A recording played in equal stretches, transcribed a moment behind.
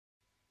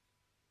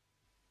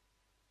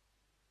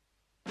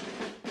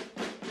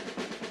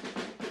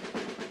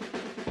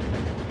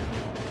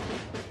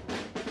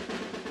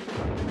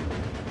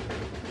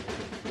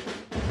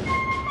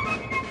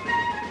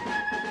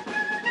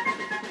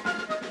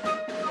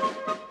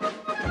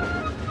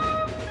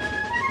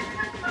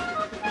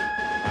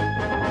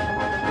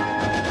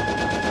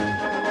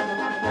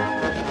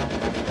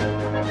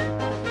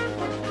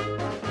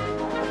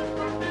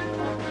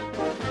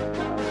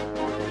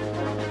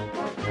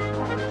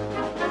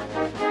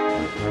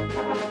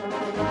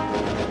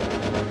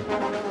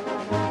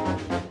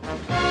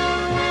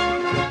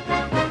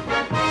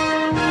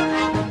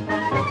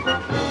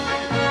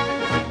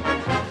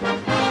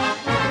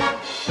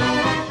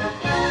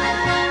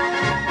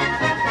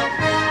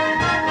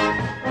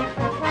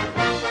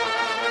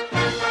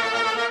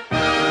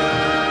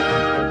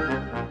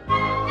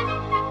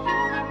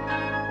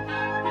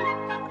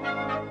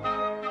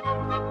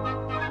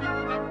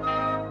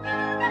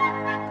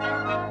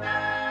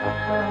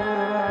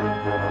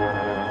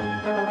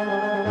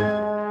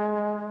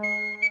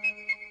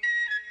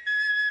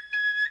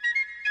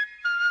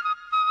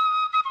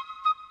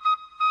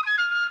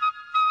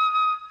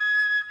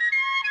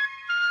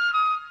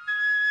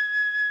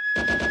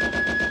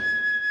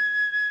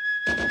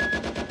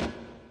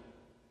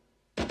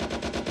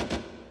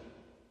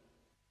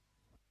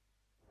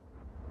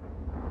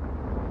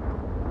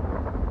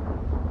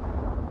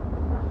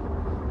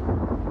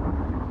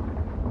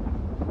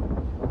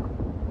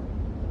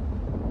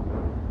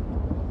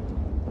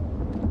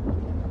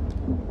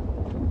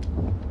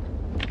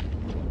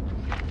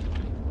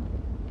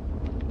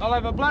I'll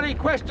have a bloody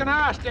question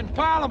asked in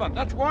Parliament,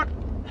 that's what.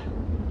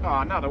 Oh,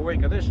 another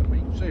week of this and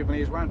me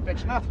souvenirs won't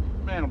fetch nothing.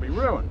 Man will be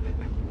ruined.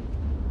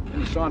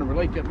 Any sign of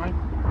relief yet, mate?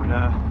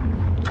 No.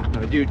 They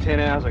were due 10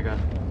 hours ago.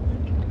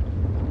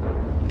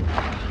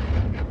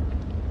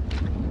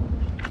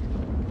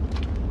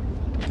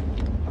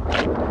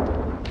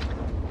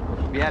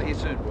 Be out here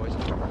soon, boys.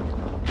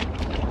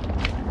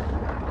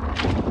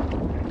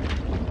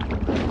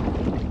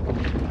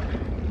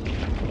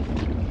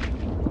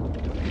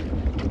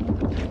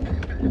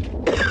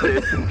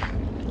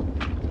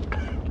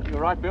 You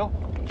all right, Bill?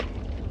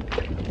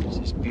 There's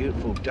this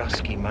beautiful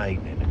dusky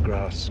maiden in a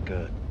grass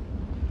skirt,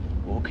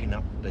 walking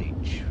up the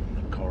beach from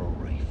the coral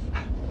reef,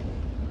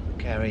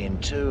 carrying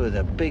two of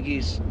the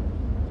biggest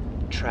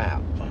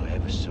trout I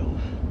ever saw.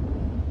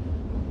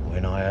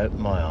 When I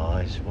open my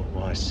eyes, what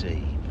do I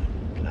see?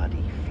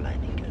 Bloody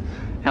Flanagan.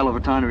 Hell of a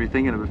time to be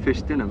thinking of a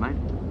fish dinner, mate.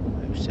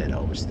 Who said I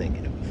was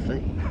thinking of a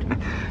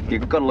feed?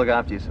 You've got to look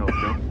after yourself,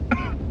 Bill.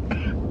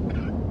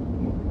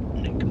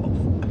 Nick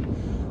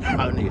off.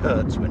 Only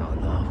hurts when I laugh.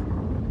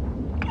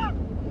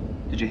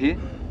 Did you hear?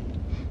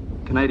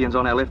 Canadians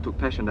on our left took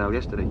Passchendaele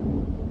yesterday.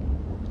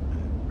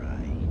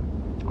 Ray.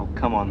 Oh,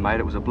 come on, mate.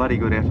 It was a bloody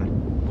good effort.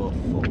 What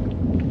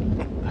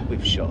for?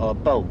 We've shot our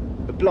boat.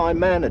 A blind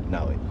man would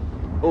know it.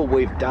 All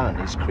we've done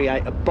is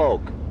create a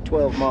bog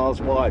 12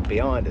 miles wide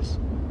behind us.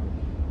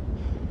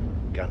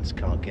 Guns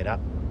can't get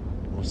up.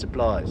 Or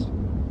supplies.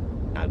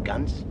 No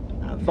guns,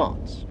 no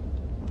advance.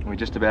 We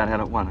just about had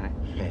it won, eh?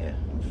 Yeah,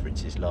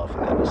 Fritz is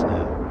laughing at us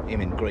now.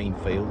 Him in green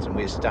fields and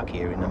we're stuck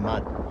here in the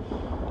mud.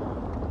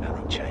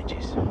 Nothing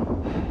changes.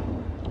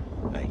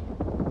 Hey,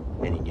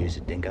 any news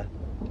of Dingo?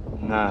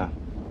 No.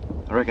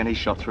 I reckon he's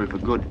shot through for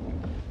good.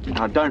 And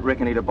I don't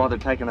reckon he'd have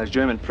bothered taking those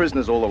German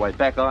prisoners all the way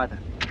back either.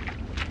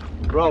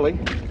 Rolly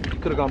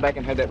could have gone back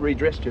and had that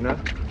redressed, you know.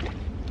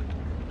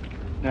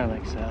 No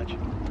thanks, Sarge.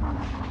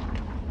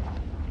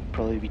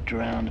 Probably be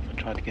drowned if I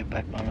tried to get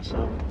back by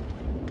myself.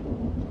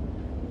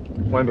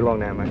 Won't be long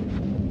now, mate.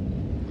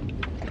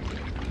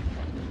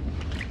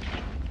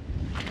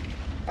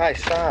 Hey,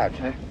 Sarge.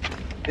 Hey?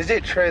 Is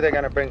it true they're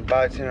going to bring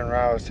boats in and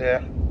row us here?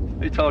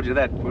 Who told you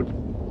that, Pud?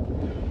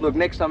 Look,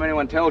 next time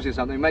anyone tells you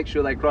something, make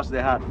sure they cross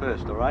their heart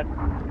first, all right?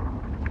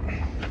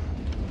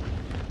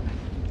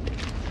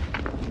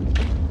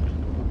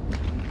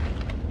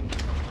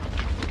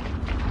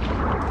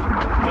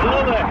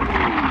 Hello there.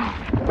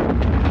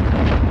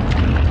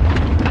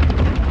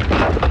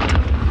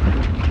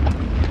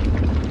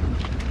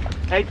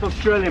 8th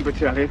Australian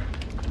Battalion.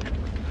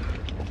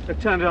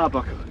 Lieutenant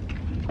Arbuckle,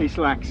 East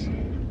Lacs.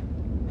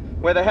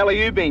 Where the hell have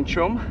you been,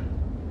 chum?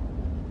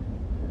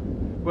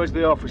 Where's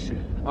the officer?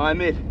 I'm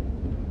it.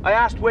 I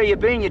asked where you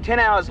been. You're 10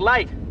 hours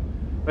late.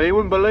 Well, you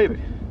wouldn't believe it.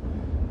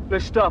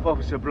 Let's stop,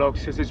 Officer Bloke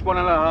says it's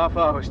 1.5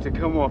 hours to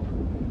come up.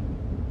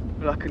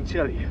 But I can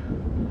tell you,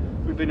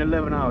 we've been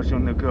 11 hours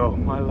on the go.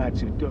 My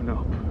lads are done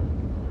up.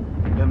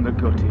 Them the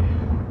gut here.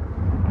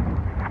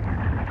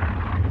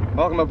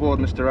 Welcome aboard,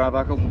 Mr.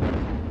 Arbuckle.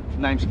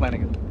 Name's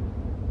Flanagan.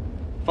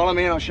 Follow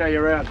me and I'll show you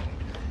around.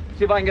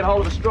 See if I can get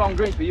hold of a strong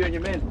drink for you and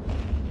your men.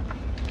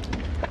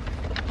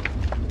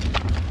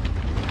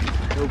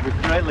 It'll be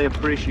greatly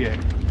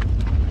appreciated.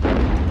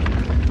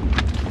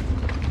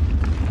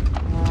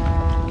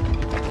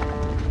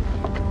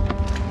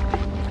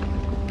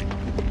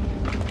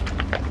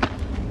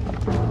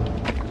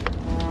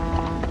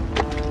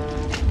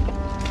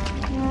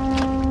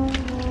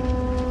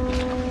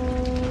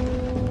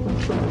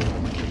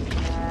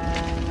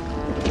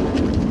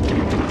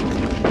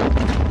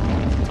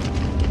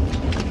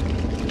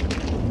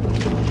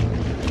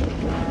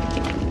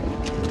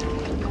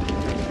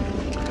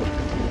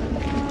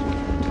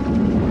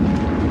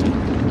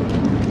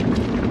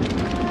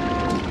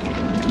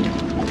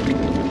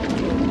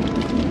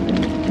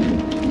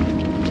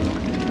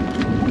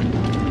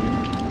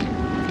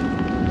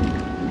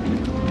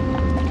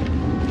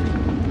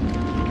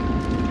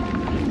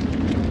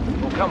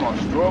 Come on,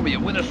 Straw, are you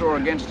with us or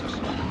against us?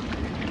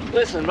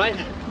 Listen, mate,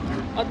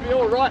 I'd be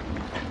all right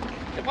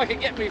if I could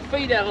get me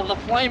feet out of the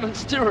flaming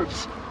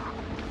stirrups.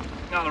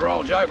 Another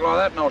old joke like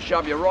that and I'll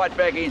shove you right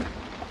back in.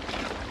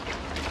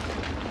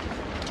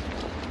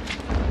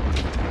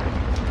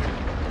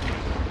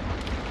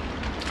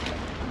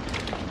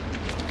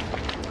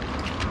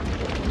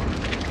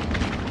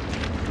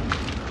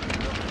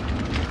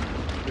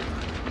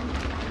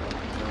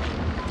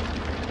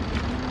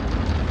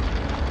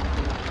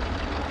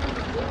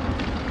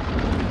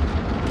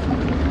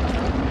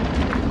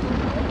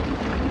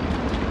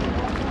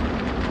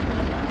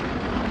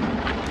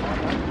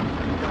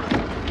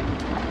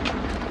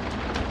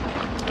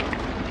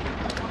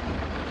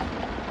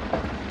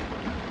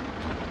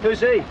 Who's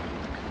he?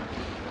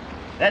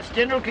 That's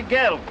General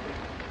Kegel,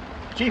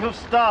 Chief of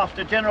Staff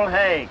to General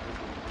Haig.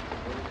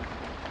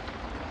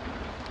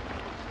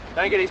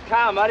 Don't get his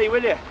car muddy,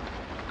 will you?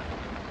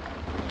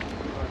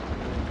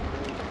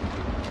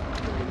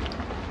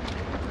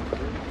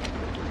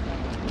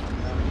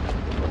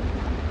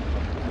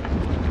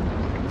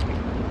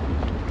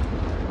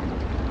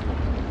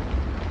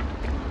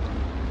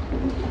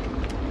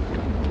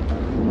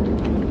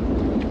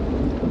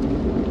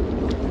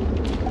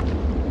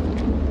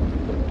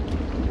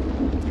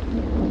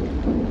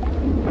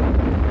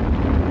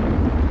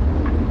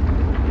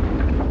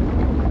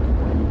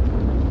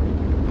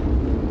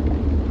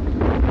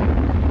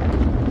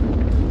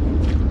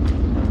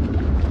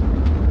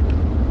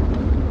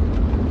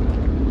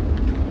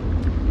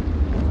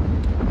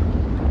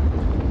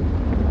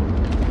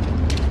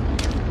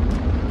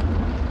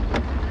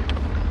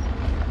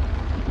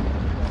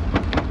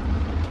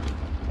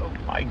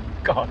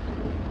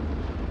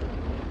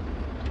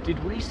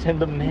 send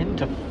the men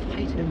to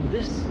fight in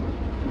this?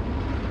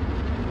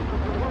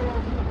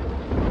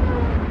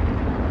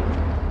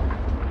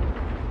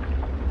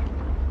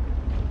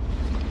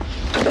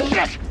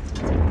 Yes!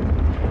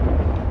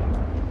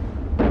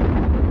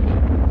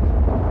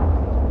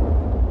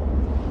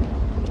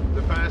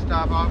 The first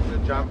staff officer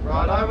jumped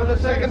right over the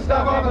second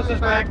staff officer's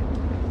back.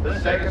 The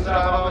second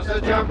staff officer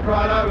jumped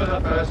right over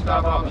the first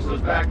staff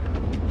officer's back.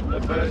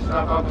 The first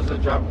staff officer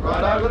jumped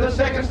right over the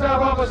second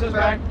staff officer's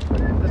back.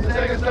 The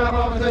second staff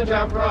officer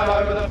jumped right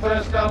over the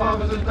first staff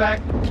officer's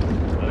back.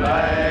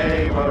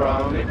 They were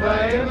only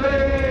playing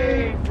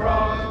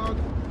leapfrog.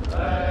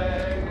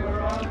 They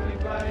were only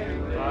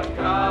playing leapfrog.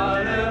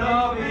 Garden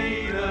of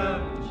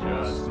Eden,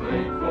 just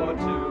sleep for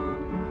two,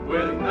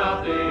 with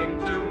nothing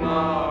to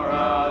mar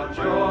our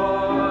joy.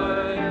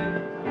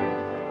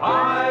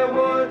 I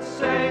would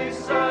say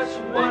such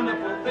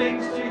wonderful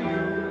things to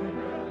you.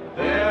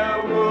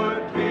 There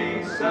would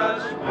be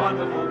such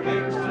wonderful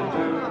things to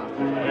do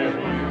if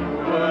you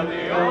were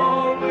the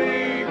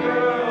only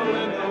girl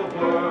in the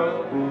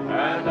world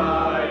and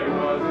I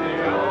was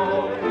the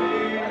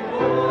only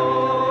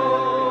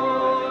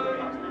boy.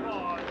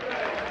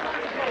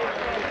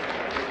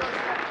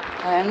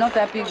 I am not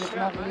happy with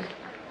Marie.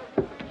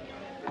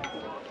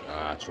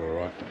 Ah, it's all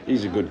right.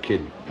 He's a good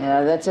kid.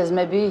 Yeah, that's as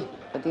may be,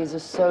 but he's a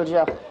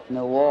soldier in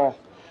a war.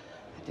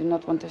 I do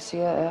not want to see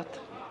her hurt.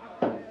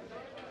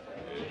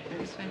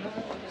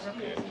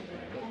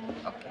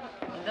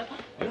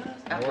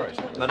 No worries.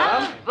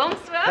 Ah,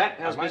 bonsoir. Pat,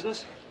 how's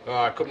business?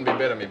 Oh, it couldn't be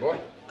better, me boy.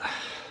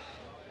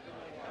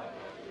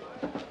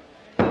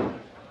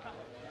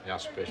 How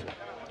special.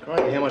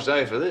 Crikey, how much do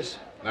you for this?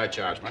 No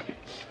charge, mate.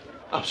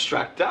 I'm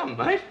struck dumb,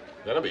 mate.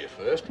 That'll be a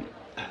first.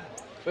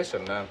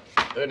 Listen, heard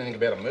anything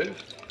about a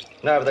move?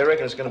 No, but they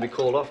reckon it's going to be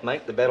called off,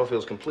 mate. The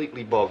battlefield's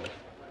completely bogged.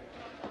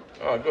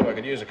 Oh, good. I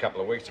could use a couple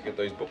of weeks to get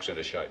these books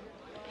into shape.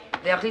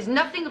 There is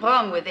nothing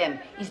wrong with them.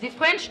 It's the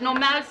French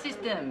normal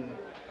system.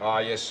 Ah,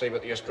 yes, see,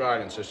 but the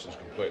Australian system's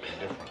completely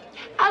different.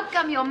 How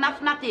come your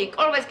mathematics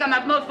always come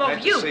out more for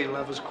Glad you? to see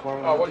lovers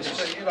quarrel. Oh, what did you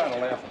say? You don't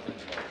allow for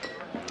things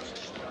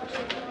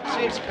like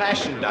Since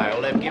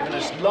Passchendaele, they've given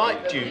us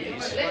light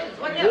duties,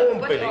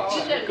 warm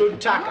billets, good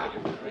tucker.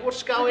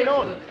 What's going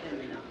on?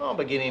 I'm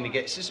beginning to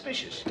get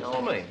suspicious, you know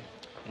what I mean?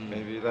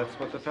 Maybe that's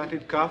what the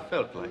fatted calf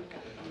felt like.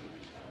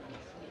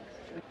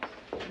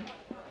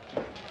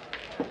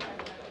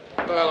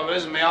 Well, if it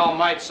isn't my old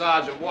mate,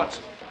 Sergeant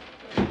Watson.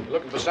 You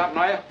looking for something,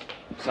 are you?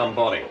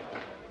 Somebody.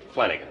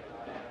 Flanagan.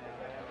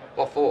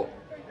 What for?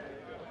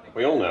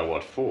 We all know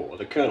what for.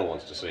 The Colonel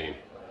wants to see him.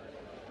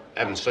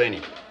 Haven't seen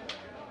him.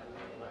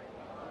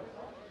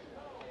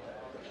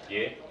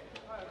 Yeah?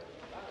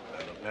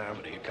 Look now,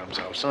 but here comes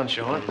old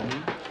Sunshine.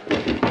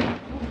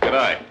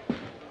 G'day.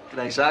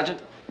 G'day,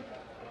 Sergeant.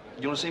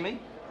 You want to see me?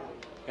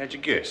 How'd you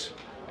guess?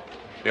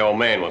 The old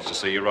man wants to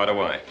see you right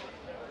away.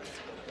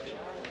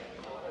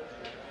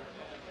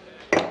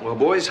 Well,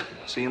 boys,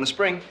 see you in the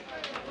spring.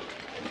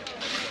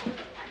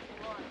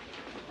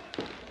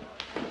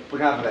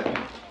 Look out for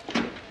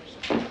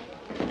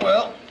that.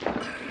 Well,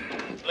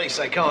 at least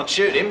they can't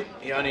shoot him.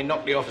 He only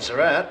knocked the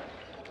officer out.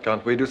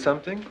 Can't we do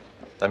something?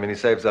 I mean, he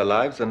saves our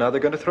lives, and now they're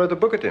going to throw the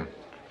book at him.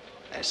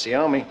 That's the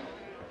army.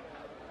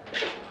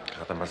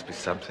 Oh, there must be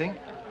something.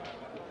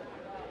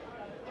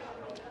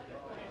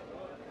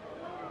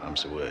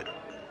 Mum's the word.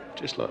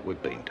 Just like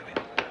we've been doing.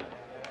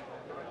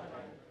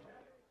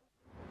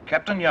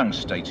 Captain Young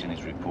states in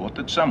his report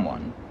that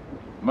someone,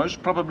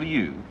 most probably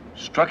you,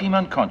 struck him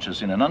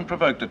unconscious in an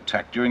unprovoked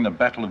attack during the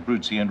Battle of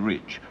Ypres and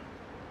Ridge.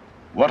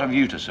 What have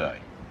you to say?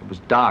 It was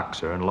dark,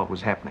 sir, and a lot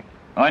was happening.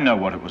 I know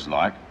what it was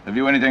like. Have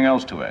you anything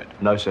else to add?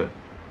 No, sir.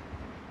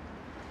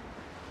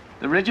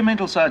 The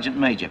regimental sergeant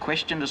major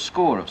questioned a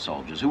score of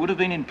soldiers who would have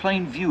been in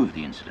plain view of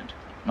the incident.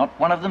 Not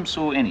one of them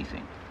saw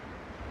anything.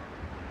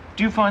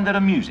 Do you find that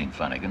amusing,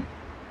 Flanagan?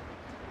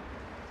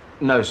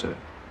 No, sir.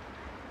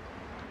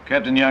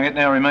 Captain Young, it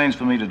now remains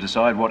for me to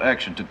decide what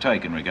action to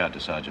take in regard to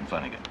Sergeant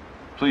Flanagan.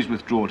 Please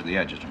withdraw to the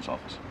adjutant's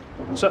office.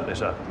 Certainly,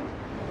 sir.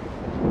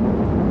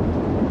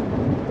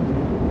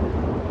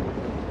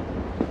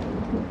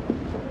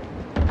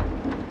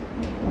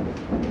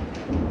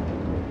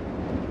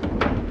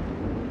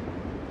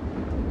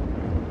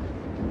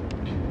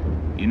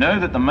 You know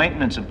that the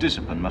maintenance of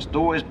discipline must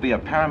always be a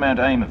paramount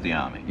aim of the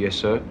Army. Yes,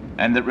 sir.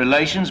 And that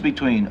relations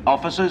between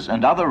officers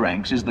and other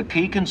ranks is the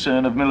key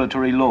concern of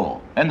military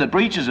law. And that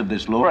breaches of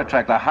this law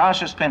attract the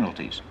harshest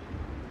penalties.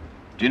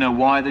 Do you know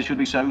why this should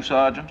be so,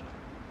 Sergeant?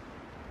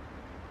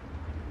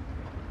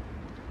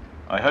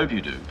 I hope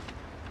you do.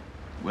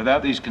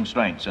 Without these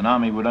constraints, an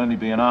army would only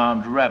be an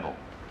armed rabble.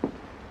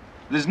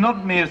 This is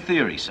not mere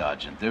theory,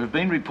 Sergeant. There have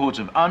been reports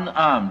of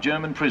unarmed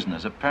German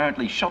prisoners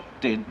apparently shot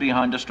dead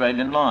behind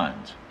Australian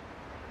lines.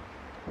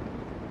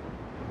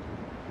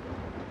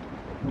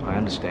 I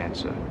understand,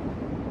 sir.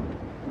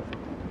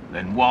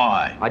 Then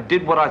why? I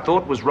did what I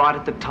thought was right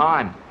at the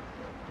time.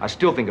 I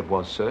still think it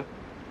was, sir.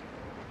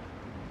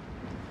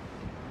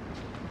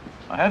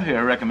 I have here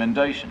a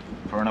recommendation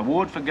for an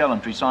award for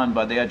gallantry signed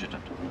by the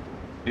adjutant.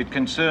 It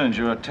concerns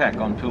your attack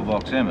on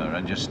Pillbox Emma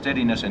and your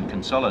steadiness in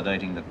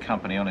consolidating the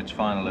company on its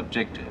final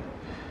objective.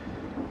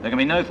 There can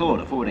be no thought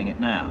of forwarding it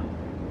now.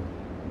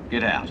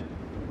 Get out.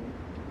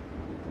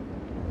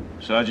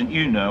 Sergeant,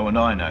 you know and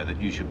I know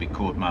that you should be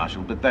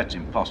court-martialed, but that's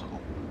impossible.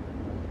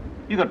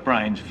 You got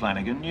brains,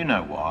 Flanagan, you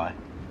know why.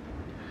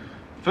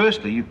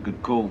 Firstly, you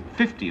could call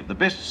 50 of the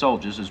best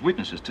soldiers as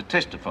witnesses to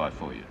testify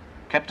for you.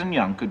 Captain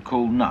Young could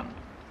call none.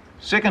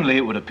 Secondly,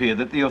 it would appear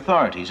that the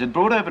authorities had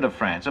brought over to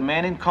France a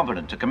man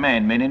incompetent to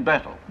command men in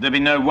battle. There'd be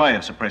no way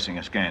of suppressing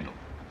a scandal.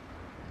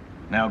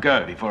 Now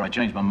go, before I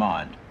change my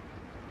mind.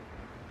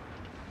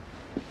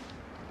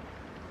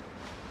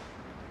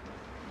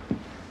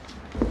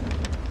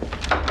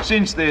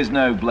 Since there's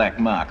no black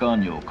mark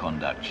on your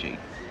conduct sheet,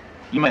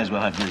 you may as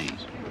well have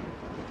these.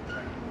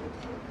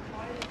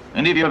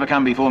 And if you ever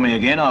come before me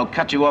again, I'll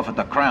cut you off at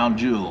the crown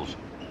jewels.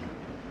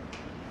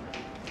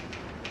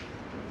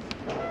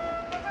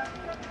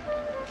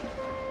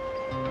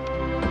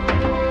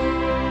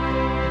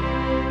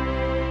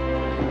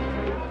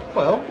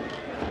 Well,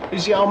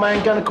 is the old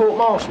man going to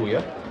court-martial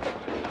you?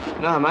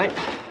 No, mate.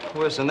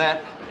 Worse than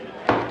that.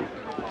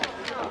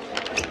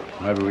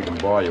 Maybe we can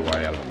buy your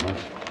way out of it, mate.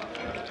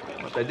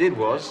 What they did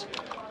was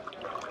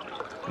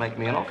make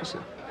me an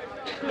officer.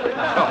 Hey,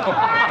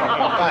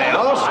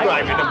 I'll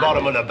scrape at the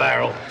bottom of the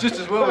barrel. Just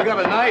as well we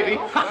got a navy.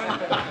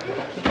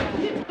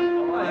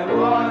 Why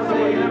was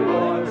he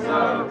born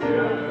so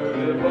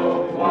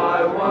beautiful?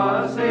 Why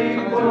was he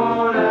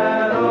born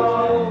at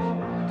all?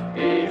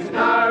 He's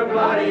no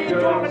bloody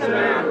good to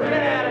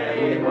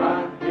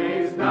anyone.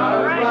 He's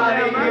no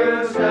bloody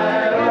use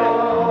at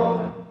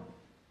all.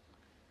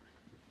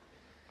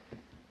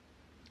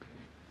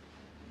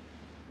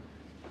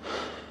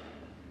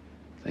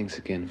 Thanks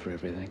again for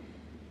everything.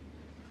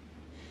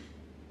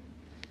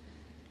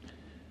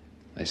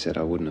 They said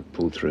I wouldn't have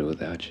pulled through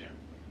without you.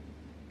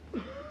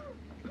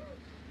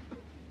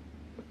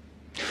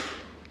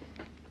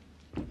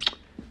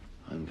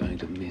 I'm going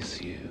to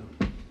miss you.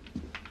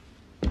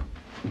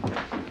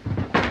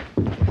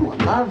 Come on,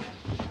 love.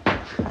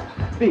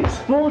 Be a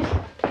sport.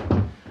 I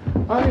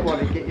only want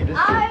to get you to...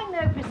 I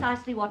know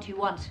precisely what you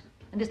want,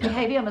 and this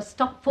behaviour must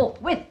stop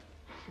forthwith.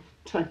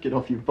 Don't get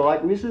off your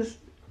bike, missus.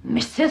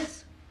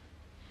 Missus?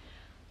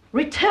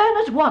 Return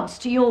at once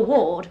to your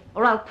ward,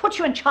 or I'll put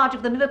you in charge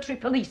of the military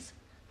police.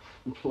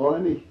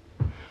 Blimey.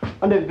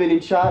 I've never been in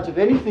charge of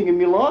anything in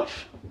my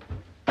life.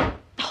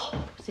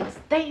 Oh, since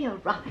they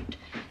arrived,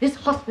 this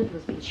hospital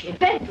has been sheer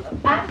bedlam,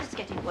 and it's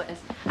getting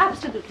worse.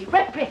 Absolutely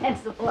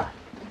reprehensible.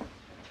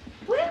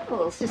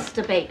 Well,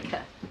 Sister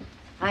Baker,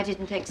 I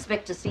didn't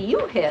expect to see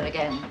you here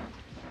again.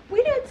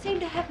 We don't seem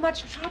to have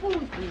much trouble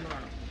with you,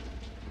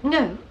 Mum.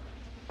 No?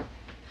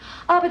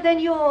 Ah, but then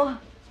you're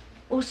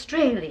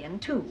Australian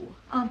too,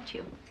 aren't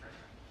you?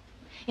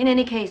 In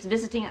any case,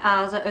 visiting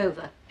hours are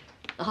over.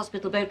 The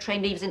hospital boat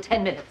train leaves in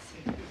 10 minutes.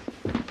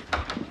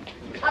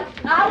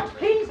 Out,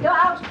 please, go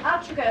out.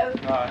 Out you go.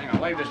 Hang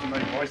on, leave this to me,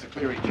 boys, to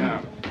clear each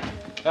arm.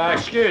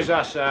 Excuse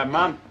us,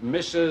 Mum,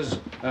 Mrs.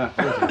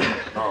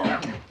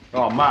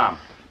 Mum.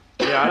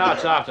 Yeah, I know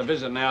it's after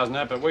visiting hours and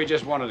that, but we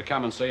just wanted to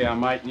come and see our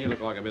mate, and you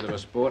look like a bit of a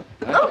sport.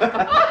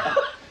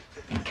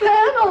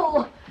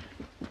 Colonel!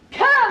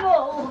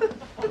 Colonel!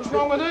 What's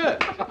wrong with her?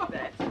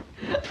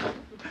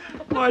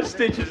 My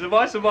stitches, if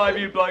I survive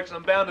you blokes,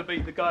 I'm bound to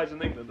beat the guys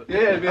in England.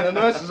 Yeah, it'd be the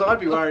nurses I'd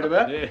be worried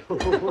about. Yeah.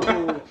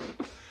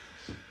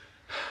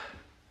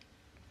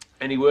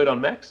 Any word on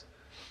Max?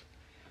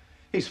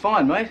 He's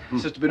fine, mate.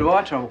 It's just a bit of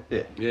eye trouble.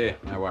 Yeah,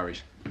 no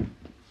worries.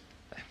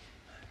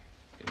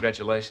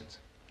 Congratulations.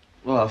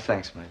 Well,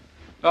 thanks, mate.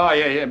 Oh,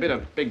 yeah, a bit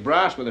of big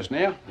brass with us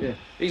now. Yeah.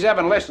 He's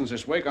having lessons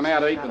this week on how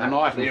to eat with a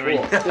knife and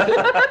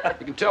fork.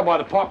 You can tell by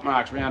the pock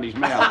marks round his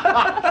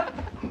mouth.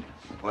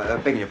 Well,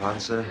 begging your pardon,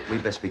 sir,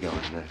 we'd best be going.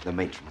 The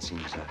matron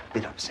seems a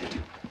bit upset.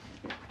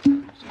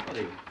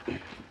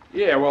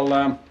 Yeah,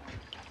 well,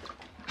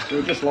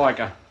 we'd just like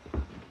a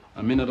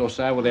minute or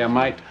so with our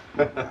mate.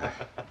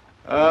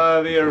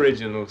 The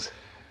originals.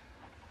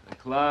 The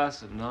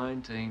class of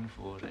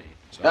 1914.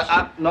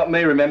 Not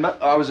me, remember?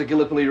 I was a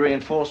Gallipoli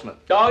reinforcement.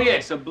 Oh,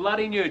 yes, a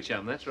bloody new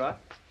chum, that's right.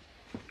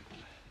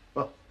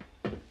 Well,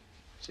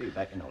 see you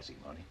back in Aussie,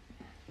 Marty.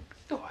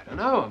 Oh, I don't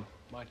know.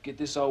 I might get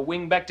this old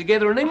wing back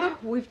together in England.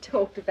 We've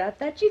talked about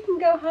that. You can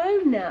go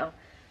home now.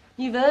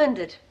 You've earned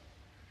it.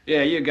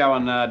 Yeah, you go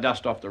and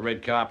dust off the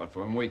red carpet for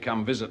when we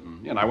come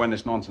visiting, you know, when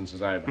this nonsense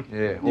is over.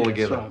 Yeah, all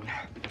together.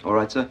 Right. All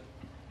right, sir?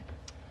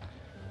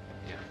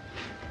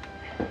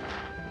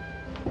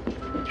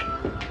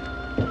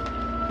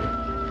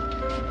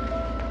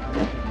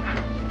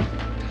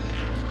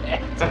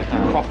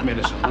 Cough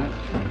medicine, huh?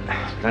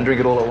 Don't drink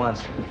it all at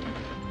once.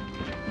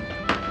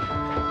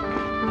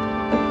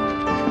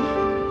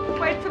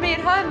 Wait for me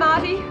at home,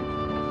 Marty.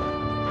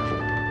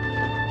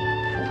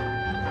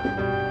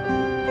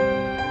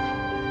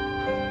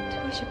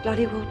 I should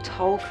bloody well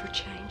toll for a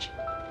change.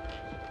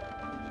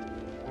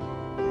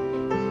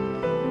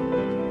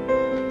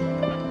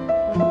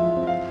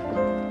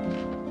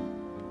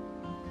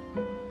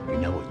 You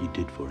know what you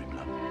did for him,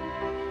 love?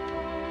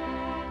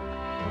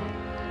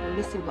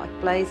 miss him like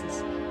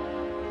blazes. I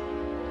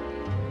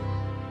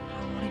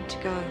want him to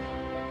go.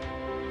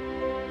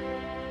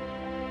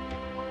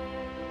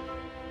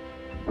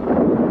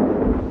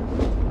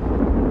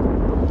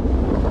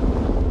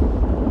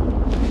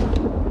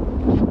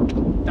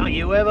 Don't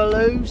you ever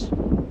lose?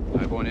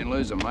 No point in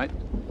losing, mate.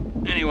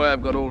 Anyway,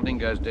 I've got all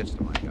Dingo's debts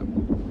to make up.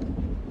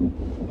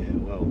 Yeah,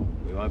 well,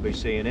 we won't be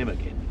seeing him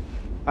again.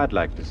 I'd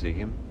like to see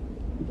him.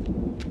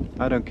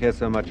 I don't care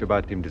so much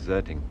about him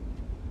deserting.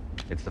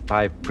 It's the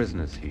 5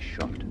 prisoners he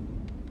shot.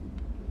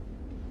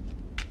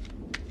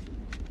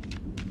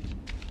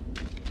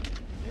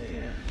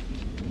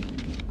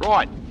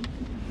 Right.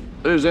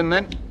 Who's in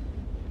then?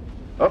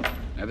 Oh,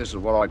 now this is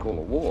what I call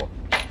a war.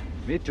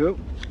 Me too.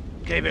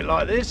 Keep it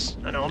like this,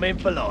 and I'm in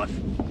for life.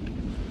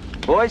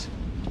 Boys?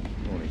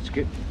 Morning,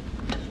 Skip.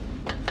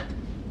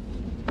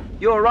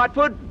 You all right,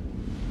 Bud?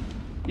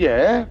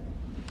 Yeah?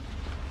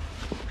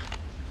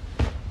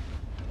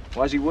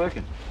 Why's he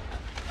working?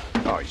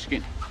 Oh, he's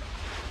skinned.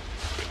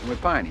 And we're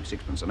paying him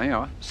 6p an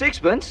hour.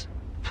 6p?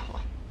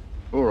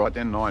 All right,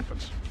 then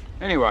 9p.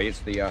 Anyway, it's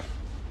the,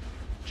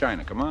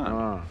 chain of command.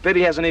 Oh. Bet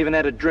he hasn't even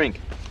had a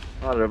drink.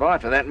 Neither have I,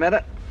 for that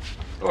matter.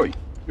 Oi,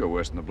 you're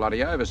worse than the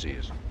bloody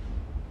overseers.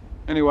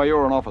 Anyway,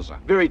 you're an officer.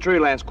 Very true,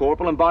 Lance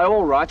Corporal, and by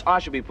all rights, I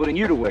should be putting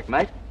you to work,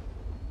 mate.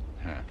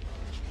 Huh.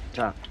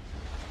 Tough.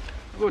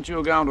 I thought you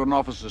were going to an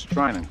officer's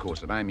training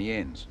course at Amy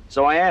Ends.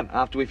 So I am,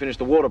 after we finish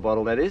the water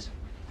bottle, that is.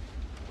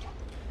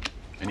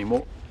 Any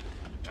more?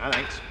 No,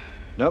 thanks.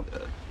 Nope.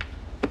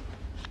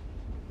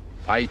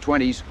 Pay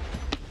 20s.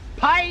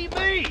 Pay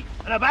me!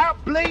 And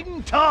about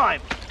bleeding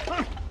time!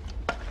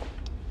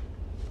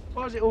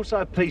 Why is it all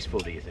so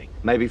peaceful, do you think?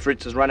 Maybe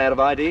Fritz has run out of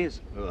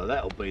ideas. Well,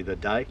 that'll be the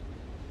day.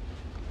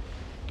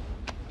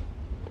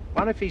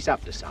 Wonder if he's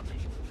up to something.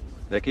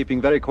 They're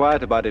keeping very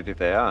quiet about it if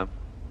they are.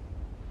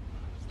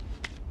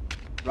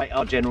 Rate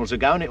our generals are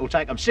going, it'll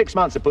take them 6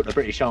 months to put the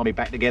British Army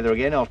back together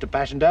again after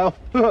Passchendaele.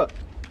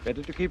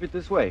 Better to keep it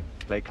this way.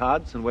 Play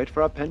cards and wait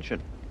for our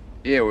pension.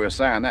 Yeah, we were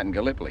saying that in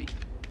Gallipoli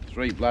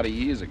 3 bloody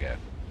years ago.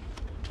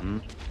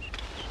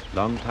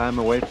 Long time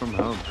away from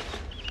home.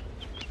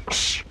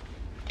 Shh!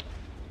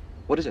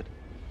 What is it?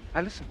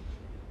 I listen.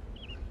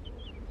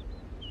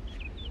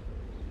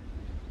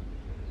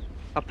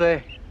 Up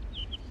there.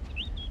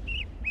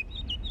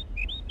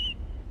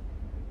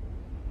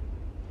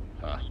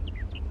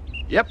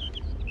 Yep.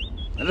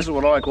 And this is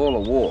what I call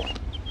a war.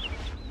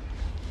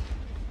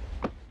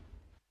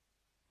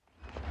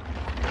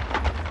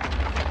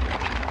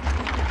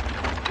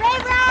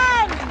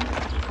 Reverend!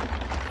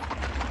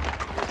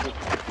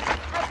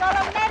 I got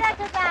a letter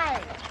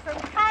today from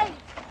Kate.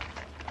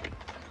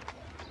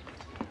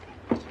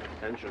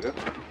 And sugar.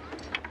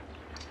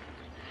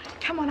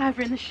 Come on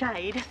over in the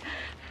shade.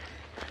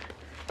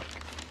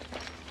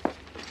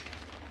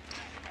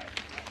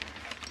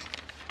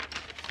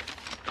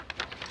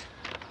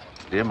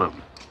 Dear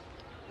Mum,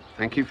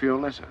 thank you for your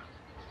letter.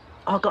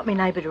 I got my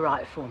neighbour to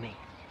write for me.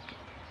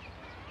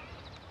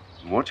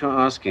 What you're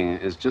asking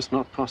is just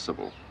not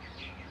possible.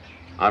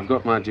 I've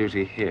got my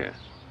duty here.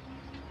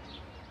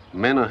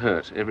 Men are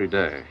hurt every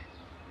day,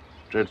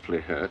 dreadfully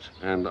hurt,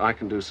 and I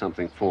can do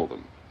something for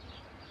them.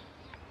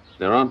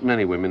 There aren't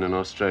many women in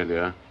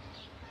Australia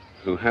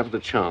who have the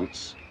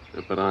chance,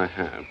 but I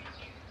have.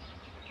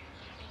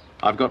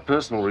 I've got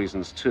personal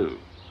reasons too.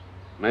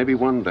 Maybe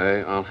one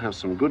day I'll have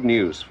some good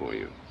news for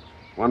you.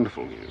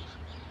 Wonderful news.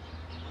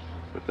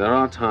 But there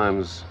are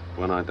times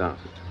when I doubt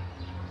it.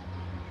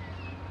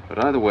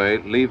 But either way,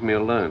 leave me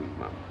alone,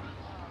 Mum.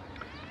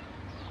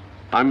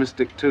 I'm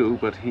Mystic too,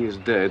 but he is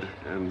dead,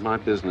 and my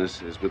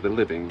business is with the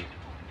living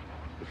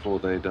before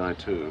they die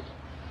too.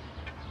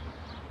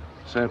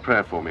 Say a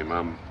prayer for me,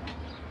 Mum.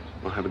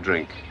 We'll have a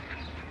drink.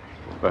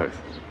 Or both.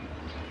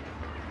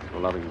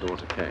 Your loving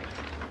daughter, Kate.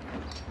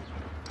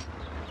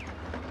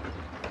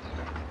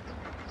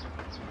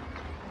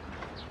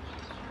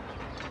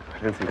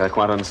 I don't think I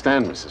quite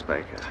understand, Mrs.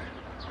 Baker.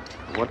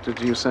 What did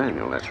you say in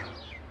your letter?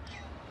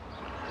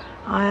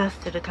 I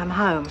asked her to come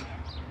home.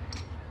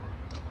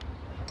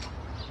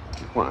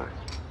 Why?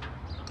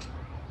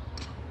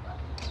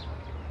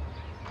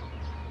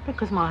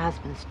 Because my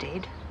husband's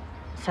dead.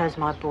 So's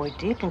my boy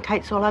Dick, and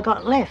Kate's all I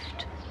got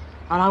left.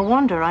 And I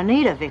wonder, I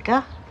need a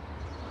vicar.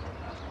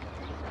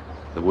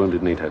 The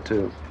wounded need her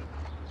too.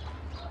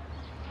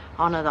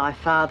 Honour thy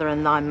father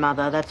and thy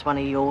mother, that's one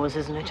of yours,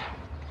 isn't it?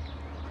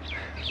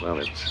 Well,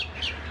 it's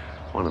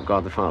one of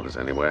God the Father's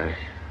anyway.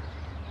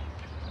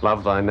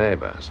 Love thy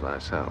neighbour as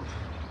thyself.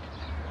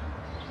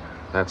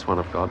 That's one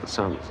of God the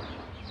Son's.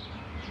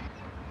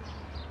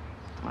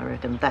 I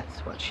reckon that's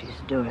what she's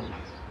doing.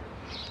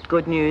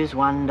 Good news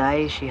one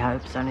day, she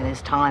hopes, only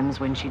there's times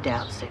when she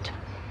doubts it.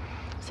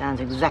 Sounds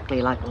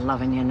exactly like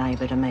loving your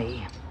neighbour to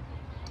me.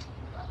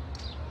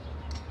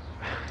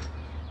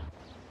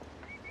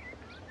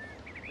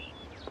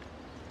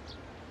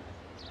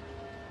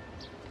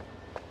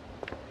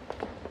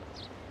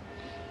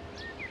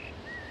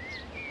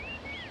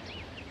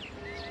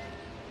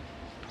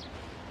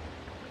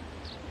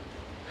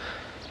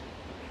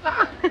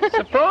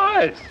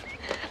 Surprise!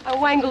 I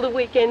wangled a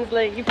weekend's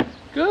leave.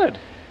 Good,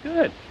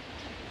 good.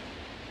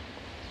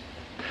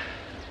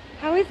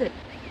 How is it?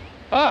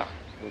 Ah,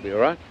 we'll be all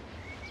right.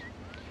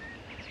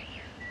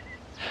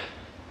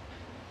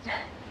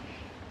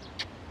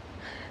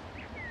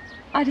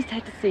 I just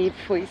had to see you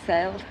before you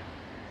sailed.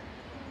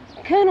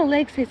 Colonel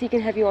Legg says he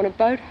can have you on a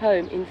boat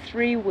home in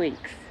 3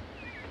 weeks.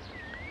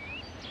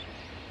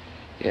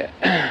 Yeah.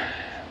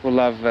 Well,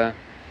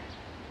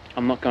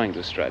 I'm not going to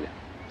Australia.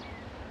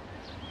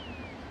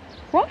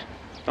 What?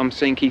 I'm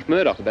seeing Keith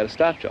Murdoch about a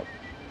staff job.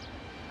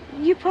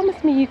 You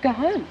promised me you'd go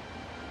home.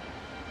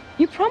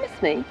 You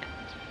promised me.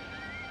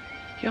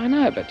 Yeah, I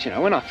know, but, you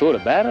know, when I thought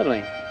about it,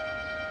 I mean,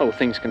 all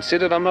things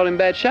considered, I'm not in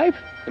bad shape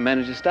to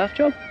manage a staff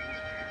job.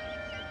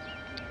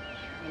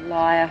 You're a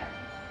liar.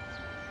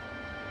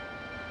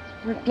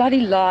 You're a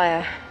bloody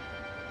liar.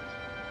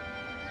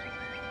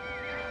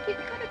 You've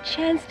got a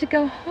chance to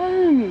go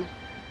home.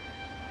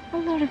 A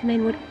lot of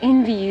men would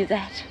envy you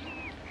that.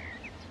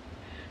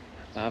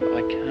 Love,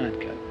 I can't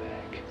go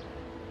back.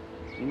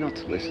 Not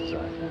till this is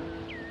over.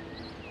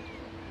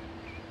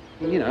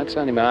 You know, it's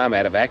only my arm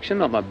out of action,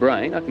 not my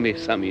brain. I can be of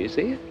some use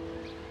here.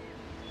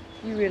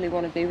 You really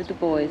want to be with the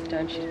boys,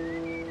 don't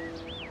you?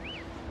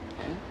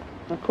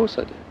 Yeah, of course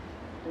I do.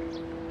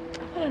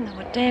 I don't know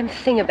a damn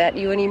thing about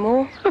you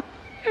anymore.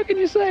 How can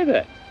you say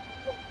that?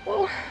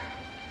 Well,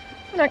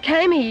 when I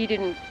came here, you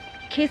didn't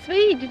kiss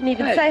me. You didn't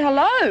even say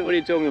hello. What are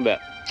you talking about?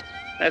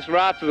 That's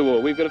right after the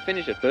war. We've got to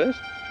finish it first.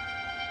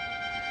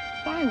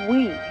 By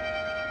we,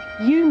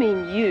 you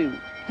mean you,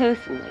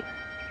 personally.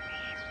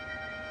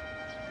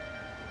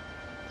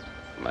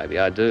 Maybe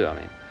I do. I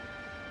mean,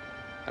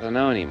 I don't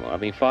know anymore. I've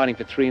been fighting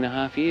for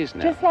 3.5 years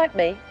now. Just like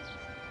me.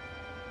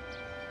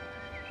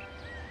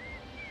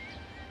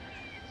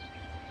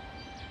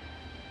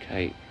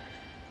 Kate,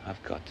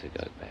 I've got to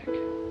go back.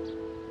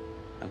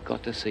 I've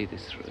got to see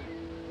this through.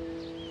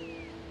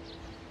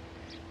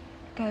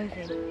 Go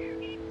then.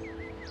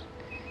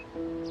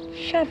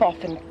 Shove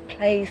off and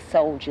play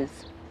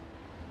soldiers.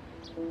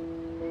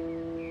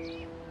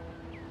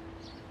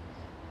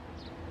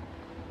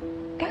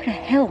 Go to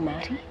hell,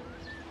 Marty.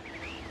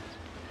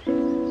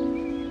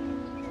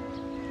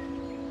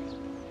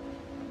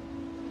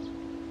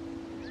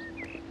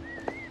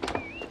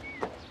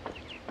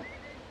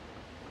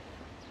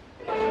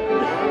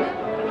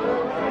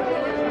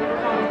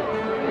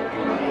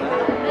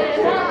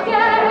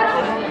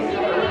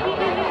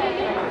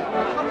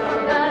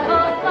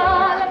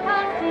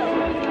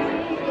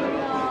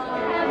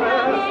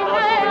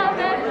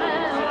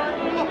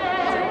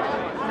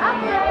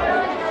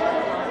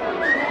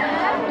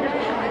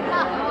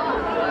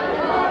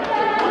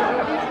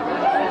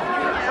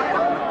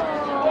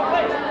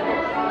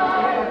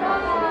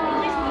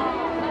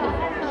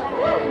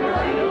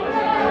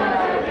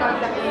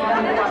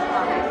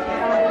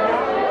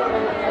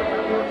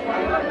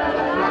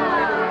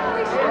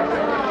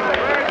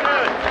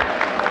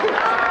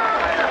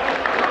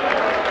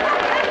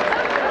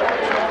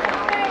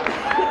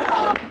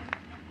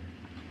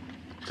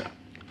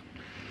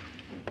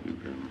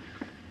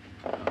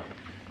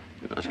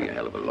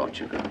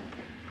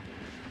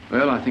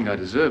 Well, I think I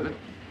deserve it.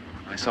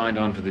 I signed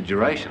on for the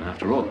duration,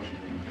 after all.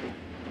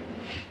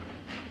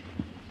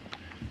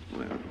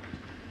 Well,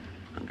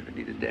 I'm going to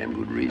need a damn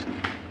good reason.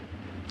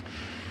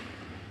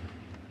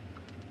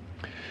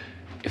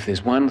 If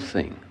there's one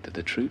thing that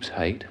the troops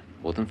hate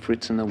more than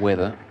Fritz and the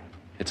weather,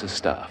 it's the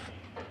staff.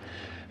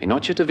 I mean,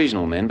 not your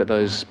divisional men, but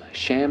those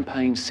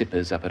champagne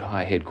sippers up at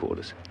high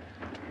headquarters.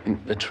 I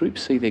mean, the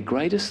troops see their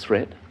greatest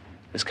threat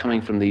as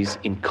coming from these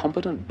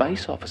incompetent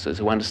base officers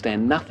who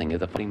understand nothing of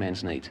the fighting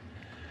man's needs.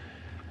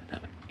 Now,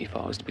 if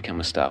I was to become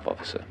a staff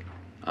officer,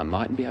 I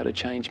mightn't be able to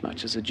change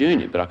much as a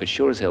junior, but I could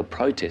sure as hell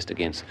protest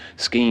against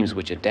schemes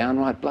which are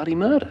downright bloody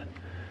murder.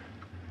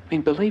 I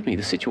mean, believe me,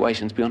 the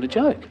situation's beyond a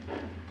joke.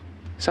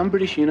 Some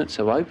British units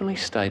have openly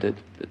stated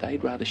that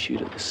they'd rather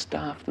shoot at the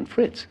staff than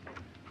Fritz.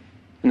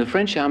 In the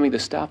French army, the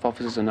staff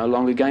officers are no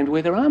longer going to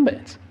wear their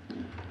armbands.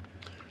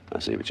 I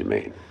see what you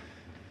mean.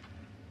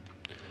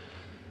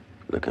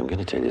 Look, I'm going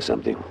to tell you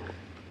something,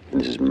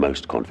 and this is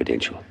most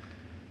confidential.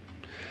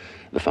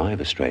 The 5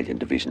 Australian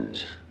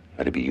divisions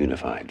are to be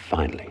unified,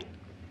 finally,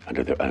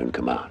 under their own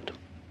command.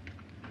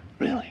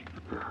 Really?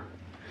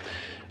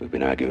 We've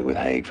been arguing with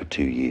Haig for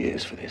 2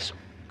 years for this,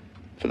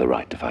 for the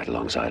right to fight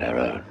alongside our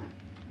own.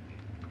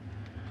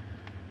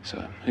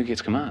 So, who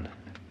gets command?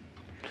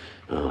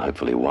 Oh,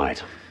 hopefully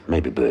White,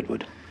 maybe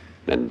Birdwood,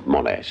 and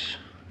Monash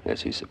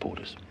as his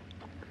supporters.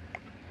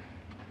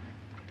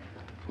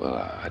 Well,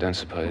 I don't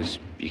suppose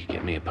you could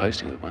get me a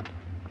posting with one.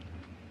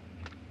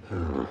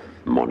 Oh,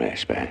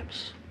 Monash,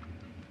 perhaps.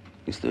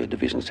 His 3rd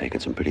Division's taken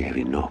some pretty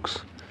heavy knocks.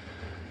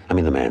 I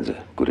mean, the man's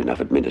a good enough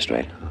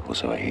administrator, or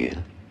so I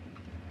hear.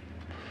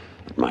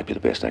 It might be the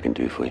best I can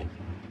do for you.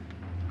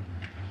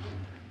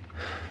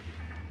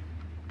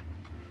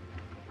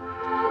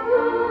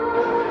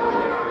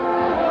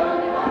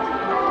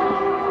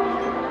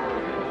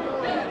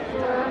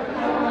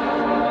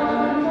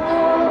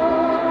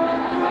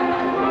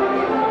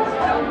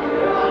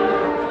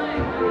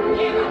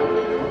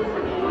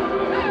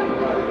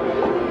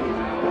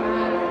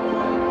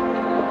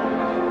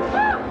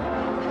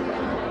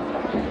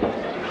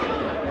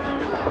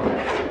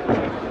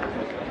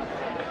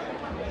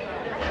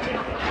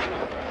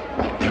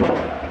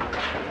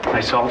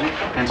 Hey, soldier,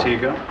 can't see you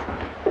go.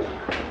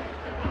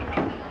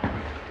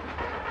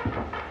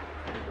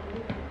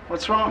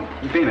 What's wrong?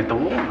 You've been at the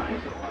war,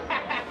 mate.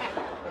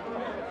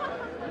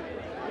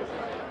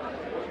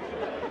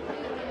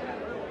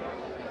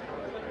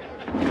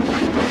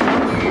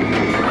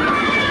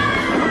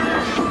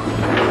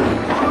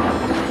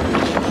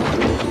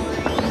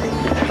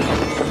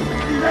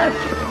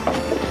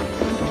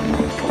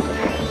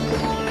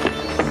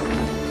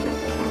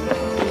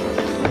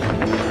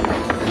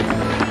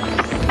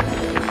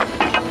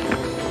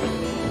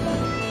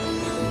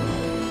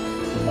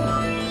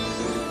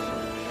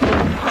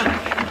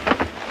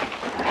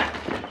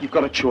 You've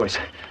got a choice.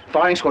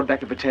 Firing squad back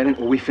to battalion,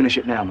 or we finish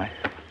it now, mate.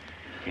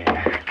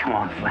 Yeah, come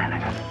on,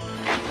 Flanagan.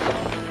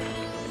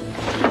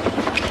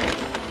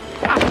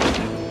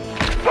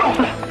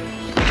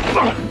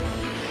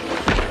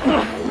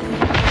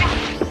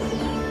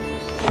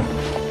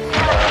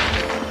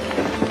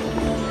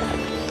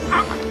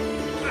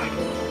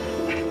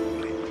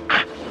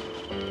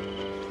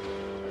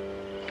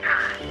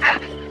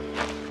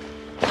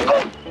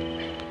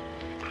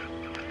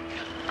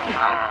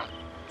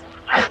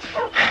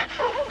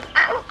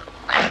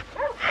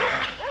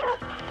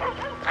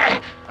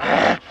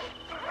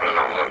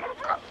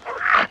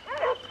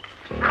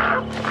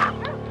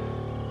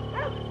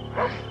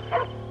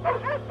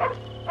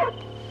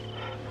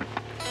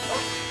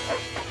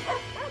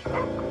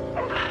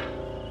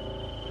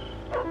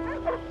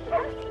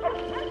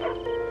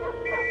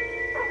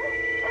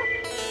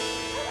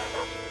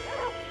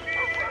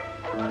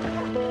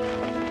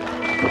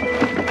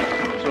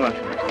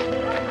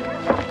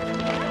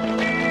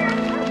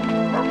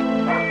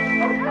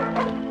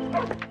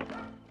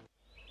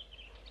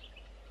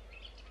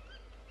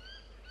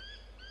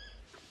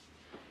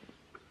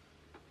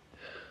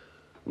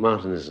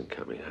 Martin isn't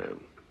coming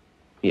home.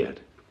 Yet.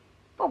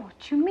 Oh, what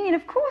do you mean?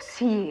 Of course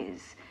he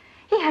is.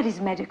 He had his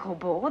medical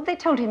board. They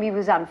told him he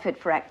was unfit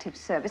for active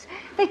service.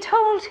 They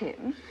told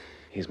him.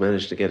 He's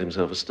managed to get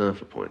himself a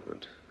staff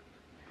appointment.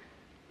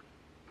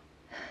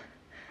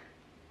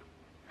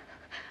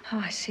 Oh,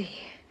 I see.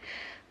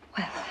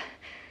 Well,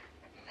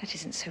 that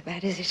isn't so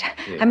bad, is it?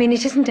 Yeah. I mean,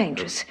 it isn't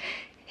dangerous.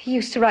 He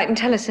used to write and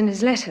tell us in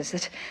his letters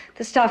that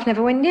the staff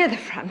never went near the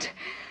front.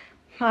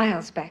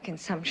 Miles back in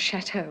some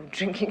chateau,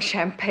 drinking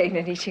champagne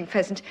and eating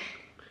pheasant.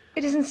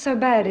 It isn't so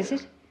bad, is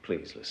it?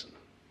 Please listen.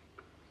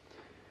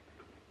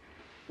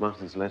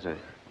 Martin's letter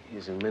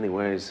is in many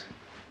ways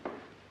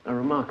a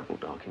remarkable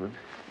document.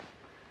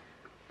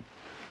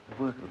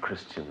 The work of a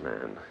Christian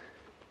man,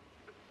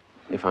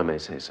 if I may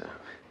say so.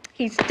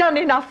 He's done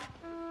enough.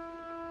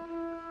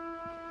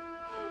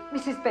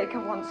 Mrs. Baker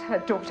wants her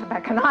daughter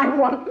back, and I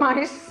want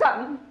my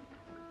son.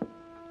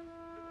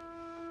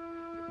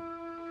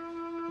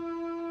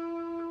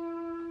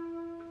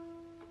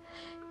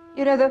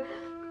 You know,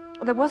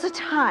 there was a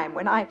time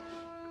when I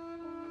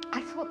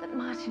thought that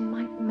Martin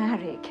might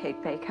marry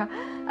Kate Baker,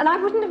 and I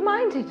wouldn't have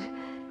minded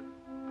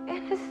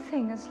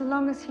anything as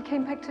long as he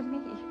came back to me.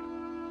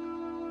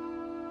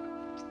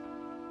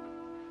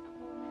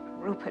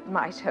 Rupert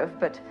might have,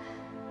 but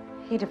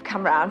he'd have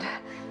come round.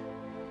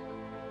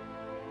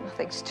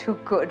 Nothing's too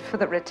good for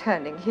the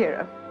returning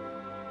hero.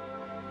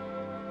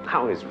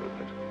 How is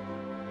Rupert?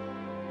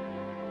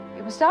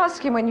 You must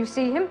ask him when you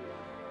see him.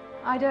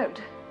 I don't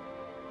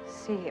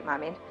see him, I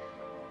mean.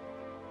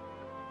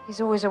 He's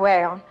always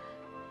away on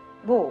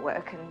war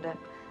work, and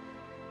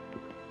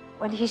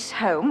when he's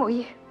home,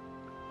 we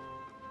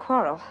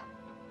quarrel.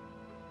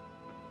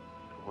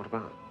 What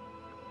about?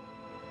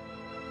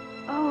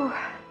 Oh,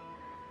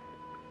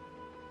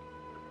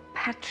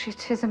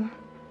 patriotism,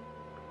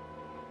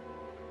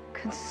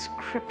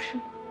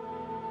 conscription.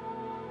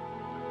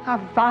 How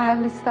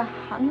vile is the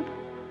Hun?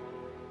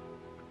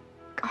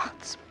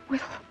 God's will.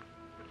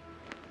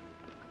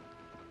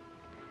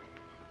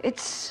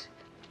 It's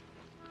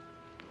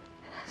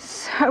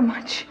so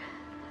much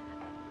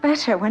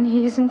better when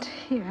he isn't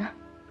here.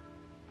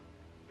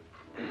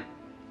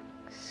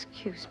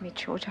 Excuse me,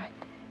 George.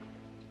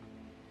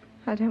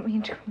 I don't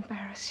mean to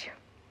embarrass you.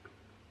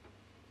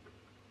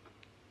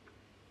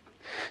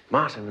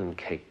 Martin and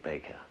Kate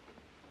Baker.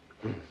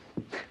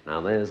 Now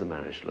there's a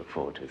marriage to look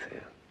forward to,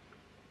 Thea.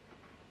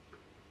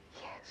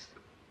 Yes.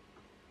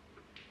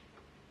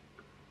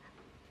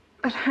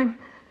 But I'm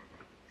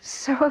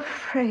so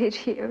afraid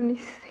he only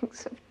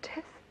thinks of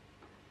death.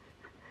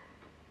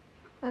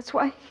 That's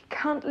why he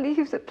can't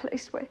leave the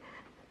place where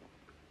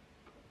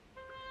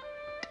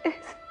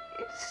death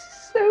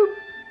is so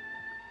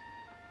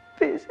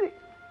busy.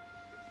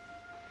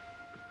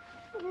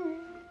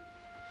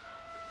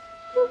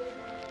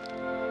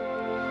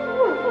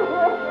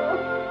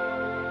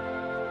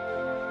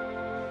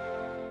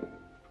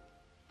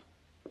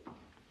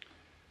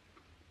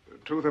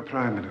 To the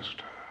Prime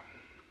Minister.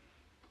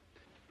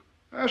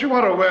 As you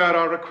are aware,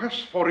 our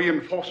request for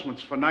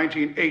reinforcements for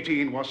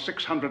 1918 was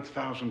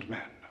 600,000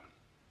 men.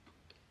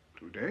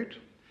 To date,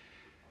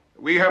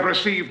 we have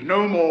received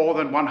no more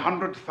than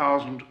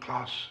 100,000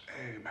 Class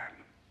A men.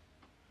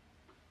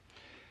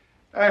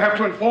 I have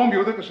to inform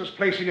you that this is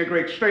placing a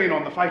great strain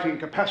on the fighting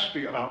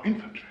capacity of our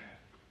infantry.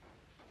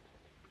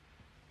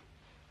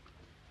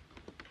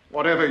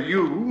 whatever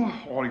you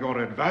or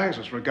your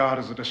advisors regard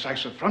as a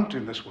decisive front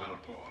in this world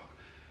war,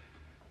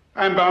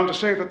 I'm bound to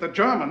say that the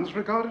Germans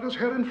regard it as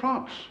here in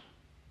France.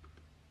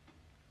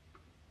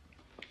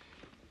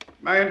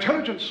 My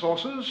intelligence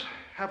sources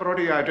have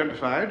already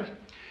identified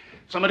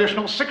some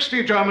additional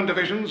 60 German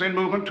divisions in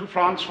movement to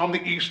France from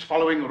the east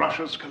following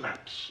Russia's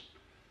collapse.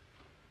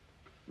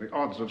 The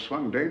odds have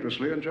swung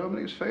dangerously in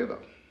Germany's favor.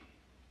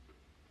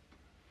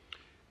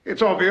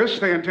 It's obvious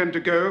they intend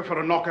to go for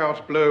a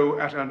knockout blow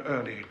at an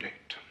early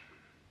date.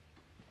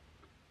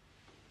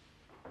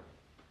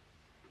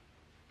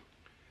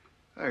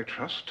 I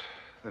trust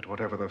that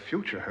whatever the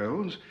future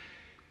holds,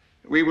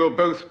 we will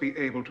both be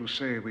able to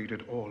say we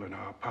did all in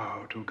our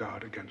power to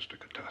guard against a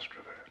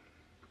catastrophe.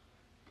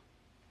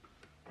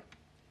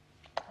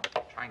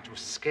 Trying to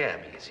scare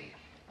me, is he?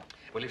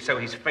 Well, if so,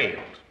 he's failed.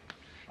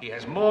 He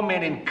has more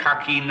men in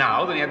khaki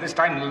now than he had this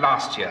time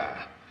last year.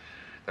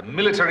 The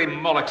military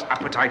Moloch's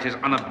appetite is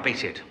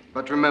unabated.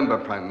 But remember,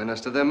 Prime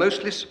Minister, they're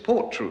mostly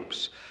support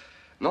troops,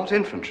 not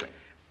infantry.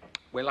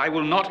 Well, I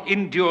will not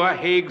endure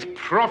Haig's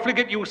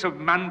profligate use of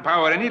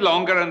manpower any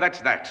longer, and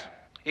that's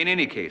that. In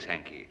any case,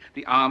 Hanky,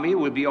 the army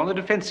will be on the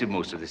defensive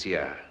most of this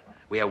year.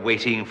 We are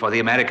waiting for the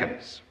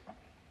Americans.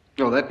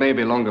 Oh, that may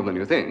be longer than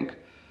you think.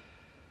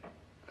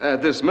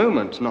 At this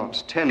moment,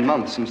 not 10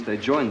 months since they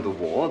joined the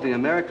war, the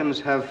Americans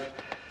have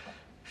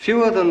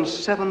fewer than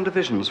 7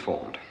 divisions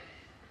formed.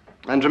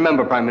 And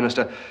remember, Prime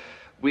Minister,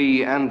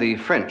 we and the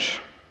French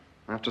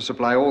have to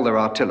supply all their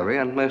artillery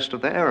and most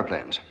of their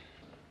aeroplanes.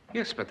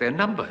 Yes, but their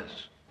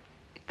numbers.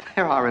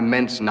 There are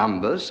immense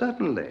numbers,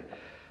 certainly.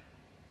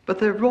 But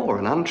they're raw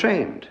and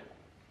untrained.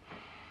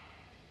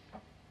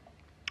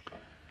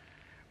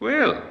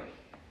 Well,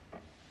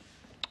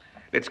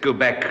 let's go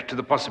back to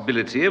the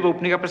possibility of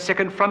opening up a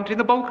second front in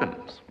the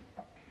Balkans.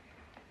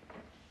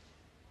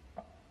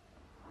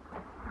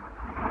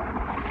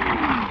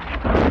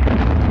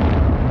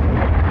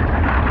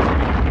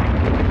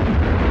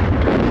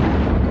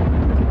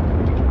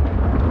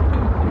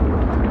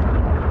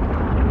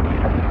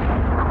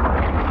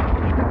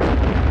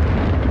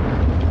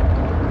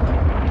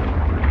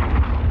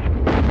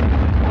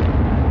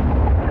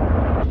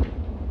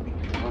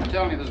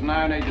 There's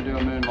no need to do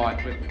a moonlight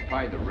clip to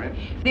pay the rent.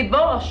 The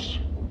Bosch.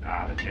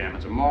 Ah, the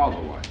Germans are miles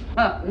away.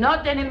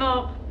 Not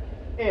anymore.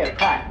 Here,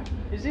 Pat,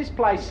 is this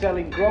place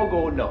selling grog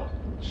or not?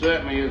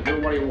 Certainly is,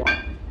 Bill. What do you want?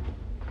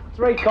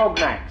 3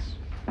 cognacs.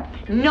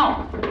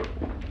 No.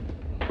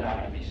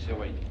 Don't be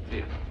silly.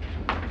 Here.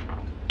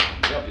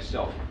 Help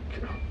yourself.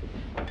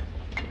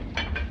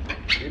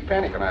 You're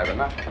panicking over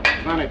nothing.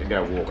 There's no need to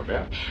go walk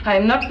about. I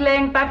am not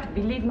playing Pat,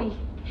 believe me.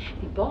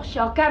 The Bosch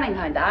are coming,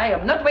 and I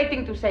am not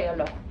waiting to say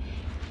hello.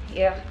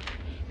 Here,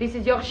 this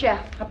is your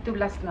share up to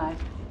last night.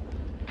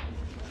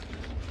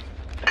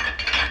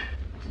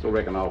 Still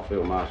reckon old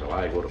Field Marshal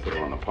Haig ought to put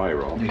her on the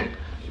payroll. Yeah.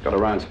 She's got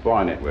her own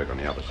spy network on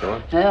the other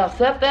side.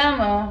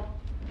 Certainement.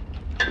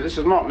 This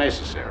is not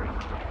necessary.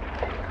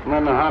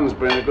 Remember, Hun's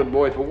been a good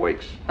boy for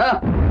weeks. Hey,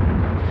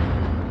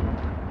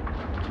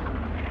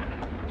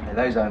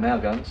 those aren't our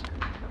guns.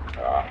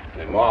 Ah,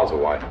 they're miles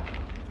away.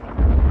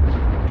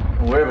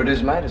 Well, wherever it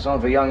is, mate, it's on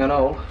for young and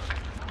old.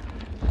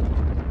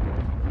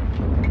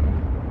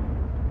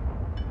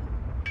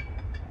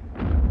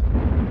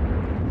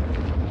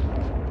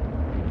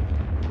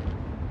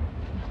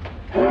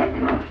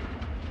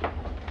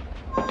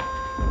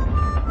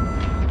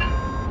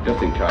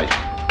 Just in case.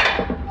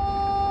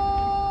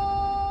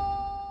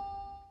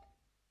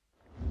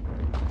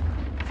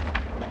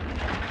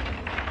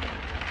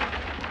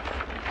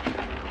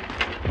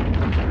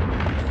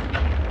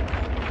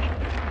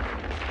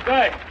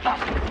 Hey!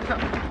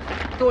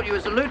 Thought you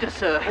was a looter,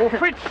 sir. Or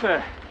Fritz,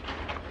 sir.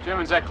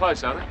 Germans that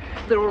close, are they?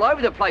 They're all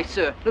over the place,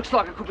 sir. Looks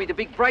like it could be the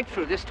big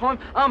breakthrough this time.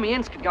 Army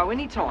ends could go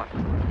any time.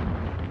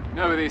 You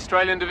know where the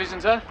Australian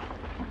divisions are?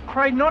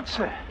 Afraid not,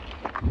 sir.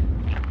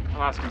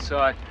 I'll ask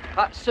inside.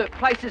 Sir,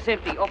 place is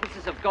empty.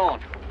 Officers have gone.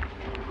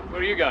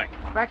 Where are you going?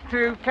 Back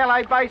to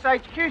Calais Base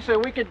HQ, sir.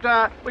 We could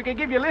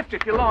give you a lift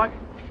if you like.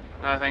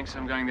 No, thanks.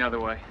 I'm going the other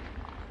way.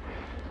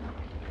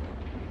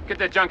 Get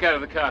that junk out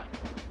of the car.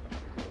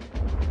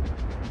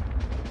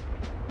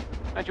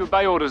 Don't you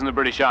obey orders in the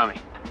British Army?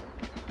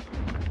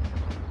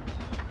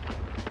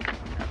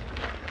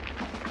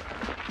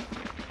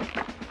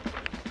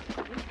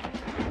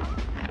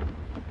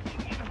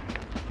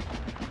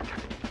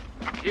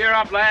 Gear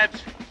up,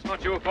 lads. It's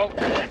not your fault.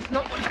 That's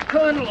not what the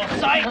Colonel will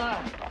say.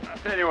 I'll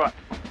tell you what.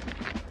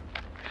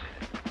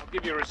 I'll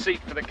give you a receipt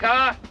for the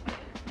car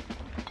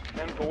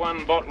and for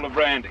 1 bottle of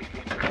brandy.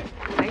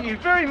 Thank you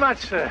very much,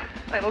 sir.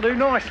 That'll do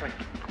nicely.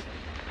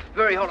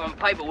 Very hot on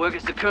paperwork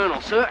is the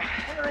Colonel, sir.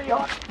 Very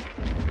hot.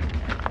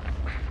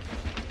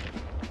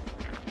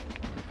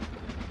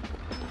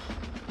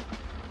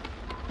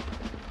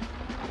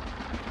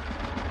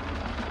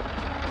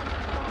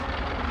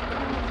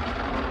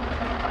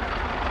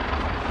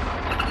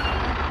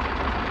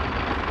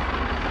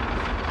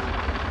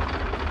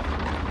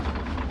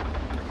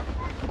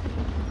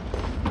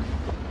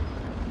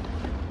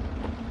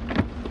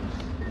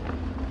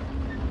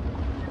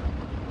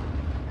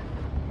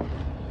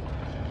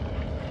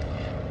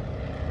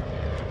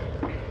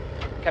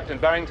 Captain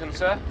Barrington,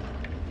 sir?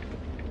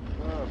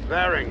 Oh,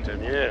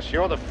 Barrington, yes.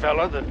 You're the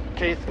fella that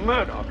Keith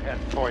Murdoch had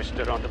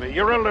foisted onto me.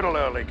 You're a little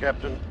early,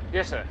 Captain.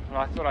 Yes, sir.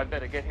 Well, I thought I'd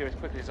better get here as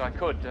quickly as I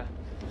could.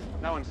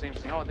 No one seems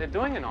to know what they're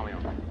doing in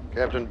Amiens.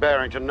 Captain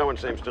Barrington, no one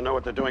seems to know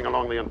what they're doing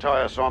along the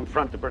entire Somme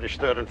front. The British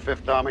Third and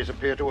Fifth Armies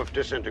appear to have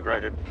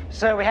disintegrated.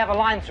 Sir, we have a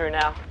line through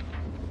now.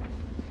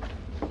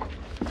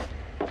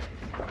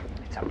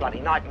 It's a bloody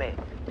nightmare.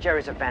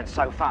 Jerry's advanced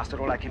so fast that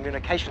all our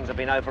communications have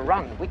been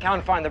overrun. We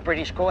can't find the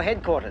British Corps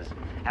headquarters.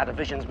 Our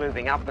division's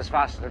moving up as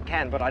fast as it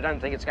can, but I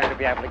don't think it's going to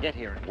be able to get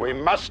here. We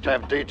must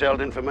have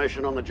detailed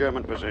information on the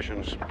German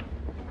positions.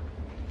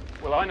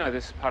 Well, I know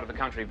this part of the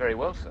country very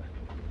well, sir.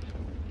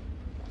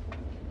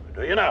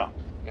 Do you now?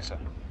 Yes, sir.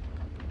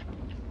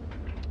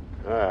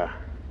 Ah,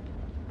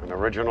 an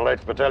original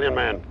 8th Battalion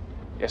man.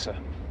 Yes, sir.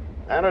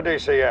 And a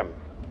DCM.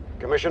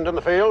 Commissioned in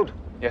the field?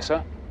 Yes,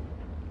 sir.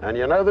 And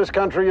you know this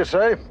country, you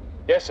say?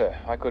 Yes, sir.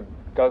 I could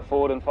go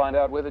forward and find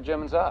out where the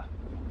Germans are.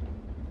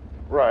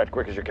 Right,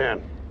 quick as you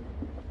can.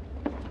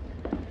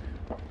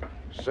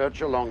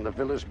 Search along the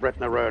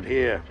Villers-Bretna Road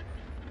here.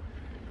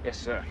 Yes,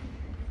 sir.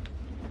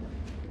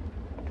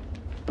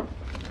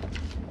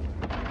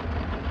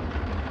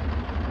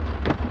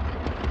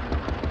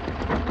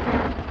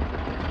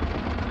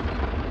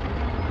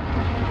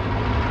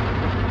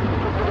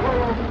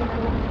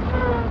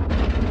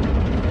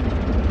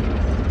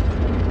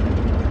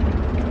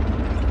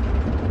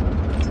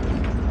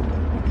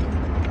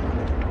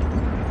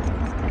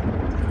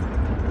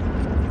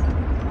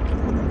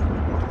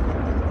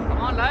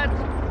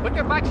 Put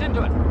your backs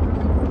into it.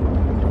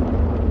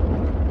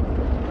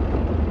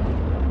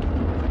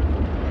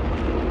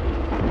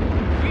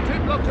 You two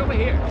blokes over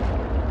here.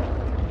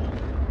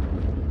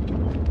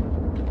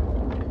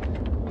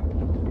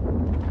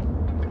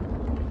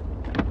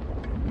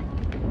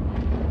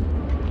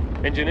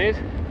 Engineers?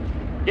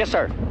 Yes,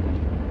 sir.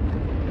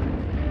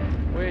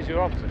 Where's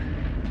your officer?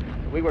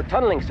 We were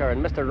tunneling, sir,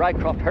 and Mr.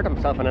 Rycroft hurt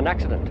himself in an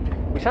accident.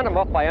 We sent him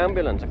off by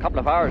ambulance a couple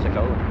of hours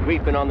ago.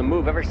 We've been on the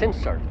move ever since,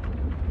 sir.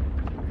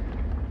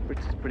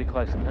 It's pretty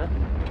close, huh?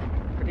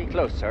 Pretty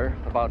close, sir.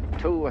 About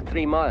 2 or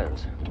 3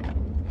 miles.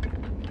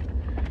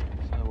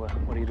 So,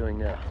 what are you doing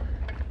now?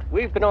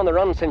 We've been on the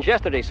run since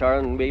yesterday, sir,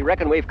 and we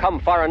reckon we've come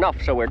far enough,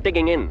 so we're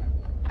digging in.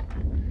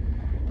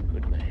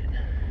 Good man.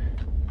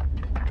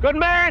 Good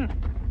man!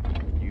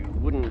 You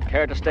wouldn't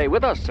care to stay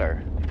with us,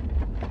 sir?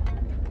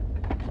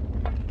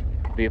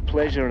 Be a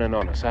pleasure and an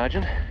honor,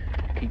 Sergeant.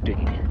 Keep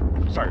digging.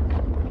 Sir.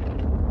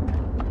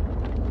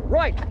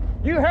 Right!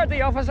 You heard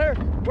the officer.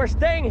 We're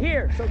staying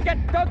here, so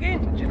get dug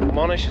in. General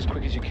Monash, as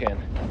quick as you can.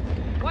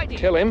 Whitey,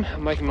 Tell him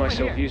I'm making over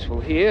myself here. useful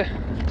here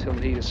until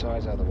he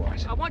decides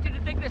otherwise. I want you to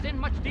dig this in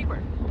much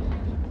deeper.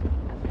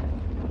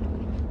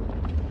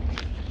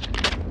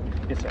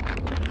 Yes, sir.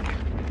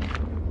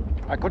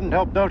 I couldn't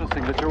help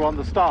noticing that you're on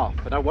the staff,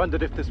 and I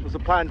wondered if this was a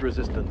planned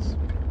resistance.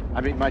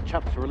 I mean, my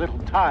chaps are a little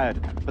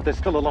tired, but there's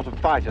still a lot of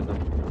fight in them.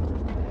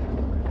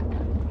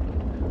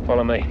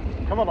 Follow me.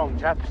 Come along,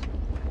 chaps.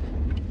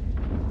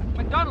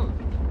 MacDonald,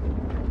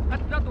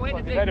 that's not the way to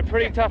dig. You've had a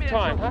pretty tough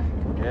time, huh?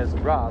 Yes,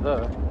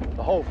 rather.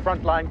 The whole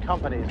frontline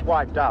company's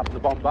wiped out in the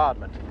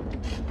bombardment.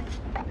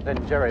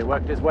 Then Jerry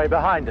worked his way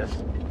behind us.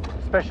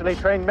 Specially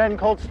trained men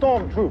called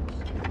stormtroops.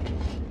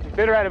 You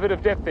better add a bit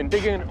of depth in,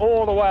 digging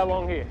all the way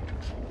along here.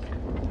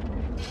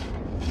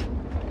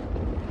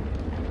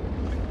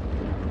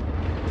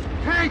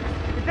 Tank!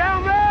 Get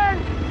down, man!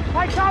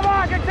 Hey, come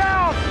on, get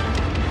down!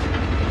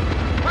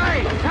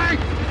 Hey, tank!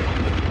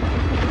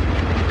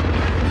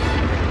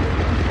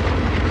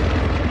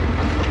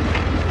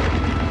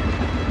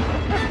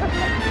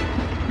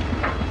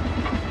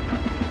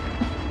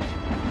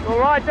 All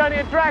right, Johnny,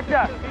 a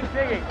tractor. Keep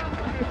digging.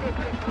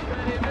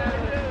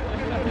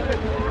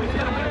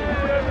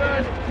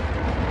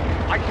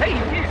 I say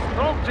he's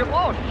from the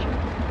bush.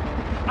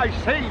 I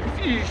say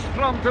he's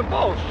from the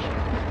bush.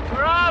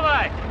 Where are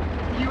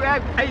they? You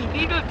have a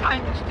little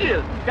time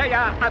still. They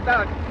are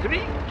about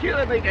 3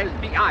 kilometers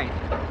behind.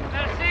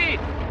 Merci.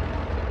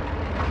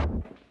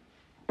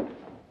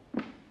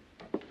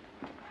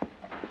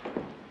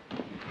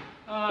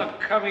 Ah,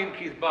 come in,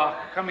 Keith Bach.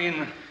 Come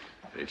in.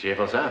 Very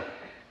cheerful, sir.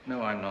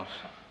 No, I'm not.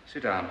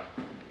 Sit down.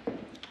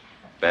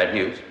 Bad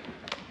news?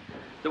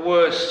 The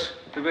worst,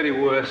 the very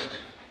worst.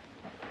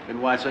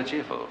 Then why so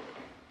cheerful?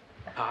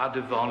 Pas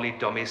devant les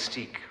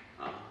domestiques.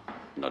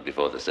 Not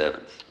before the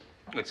servants.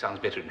 It sounds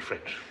better in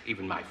French,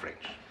 even my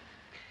French.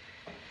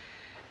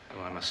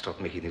 Oh, I must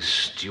stop making these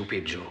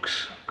stupid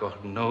jokes.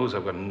 God knows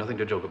I've got nothing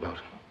to joke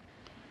about.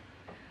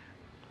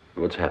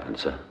 What's happened,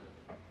 sir?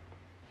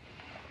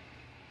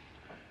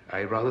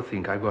 I rather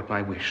think I've got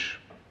my wish.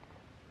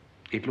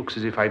 It looks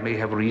as if I may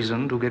have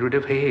reason to get rid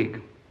of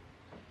Haig.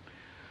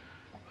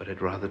 But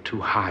at rather too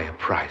high a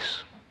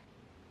price.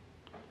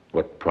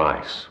 What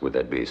price would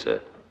that be, sir?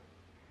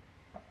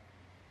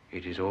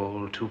 It is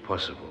all too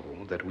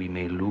possible that we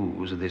may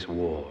lose this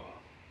war.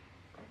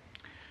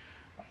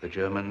 The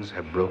Germans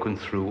have broken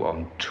through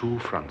on 2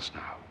 fronts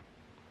now.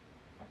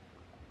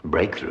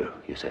 Breakthrough,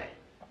 you say?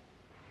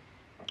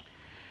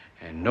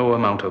 And no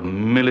amount of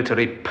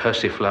military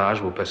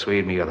persiflage will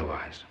persuade me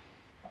otherwise.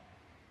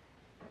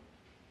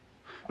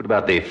 What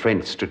about the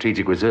French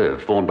Strategic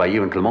Reserve formed by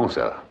you and Clement,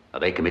 sir? Are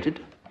they committed?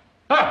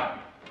 Ah!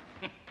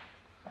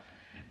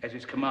 As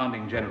its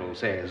commanding general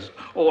says,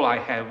 all I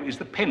have is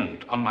the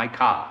pennant on my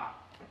car.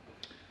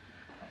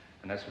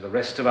 And as for the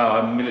rest of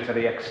our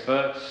military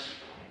experts,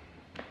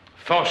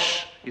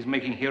 Foch is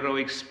making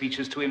heroic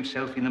speeches to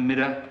himself in the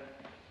mirror.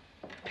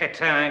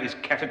 Pétain is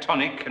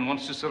catatonic and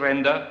wants to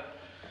surrender.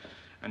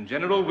 And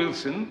General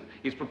Wilson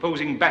is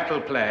proposing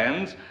battle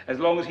plans as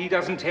long as he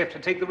doesn't have to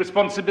take the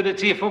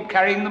responsibility for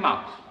carrying them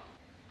out.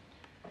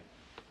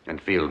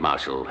 And Field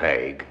Marshal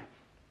Haig?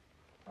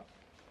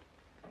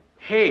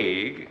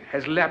 Haig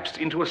has lapsed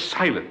into a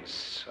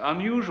silence,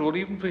 unusual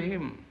even for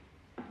him.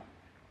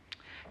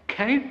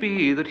 Can it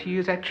be that he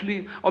is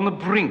actually on the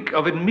brink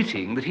of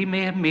admitting that he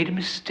may have made a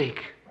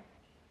mistake?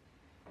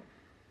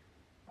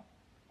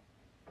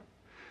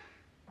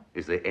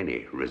 Is there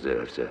any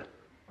reserve, sir?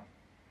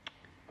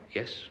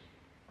 Yes.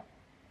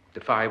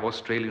 The 5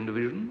 Australian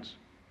divisions,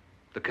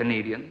 the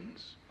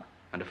Canadians,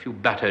 and a few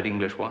battered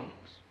English ones.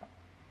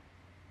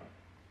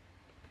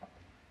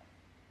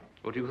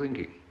 What are you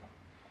thinking?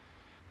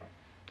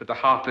 That the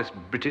heartless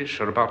British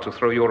are about to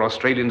throw your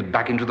Australians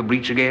back into the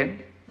breach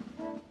again?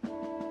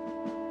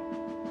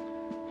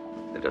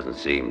 There doesn't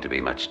seem to be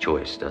much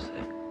choice, does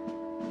there?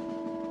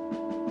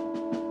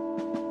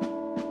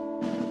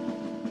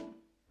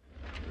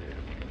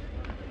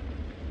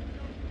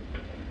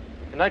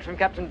 A note from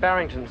Captain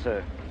Barrington,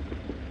 sir.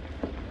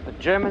 The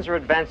Germans are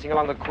advancing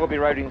along the Corby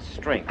Road in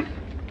strength.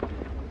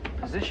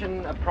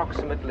 Position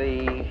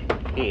approximately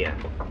here.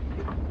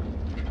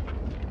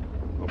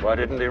 Well, why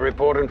didn't he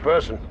report in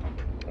person?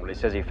 Well, he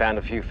says he found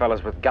a few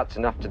fellas with guts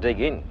enough to dig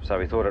in, so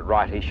he thought it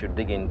right he should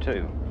dig in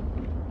too.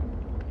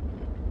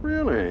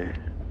 Really?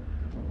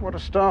 What are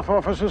staff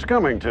officers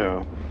coming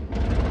to?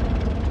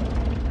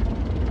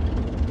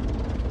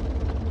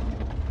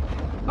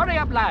 Hurry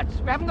up,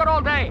 lads. We haven't got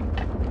all day.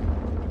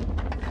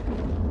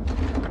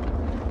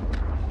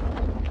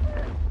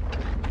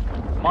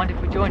 Mind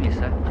if we join you,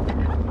 sir?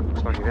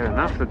 Looks like you've had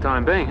enough for the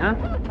time being, huh?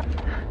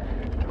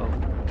 Well,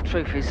 the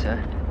truth is,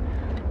 sir,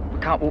 we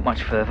can't walk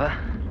much further,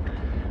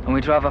 and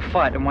we'd rather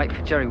fight and wait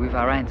for Jerry with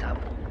our hands up.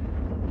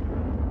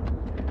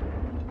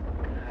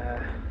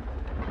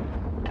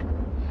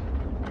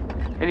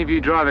 Any of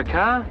you drive a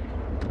car?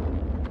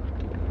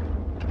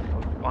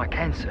 I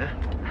can, sir.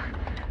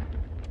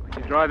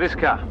 Would you drive this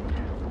car?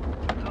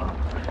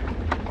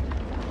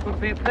 Would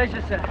be a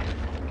pleasure, sir.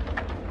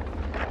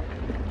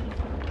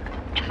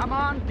 Come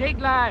on, dig,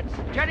 lads.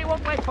 Jerry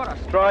won't wait for us.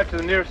 Drive to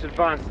the nearest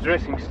advanced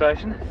dressing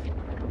station.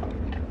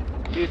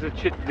 Use the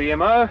chit for the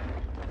MO.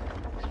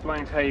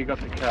 Explains how you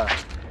got the car.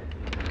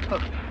 Oh,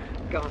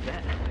 go on,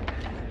 that.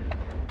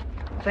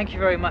 Thank you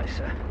very much,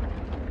 sir.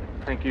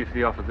 Thank you for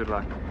the offer. Good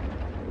luck.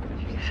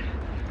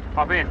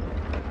 Hop in.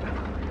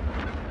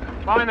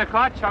 Find the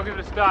clutch. I'll give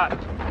it a start.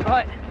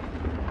 Right.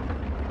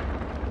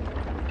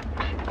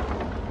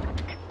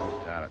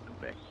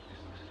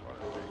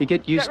 You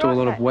get used to a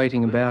lot of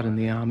waiting about in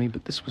the army,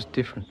 but this was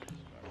different.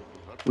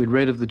 We'd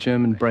read of the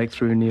German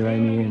breakthrough near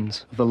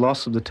Amiens, of the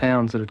loss of the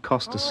towns that had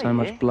cost us so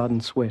much blood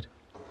and sweat.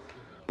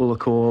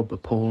 Bullecourt,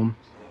 Bapaume,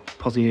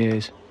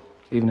 Pozières,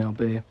 even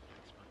Albert.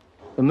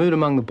 The mood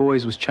among the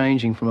boys was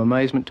changing from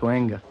amazement to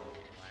anger.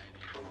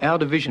 Our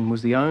division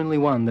was the only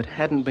one that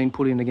hadn't been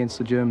put in against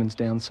the Germans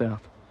down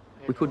south.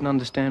 We couldn't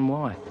understand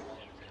why.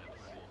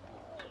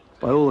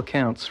 By all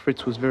accounts,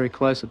 Fritz was very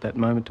close at that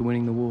moment to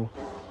winning the war.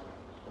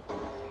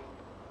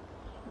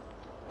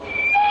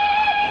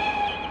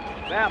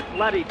 About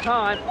bloody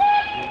time.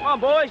 Come on,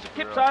 boys, your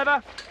tip's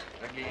over.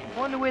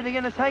 Wonder where they're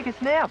going to take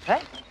us now,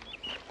 Pat.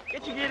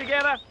 Get your gear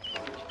together.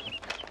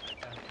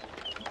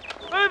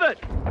 Move it.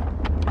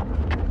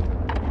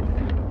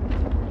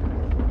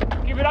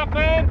 Give it up,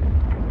 man.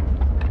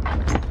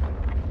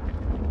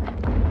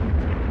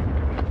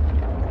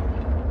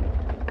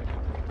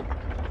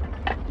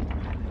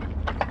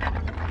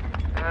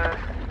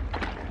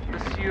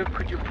 Monsieur,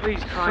 could you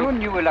please try...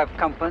 Soon you will have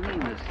company,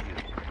 monsieur.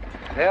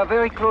 They are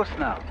very close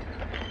now.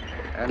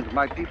 And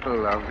my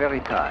people are very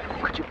tired.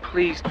 Could you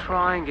please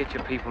try and get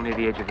your people near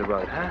the edge of the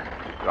road, huh?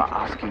 You are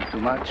asking too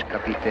much,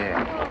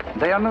 Capitaine.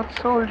 They are not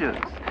soldiers.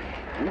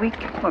 We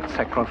cannot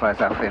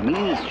sacrifice our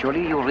families.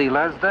 Surely you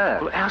realize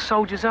that. Well, our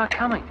soldiers are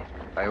coming.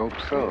 I hope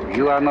so.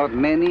 You are not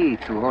many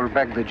to hold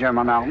back the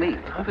German army.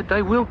 No, but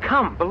they will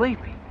come,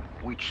 believe me.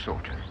 Which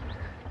soldiers?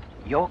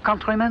 Your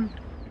countrymen?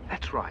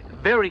 That's right.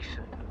 Very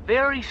soon.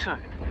 Very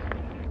soon.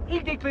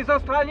 Il dit que les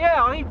Australiens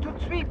arrivent tout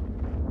de suite.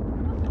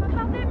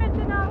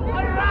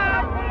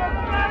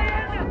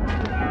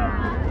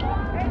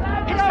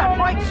 Is that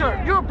right,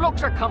 sir? Your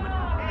blokes are coming.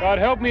 God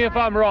help me if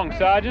I'm wrong,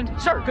 Sergeant.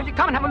 Sir, could you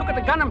come and have a look at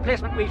the gun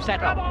emplacement we've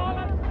set up?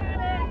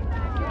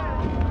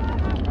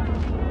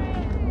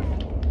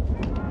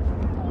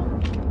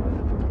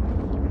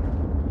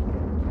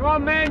 Come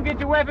on, men, get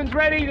your weapons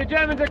ready. The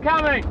Germans are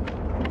coming.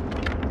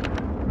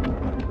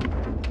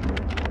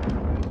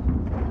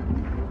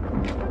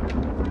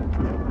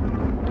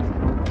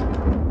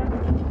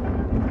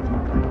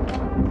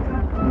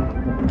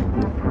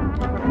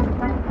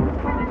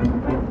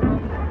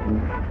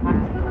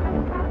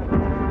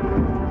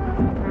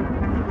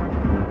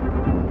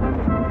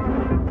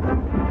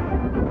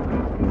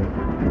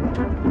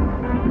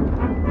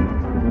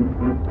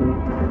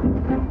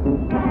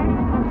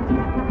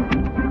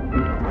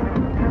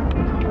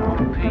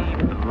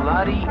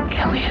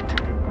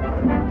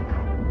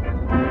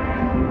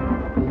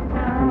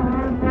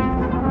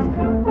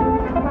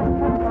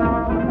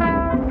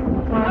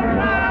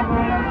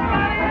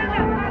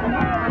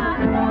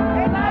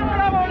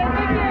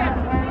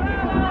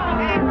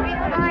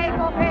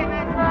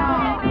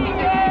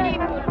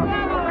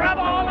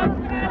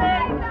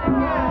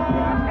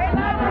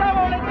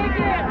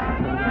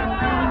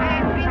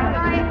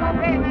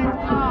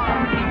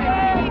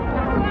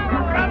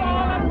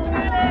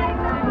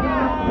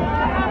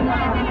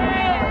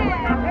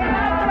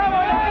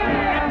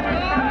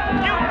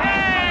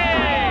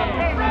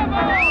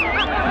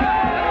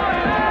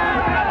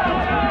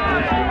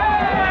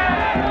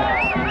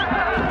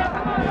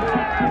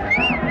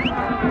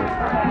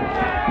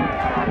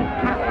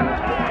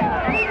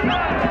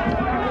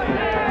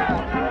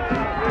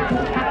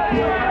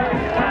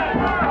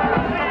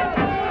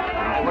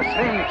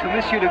 to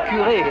Monsieur le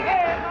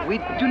Curé. We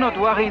do not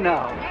worry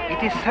now.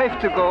 It is safe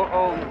to go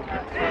home.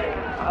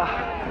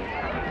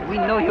 We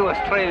know you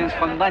Australians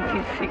from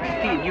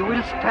 1916. You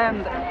will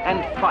stand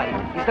and fight.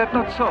 Is that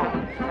not so?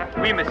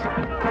 Oui, monsieur.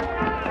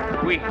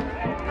 Oui.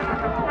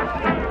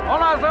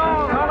 En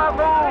avant! En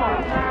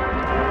avant!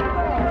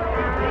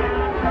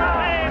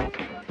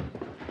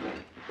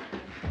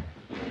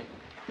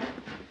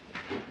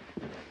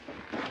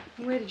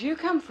 Where did you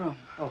come from?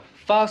 Oh,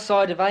 far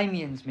side of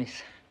Amiens,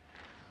 miss.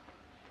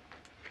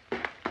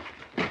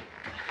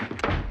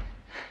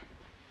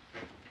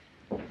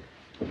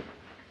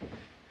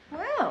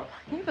 Well,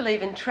 you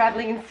believe in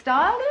travelling in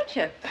style, don't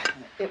you?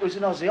 It was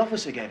an Aussie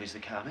officer gave us the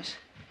car, miss.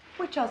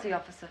 Which Aussie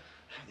officer?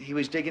 He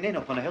was digging in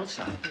up on a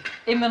hillside.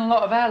 Him and a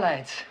lot of our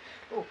lads.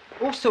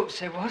 All sorts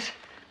there was.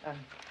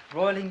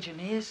 Royal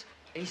Engineers,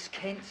 East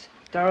Kents,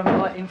 Durham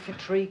Light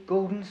Infantry,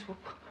 Gordons,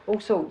 all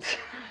sorts.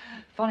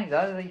 Funny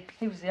though,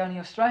 he was the only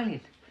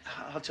Australian.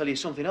 I'll tell you,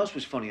 something else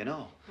was funny and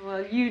all.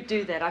 Well, you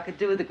do that. I could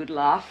do with a good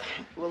laugh.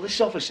 Well, this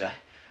officer,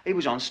 he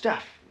was on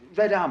staff.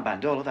 Red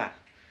armband, all of that.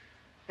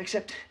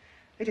 Except,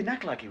 he didn't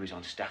act like he was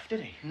on staff, did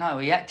he? No,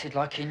 he acted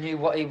like he knew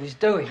what he was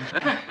doing.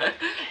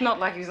 Not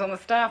like he was on the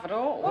staff at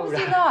all. What was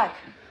he like?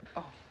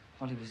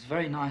 Well, he was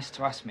very nice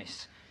to us,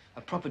 miss.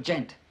 A proper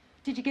gent.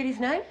 Did you get his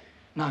name?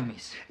 No,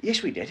 miss.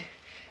 Yes, we did.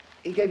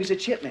 He gave us a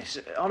chip, miss,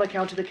 on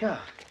account of the car.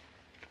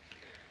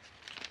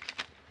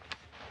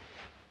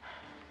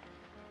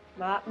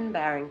 Martin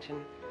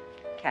Barrington,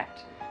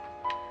 captain.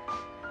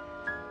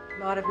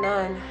 Might have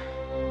known.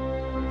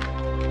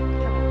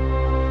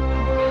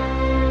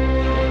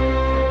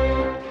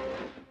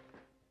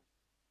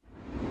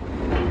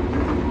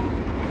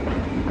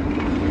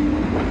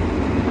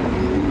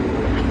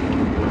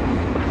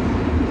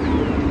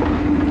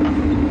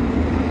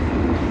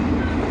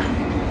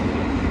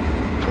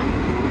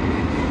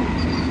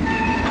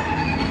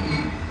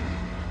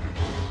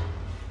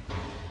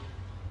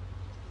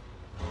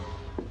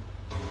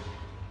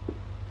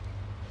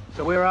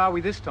 So where are we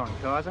this time,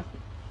 Kaiser?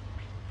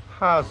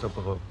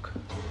 Hazebrook.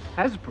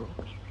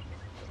 Hasbrook?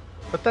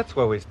 But that's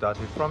where we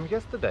started from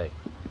yesterday.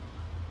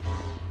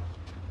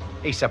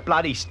 It's a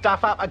bloody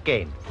stuff up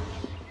again.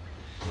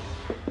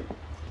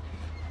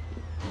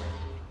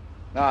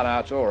 No,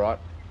 it's all right.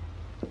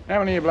 How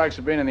many of you blokes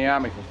have been in the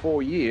army for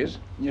 4 years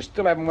and you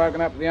still haven't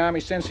woken up to the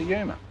army's sense of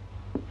humour?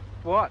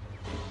 What?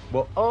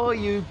 What are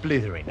you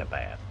blithering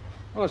about?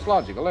 Well, it's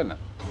logical, isn't it?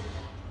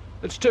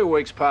 It's 2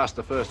 weeks past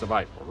the 1st of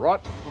April,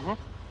 right? Mm-hmm.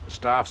 The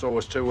staff's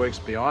always 2 weeks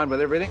behind with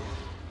everything.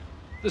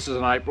 This is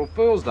an April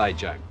Fool's Day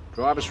joke.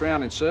 Drive us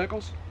round in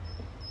circles.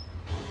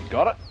 You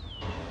got it?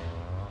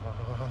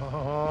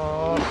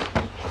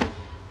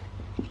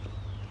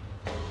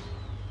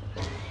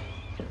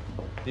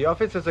 The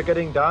officers are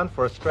getting down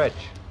for a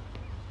stretch.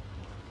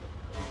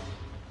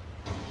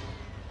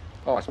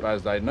 Oh, I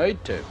suppose they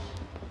need to.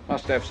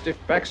 Must have stiff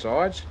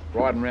backsides,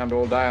 riding round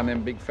all day on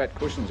them big fat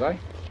cushions, eh?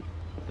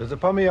 There's a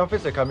Pommy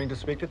officer coming to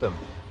speak to them.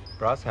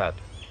 Brass hat.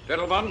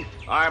 Gentlemen,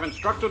 I am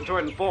instructed to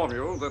inform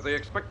you that the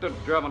expected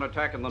German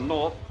attack in the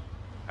north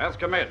has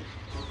commenced.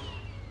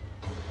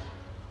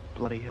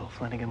 Bloody hell,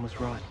 Flanagan was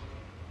right.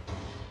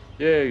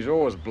 Yeah, he's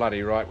always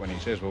bloody right when he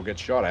says we'll get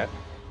shot at.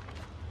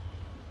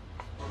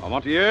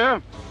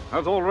 Armentières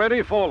has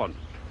already fallen.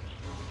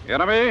 The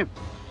enemy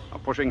are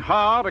pushing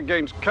hard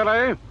against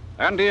Calais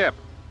and Dieppe.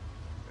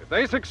 If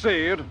they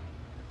succeed,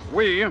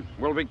 we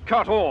will be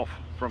cut off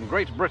from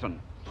Great Britain.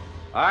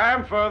 I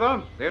am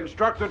further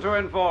instructed to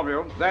inform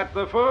you that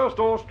the 1st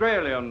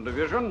Australian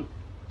Division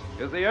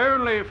is the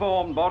only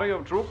formed body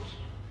of troops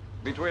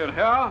between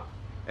here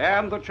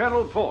and the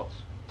Channel ports.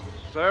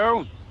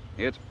 So,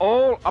 it's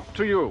all up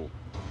to you.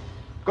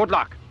 Good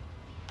luck.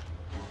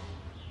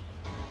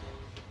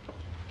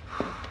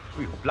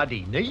 We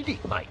bloody need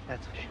it, mate.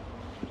 That's for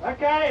sure.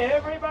 Okay,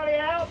 everybody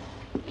out.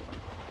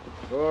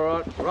 All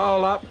right,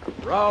 roll up,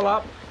 roll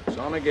up. It's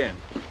on again.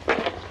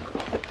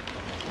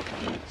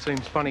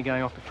 Seems funny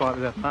going off to fight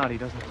without Marty,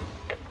 doesn't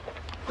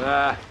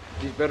it?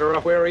 He's better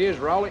off where he is,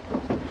 Rolly.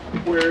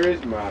 Where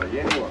is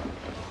Marty, anyway?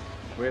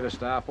 Where the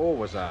staff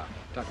always are,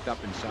 tucked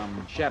up in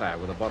some shadow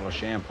with a bottle of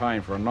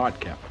champagne for a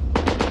nightcap.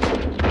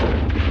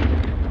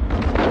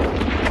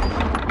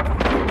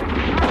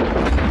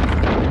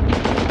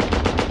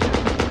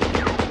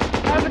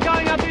 How's it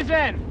going up this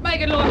end?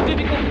 Making life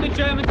difficult for the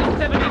Germans at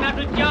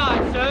 1,700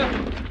 yards, sir.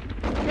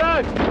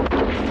 Good.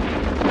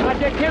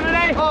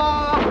 Objectivity?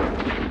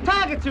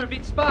 Targets are a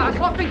bit sparse.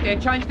 I think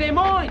they've changed their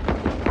mind.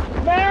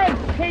 Men,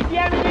 keep the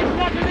ammunition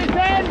up to this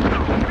end.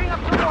 Bring up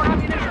some more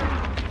ammunition.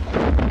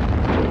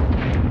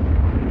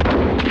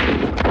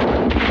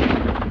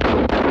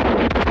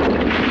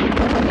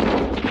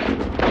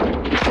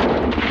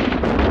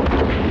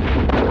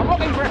 I'm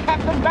looking for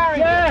Captain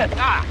Barrington.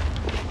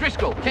 Yes.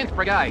 Driscoll, 10th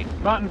Brigade.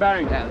 Martin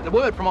Barrington. The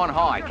word from on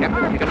high,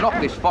 Captain. You can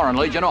knock this Foreign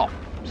Legion off.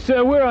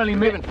 Sir, we're only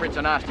Given Fritz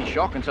a nasty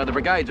shock, and so the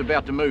brigade's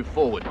about to move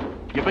forward.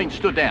 You've been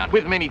stood down,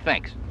 with many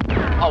thanks.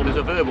 Oh, there's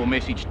a verbal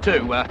message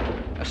too.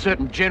 A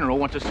certain general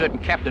wants a certain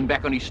captain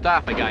back on his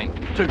staff again.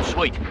 Too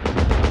sweet.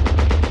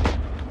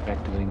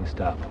 back to being a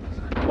staff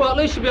officer. Well, at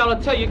least you'll be able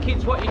to tell your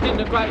kids what you did in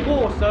the Great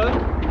War, sir.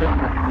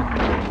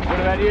 What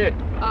about you?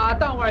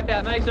 Don't worry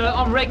about me, sir.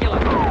 I'm regular.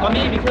 I'm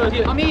here because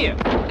I'm here,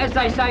 as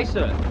they say,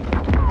 sir.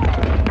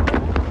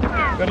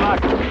 Good luck.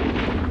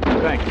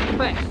 Thanks.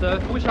 Thanks, sir.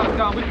 I wish I was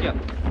going with you.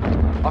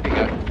 Off you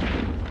go.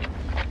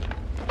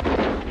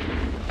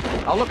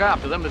 I'll look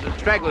after them. There's a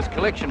stragglers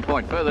collection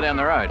point further down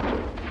the road.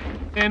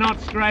 They're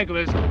not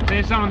stragglers.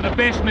 They're some of the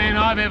best men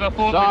I've ever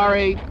fought with.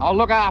 Sorry, I'll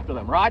look after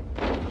them, right?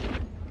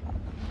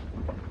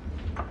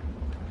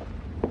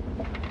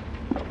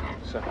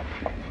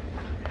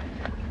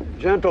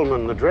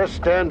 Gentlemen, the dress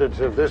standards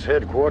of this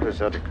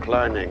headquarters are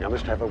declining. I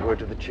must have a word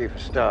to the Chief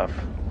of Staff.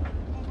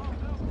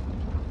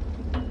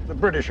 The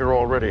British are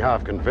already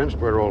half convinced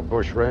we're all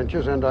bush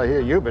rangers, and I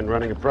hear you've been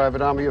running a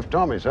private army of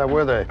Tommies. How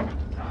were they?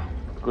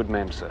 Good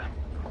men, sir.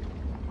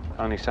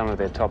 Only some of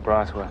their top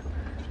brass were...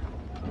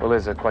 Well,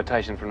 there's a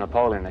quotation from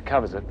Napoleon that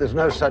covers it. There's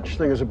no such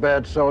thing as a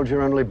bad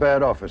soldier, only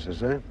bad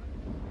officers, eh?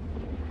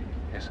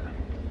 Yes, sir.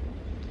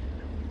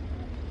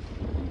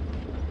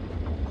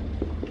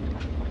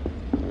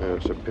 Yeah,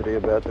 it's a pity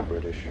about the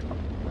British.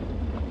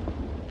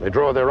 They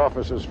draw their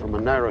officers from a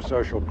narrow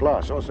social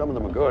class. Oh, some of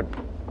them are good.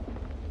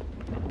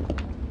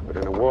 But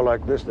in a war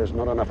like this, there's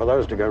not enough of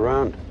those to go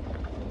round.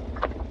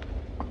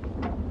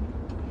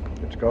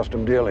 It's cost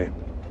them dearly.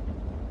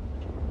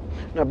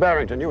 Now,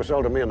 Barrington, you were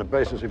sold to me on the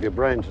basis of your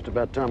brains. It's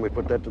about time we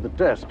put that to the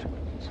test.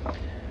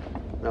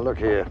 Now, look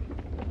here.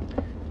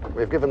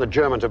 We've given the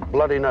Germans a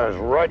bloody nose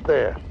right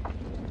there.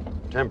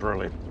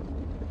 Temporarily.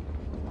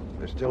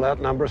 They still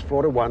outnumber us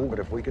 4-1, but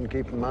if we can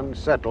keep them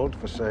unsettled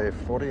for, say,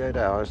 48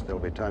 hours, there'll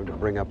be time to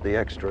bring up the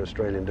extra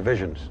Australian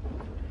divisions.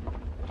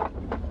 I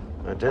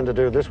intend to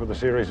do this with a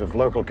series of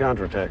local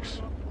counterattacks.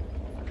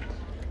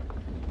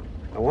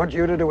 I want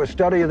you to do a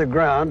study of the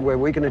ground where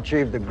we can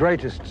achieve the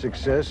greatest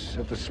success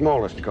at the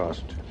smallest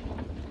cost.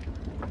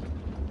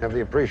 Have the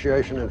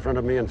appreciation in front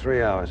of me in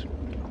 3 hours.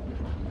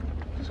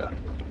 Sir.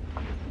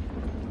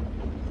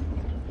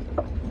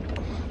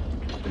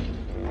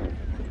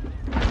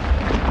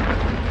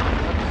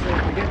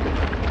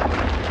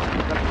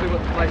 Let's see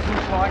what the place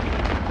looks like,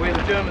 where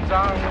the Germans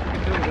are, and what we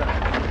can do with it.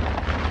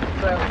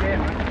 Sail again,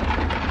 mate.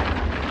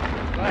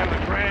 Slam the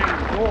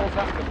grand walls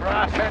up the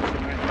brass hats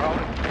and then roll.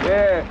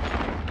 Yeah.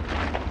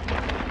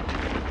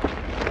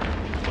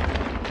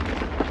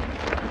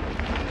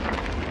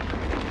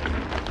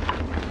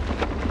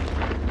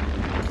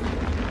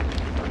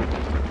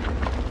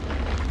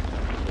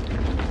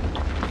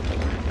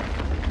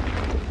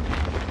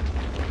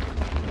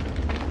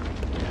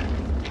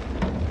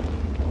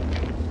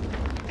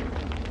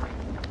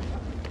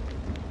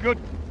 Good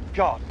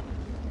God.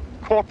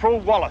 Corporal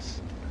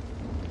Wallace.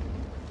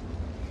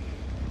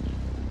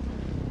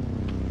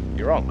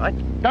 You're wrong, mate.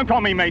 Don't call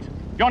me mate.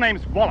 Your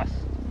name's Wallace. As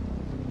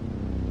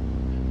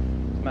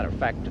a matter of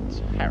fact, it's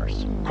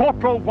Harris.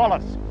 Corporal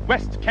Wallace,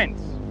 West Kent.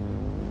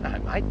 No,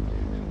 mate.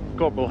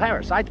 Corporal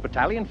Harris, 8th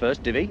Battalion,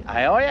 1st Divvy,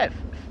 AIF.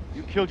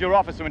 You killed your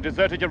officer and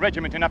deserted your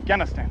regiment in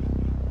Afghanistan.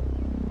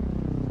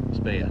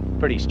 Must be a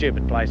pretty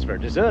stupid place for a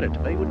deserter to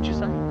be, wouldn't you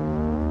say?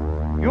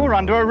 You're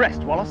under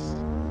arrest, Wallace.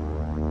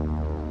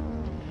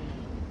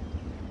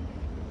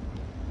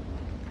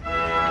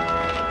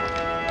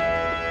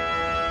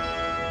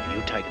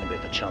 You're taking a bit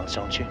of a chance,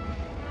 aren't you?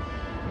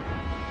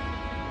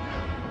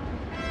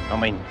 I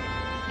mean,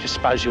 just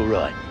suppose you're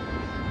right.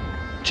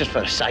 Just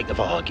for the sake of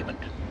argument.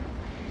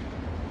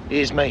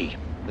 Here's me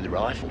with a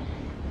rifle.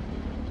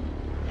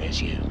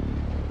 There's you.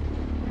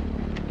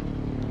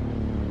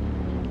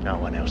 No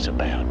one else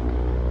about.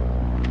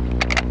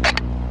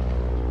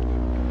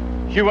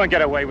 You won't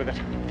get away with it.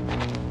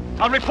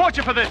 I'll report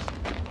you for this.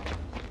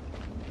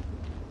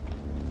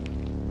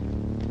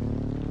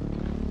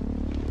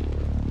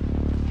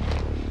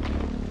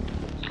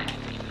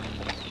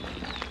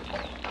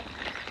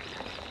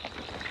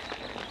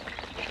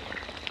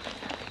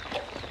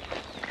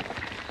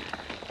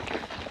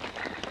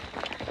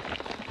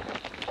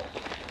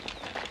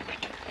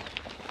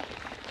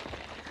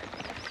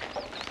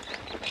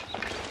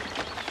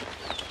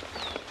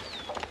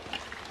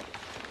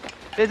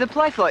 There's a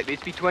place like this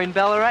between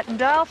Ballarat and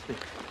Dalesford.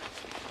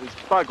 There's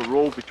bugger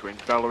all between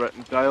Ballarat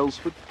and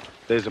Dalesford.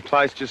 There's a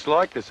place just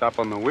like this up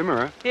on the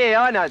Wimmera.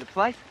 Yeah, I know the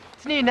place.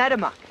 It's near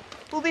Nadamuck.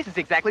 Well, this is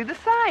exactly the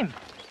same.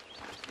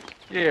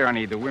 Yeah,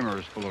 only the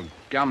Wimmera's full of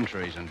gum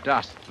trees and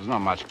dust. There's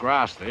not much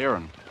grass there,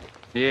 and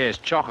the air's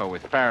chocker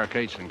with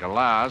parakeets and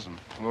galahs, and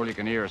all you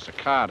can hear are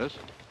cicadas.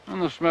 And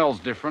the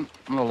smell's different,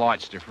 and the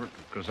light's different,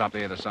 because up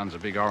there the sun's a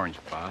big orange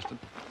bastard.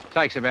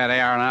 Takes about an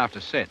hour and a half to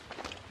set.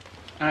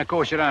 And of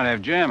course you don't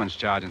have Germans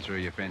charging through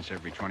your fence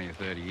every 20 or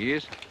 30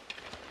 years.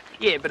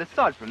 Yeah, but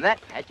aside from that,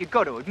 Pat, you've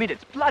got to admit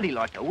it's bloody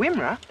like the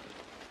Wimmera.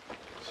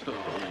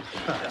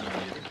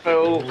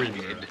 Oh,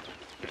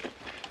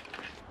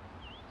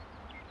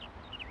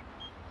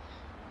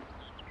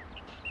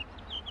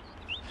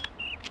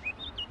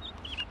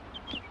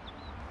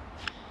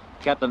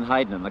 Captain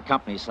Hayden and the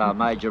company sergeant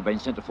major have been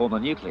sent to form the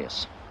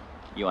nucleus.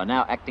 You are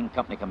now acting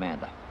company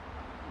commander.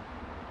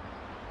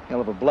 Hell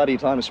of a bloody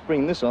time to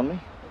spring this on me.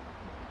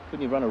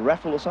 Couldn't you run a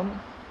raffle or something?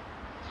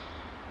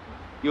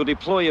 You'll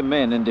deploy your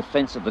men in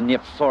defence of the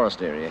Ypres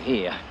forest area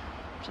here,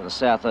 to the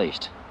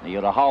southeast. Now,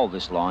 you're to hold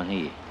this line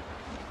here.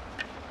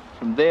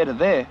 From there to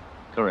there?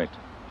 Correct.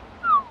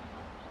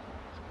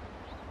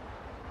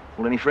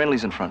 Well, any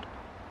friendlies in front?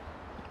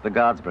 The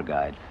Guards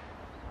Brigade.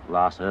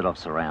 Last heard of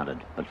surrounded,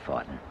 but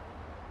fighting.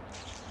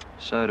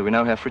 So, do we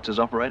know how Fritz is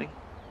operating?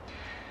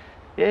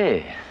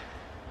 Yeah.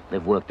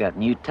 They've worked out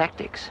new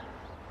tactics.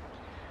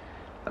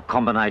 A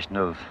combination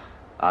of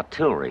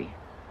artillery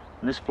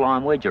and this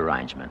flying wedge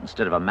arrangement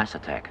instead of a mass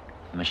attack.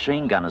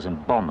 Machine gunners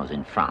and bombers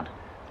in front,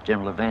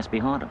 general advance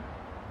behind them.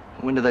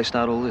 When did they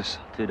start all this?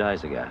 2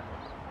 days ago.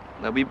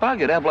 They'll be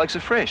buggered. Our blokes are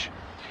fresh.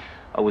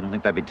 I wouldn't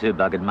think they'd be too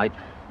buggered, mate.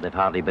 They've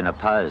hardly been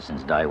opposed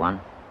since day one.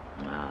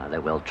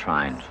 They're well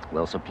trained,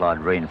 well supplied,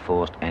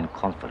 reinforced and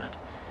confident.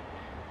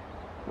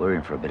 We're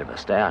in for a bit of a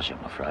stoush,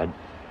 I'm afraid.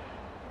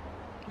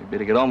 We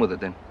better get on with it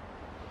then.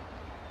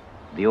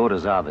 The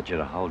orders are that you're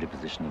to hold your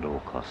position at all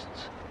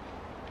costs.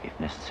 If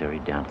necessary,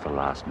 down to the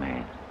last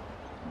man.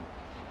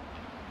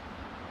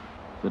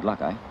 Good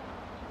luck, eh?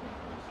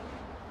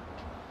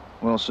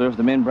 Well, sir, if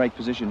the men break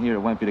position here, it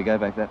won't be to go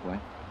back that way.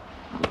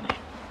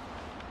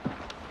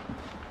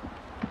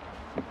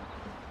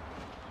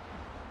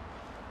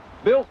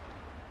 Bill?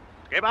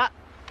 Skipper?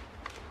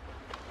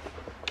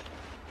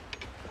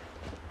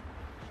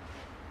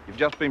 You've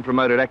just been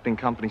promoted acting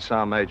company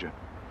sergeant major.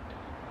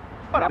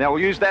 Now,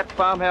 we'll use that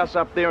farmhouse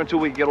up there until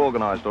we get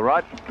organised, all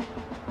right?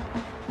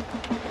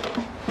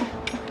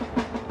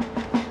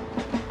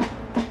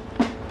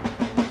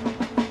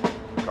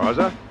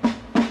 Kaiser?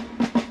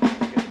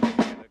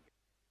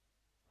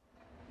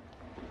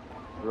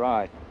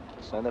 Right.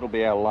 So that'll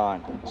be our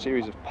line. A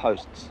series of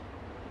posts.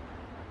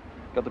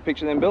 Got the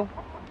picture then, Bill?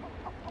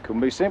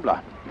 Couldn't be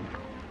simpler.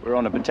 We're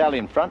on a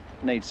battalion front,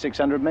 needs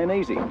 600 men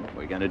easy.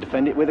 We're going to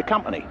defend it with a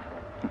company.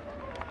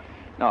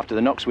 After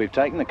the knocks we've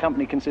taken, the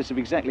company consists of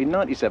exactly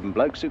 97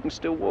 blokes who can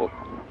still walk.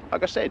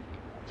 Like I said,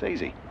 it's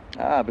easy.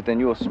 Ah, but then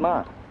you're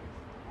smart.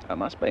 I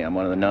must be. I'm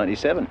one of the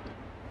 97.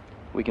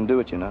 We can do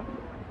it, you know.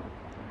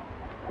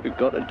 We've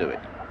got to do it.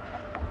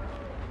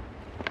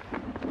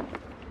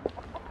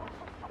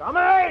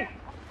 Tommy!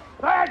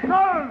 Back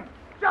home!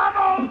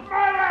 Double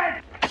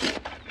bullet!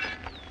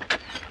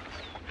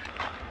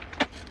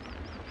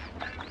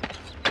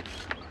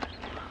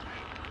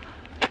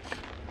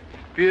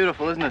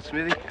 Beautiful, isn't it,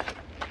 Smithy?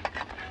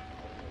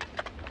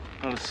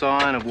 Not a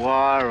sign of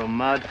wire or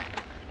mud.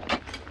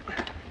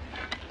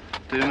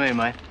 Do me,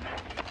 mate.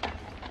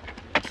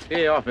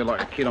 Yeah, I feel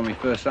like a kid on my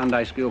first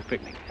Sunday school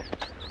picnic.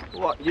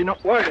 What, you're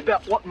not worried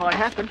about what might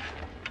happen?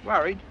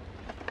 Worried?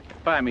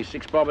 Paying me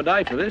 $6 bob a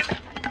day for this.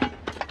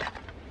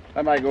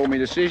 They make all my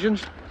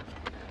decisions.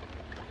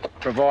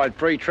 Provide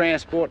free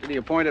transport to the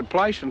appointed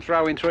place and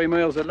throw in 3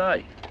 meals a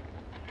day.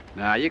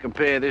 Now, you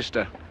compare this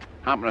to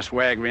humping a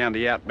swag round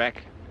the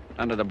outback,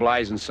 under the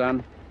blazing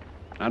sun,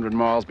 100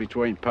 miles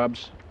between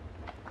pubs.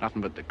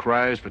 Nothing but the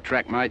crows for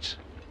track mates.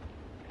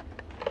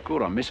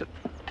 Good, I miss it.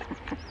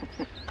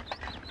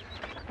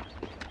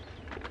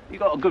 You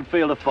got a good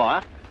field of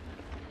fire?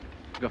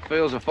 Got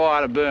fields of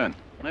fire to burn.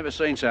 Never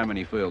seen so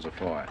many fields of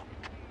fire.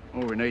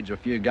 All we need's a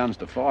few guns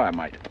to fire,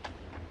 mate.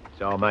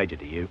 So I major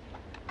to you.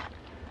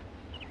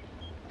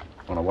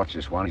 Want to watch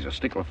this one? He's a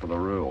stickler for the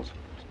rules.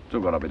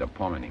 Still got a bit of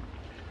pom in him.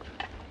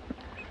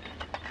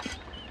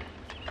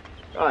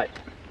 Right.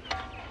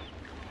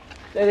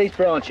 They're these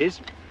branches.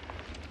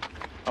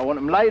 I want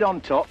them laid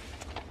on top,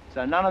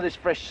 so none of this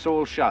fresh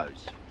soil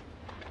shows.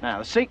 Now,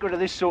 the secret of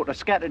this sort of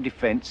scattered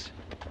defence...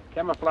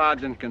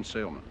 Camouflage and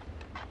concealment.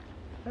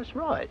 That's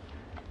right.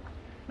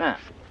 Now,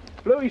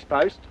 Bluey's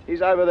post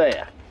is over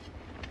there.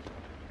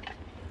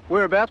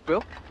 Whereabouts,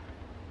 Bill?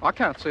 I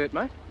can't see it,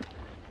 mate.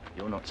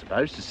 You're not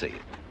supposed to see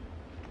it.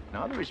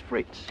 Neither is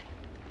Fritz.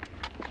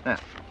 Now,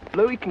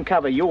 Bluey can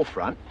cover your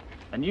front,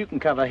 and you can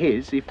cover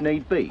his if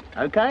need be,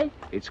 OK?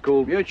 It's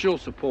called... mutual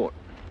support.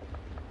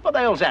 What the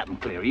hell's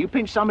happened, Cleary? You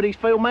pinched somebody's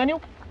field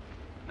manual?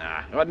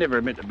 Nah, I'd never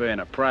admit to being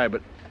a pro,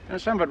 but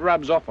some of it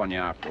rubs off on you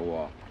after a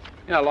while.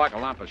 You know, like a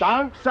lump of...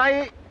 Don't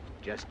say it.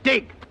 Just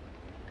dig.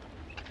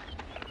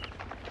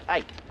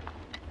 Hey.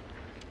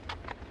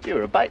 You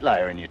were a bait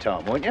layer in your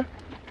time, weren't you?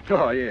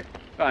 Oh, yeah.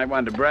 I ain't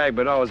one to brag,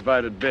 but I was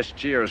voted best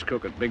cheerers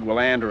cook at Big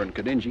Willander and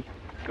Kadinji.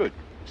 Good.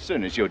 As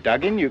soon as you're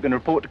dug in, you can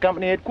report to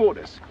company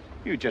headquarters.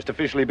 You just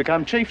officially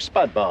become Chief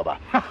Spud Barber.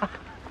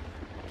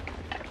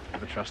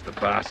 Never trust the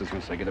bastards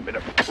once they get a bit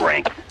of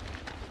rank.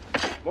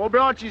 More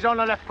branches on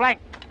the left flank.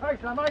 Hey,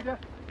 Sir Major.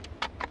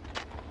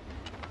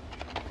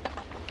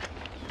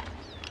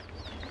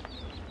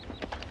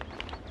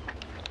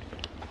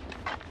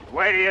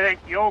 Where do you think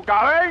you're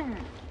going?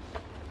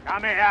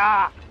 Come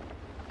here.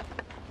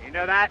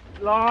 Into that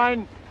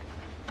line.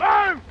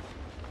 Move!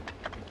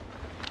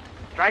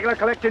 Straggler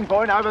collecting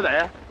point over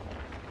there.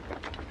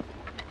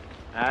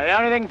 Now, the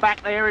only thing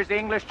back there is the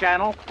English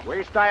Channel.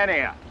 We're staying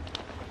here.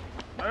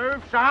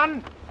 Move,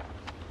 son.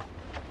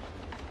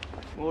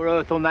 More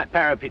earth on that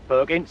parapet,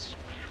 Perkins.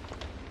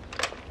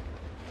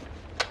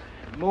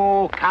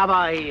 More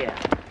cover here.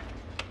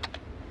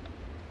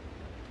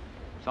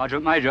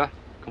 Sergeant Major,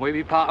 can we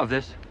be part of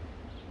this?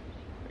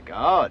 The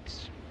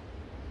guards?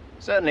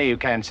 Certainly you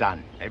can,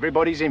 son.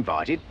 Everybody's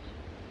invited.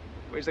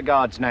 Where's the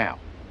guards now?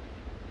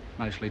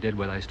 Mostly dead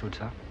where they stood,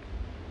 sir.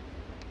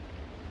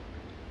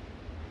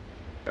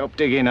 Help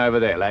dig in over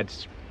there,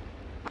 lads.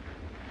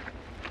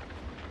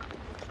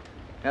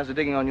 How's the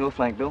digging on your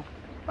flank, Bill?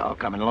 Oh,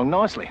 coming along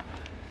nicely.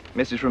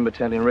 Message from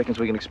battalion reckons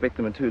we can expect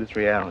them in 2 to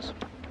 3 hours.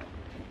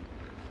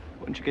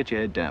 Why don't you get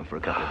your head down for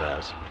a couple of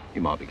hours?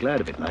 You might be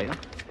glad of it later.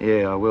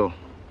 Yeah, I will.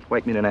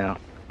 Wake me in an hour.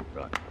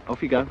 Right,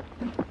 off you go.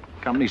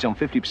 Company's on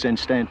 50%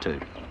 stand to.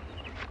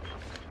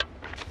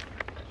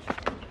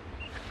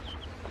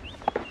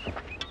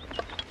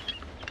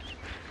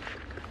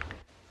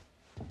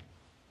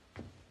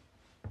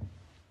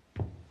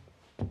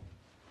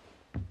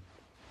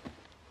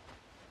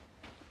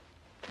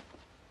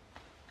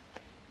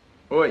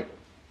 Oi.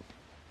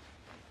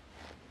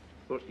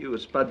 Thought you were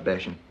spud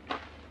bashing.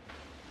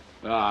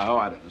 Ah,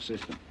 I had an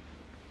assistant.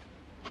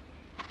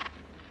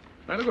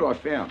 Hey, look what I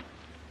found.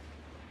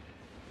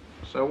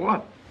 So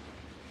what?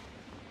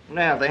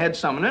 Now, if they had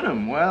something in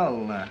them,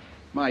 well,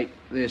 Mate,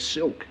 they're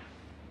silk.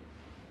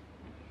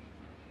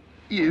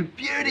 You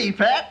beauty,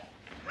 Pat!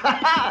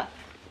 Ha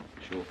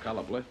Sure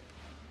colour, Blue.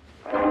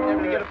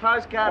 Have to get a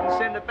postcard and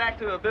send it back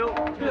to her, Bill.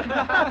 Here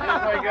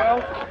they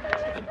go.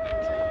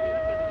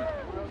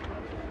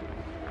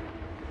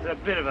 It's a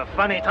bit of a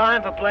funny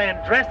time for playing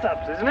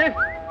dress-ups, isn't it?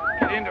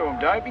 Get into them,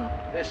 Dopey.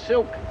 They're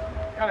silk.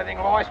 Kind of thing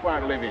lice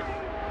won't live in.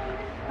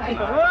 Hey,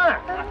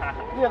 Mark!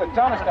 You had a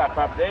ton of stuff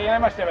up there. You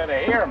must have had to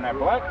hear 'em, that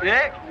bloke.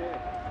 Yeah?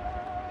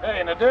 Hey,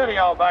 and a dirty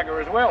old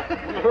bugger as well.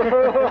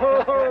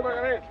 Look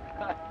at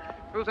this.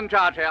 Who's in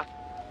charge here?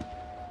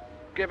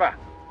 Skipper.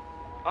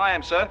 I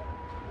am, sir.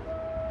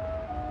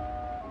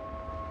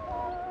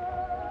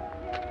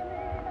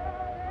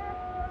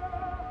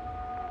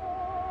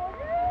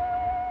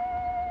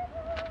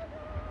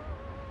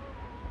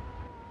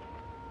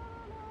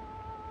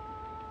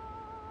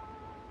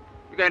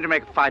 You going to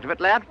make a fight of it,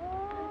 lad?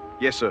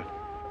 Yes, sir.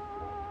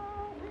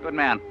 Good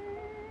man.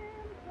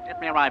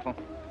 Get me a rifle.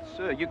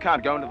 Sir, you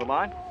can't go into the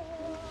line.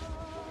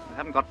 You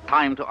haven't got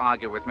time to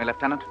argue with me,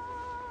 Lieutenant.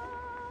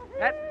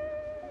 Pat,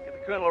 get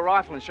the colonel a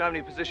rifle and show him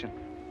your position.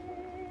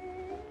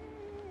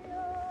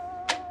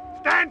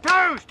 Stand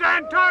to!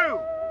 Stand to!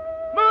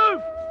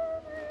 Move!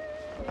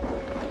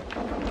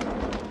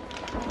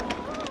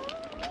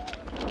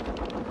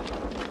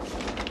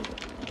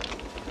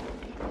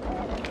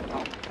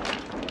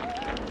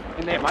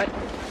 In there, mate.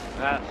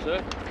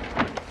 Sir.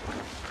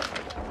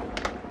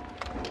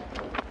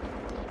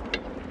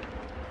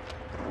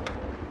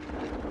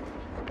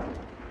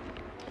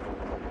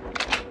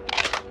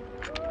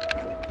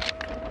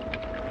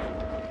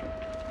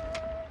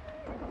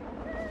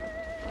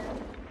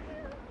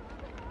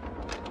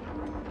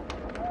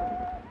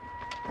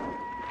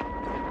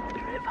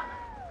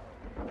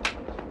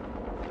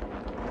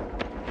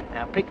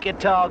 Now pick your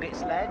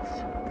targets, lads.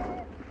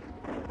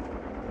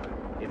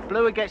 If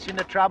Bluey gets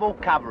into trouble,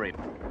 cover him.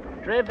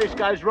 Trev, this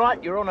goes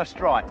right, you're on a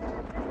strike.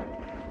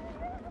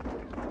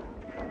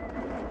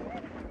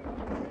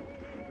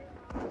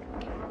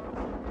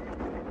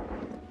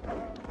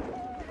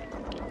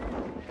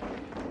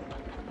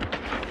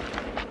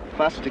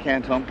 Fast as you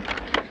can, Tom.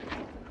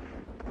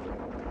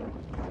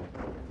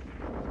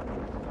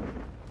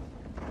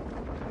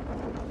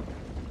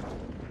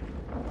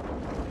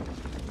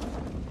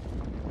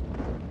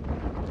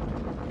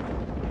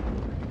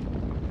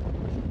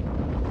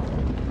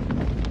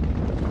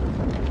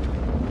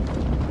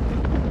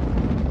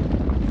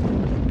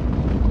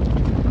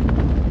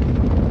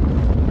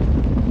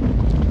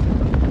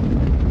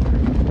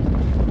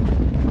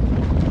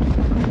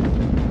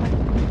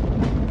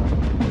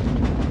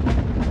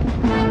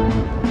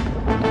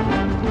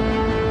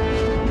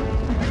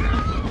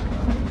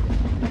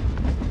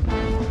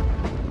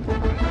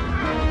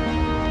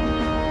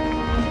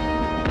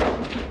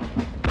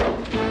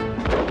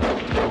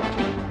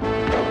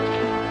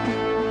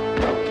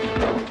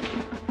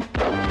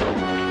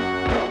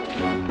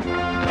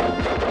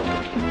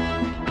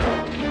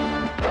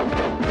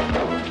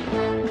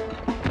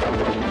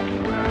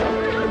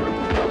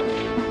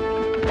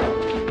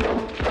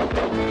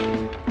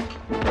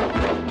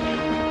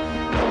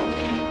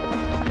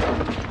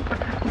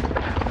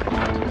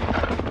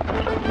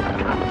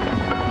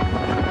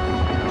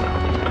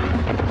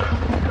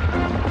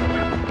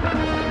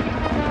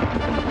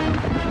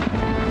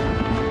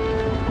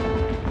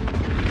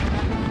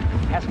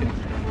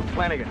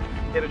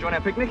 Here to join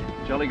our picnic?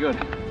 Jolly good.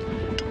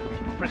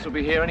 Prince will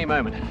be here any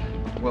moment.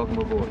 Welcome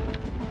aboard.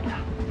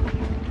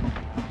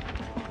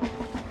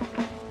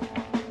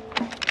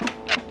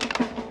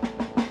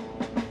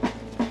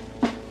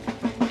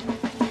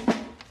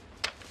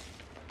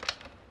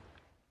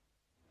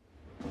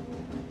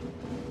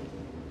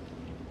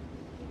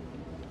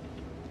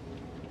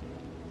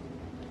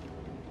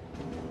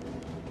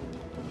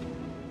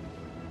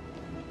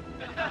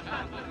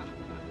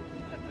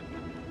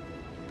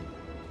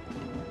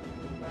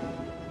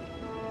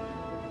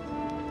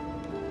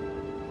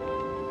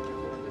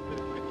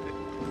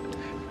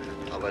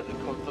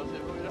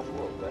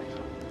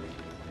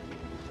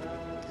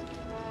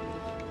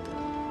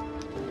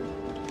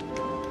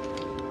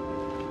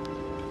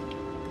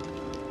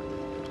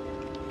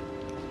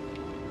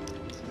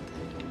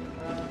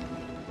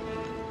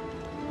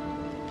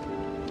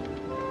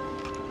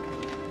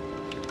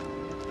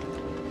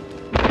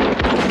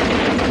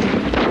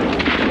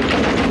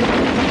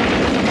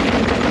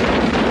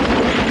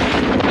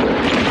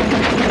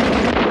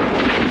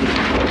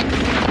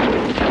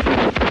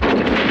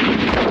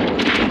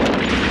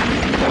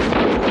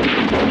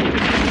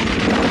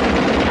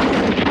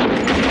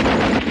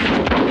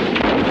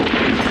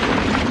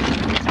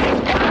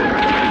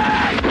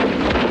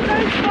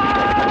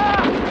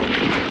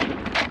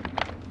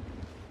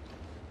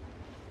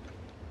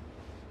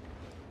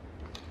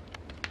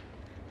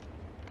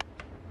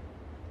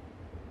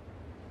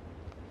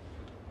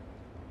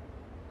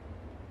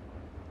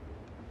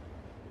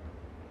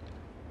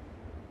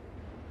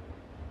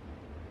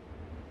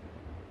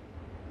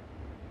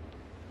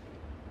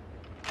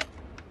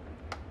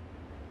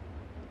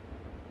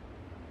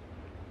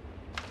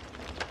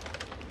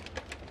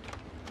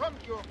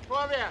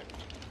 Vorwärts!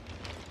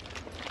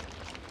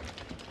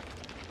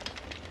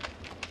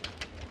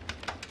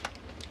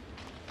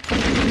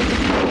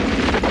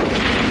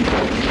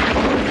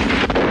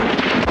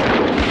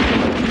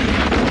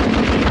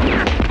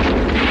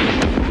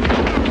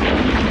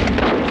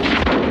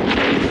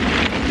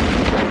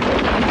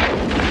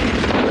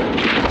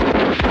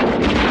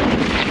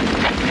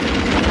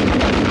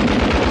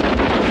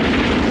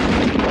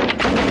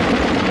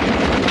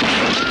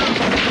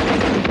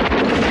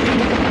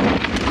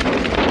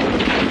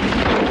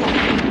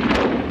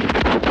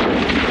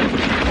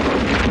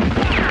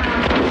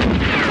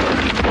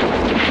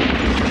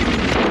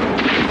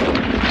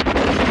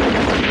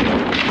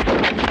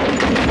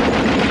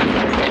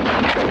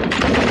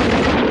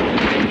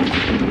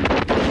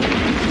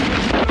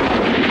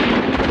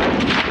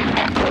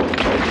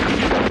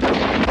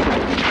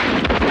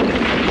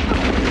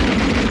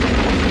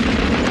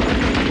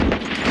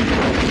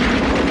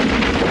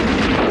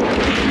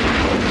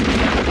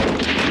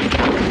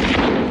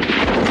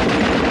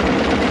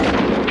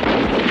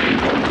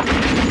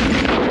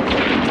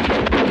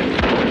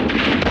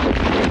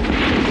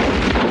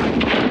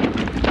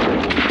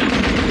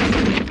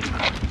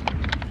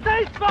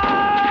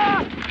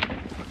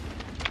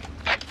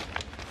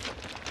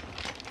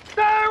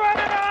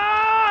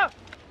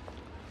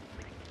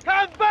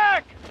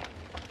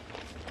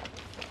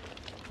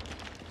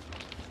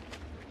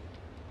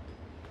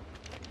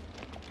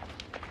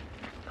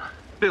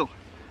 Bill,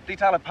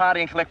 detail a party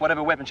and collect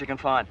whatever weapons you can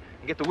find.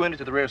 And get the wounded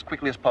to the rear as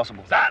quickly as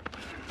possible. Start!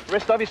 The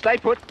rest of you stay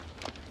put.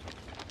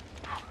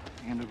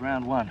 The end of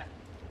round one.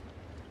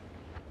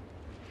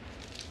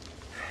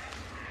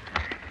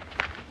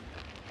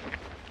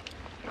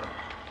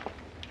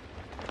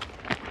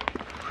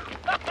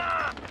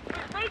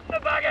 The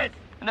buggers!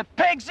 And the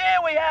pigs here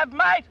we have,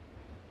 mate!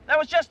 That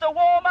was just a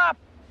warm-up.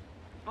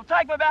 It'll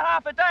take me about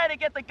half a day to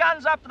get the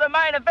guns up to the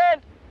main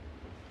event.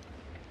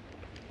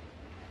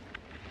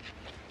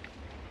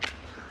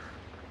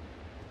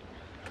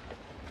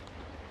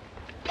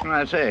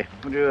 I say,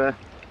 would you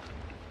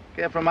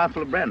care for a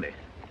mouthful of brandy?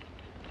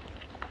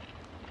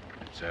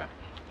 It's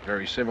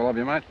very civil of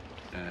you, mate.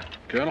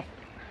 Colonel?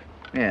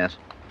 Yes.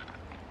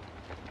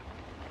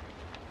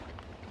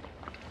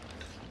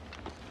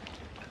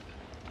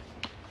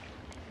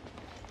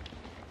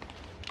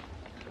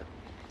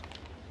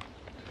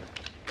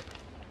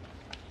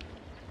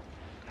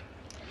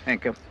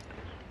 Thank you.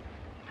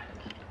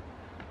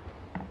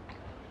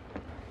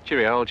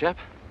 Cheerio, old chap.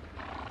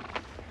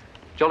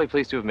 Jolly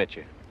pleased to have met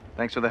you.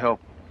 Thanks for the help.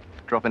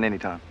 Drop in any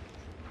time.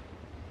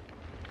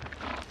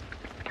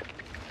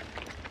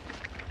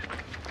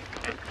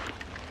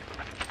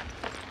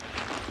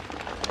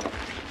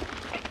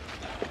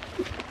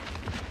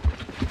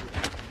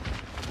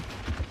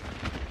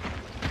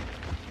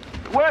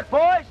 Work,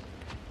 boys!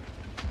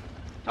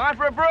 Time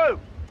for a brew.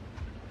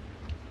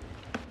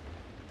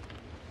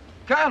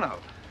 Colonel!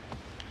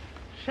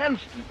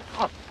 Shenstone,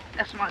 oh,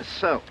 that's my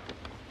soul.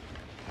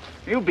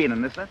 You've been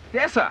in this, sir?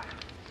 Yes, sir.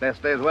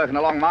 Last day's work in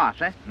a long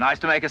march, eh? Nice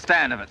to make a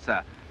stand of it,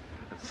 sir.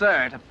 But,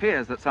 sir, it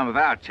appears that some of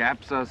our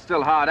chaps are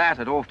still hard at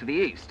it off to the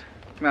east.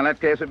 Well, in that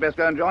case, we'd best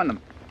go and join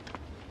them.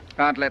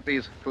 Can't let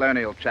these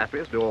colonial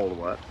chappies do all the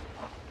work.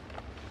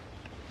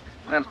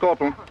 Lance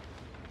Corporal,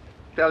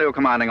 tell your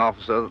commanding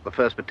officer that the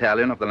 1st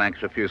Battalion of the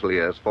Lancashire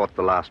Fusiliers fought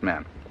the last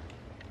man.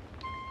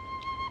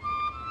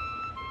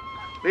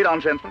 Lead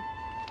on, Shenstone.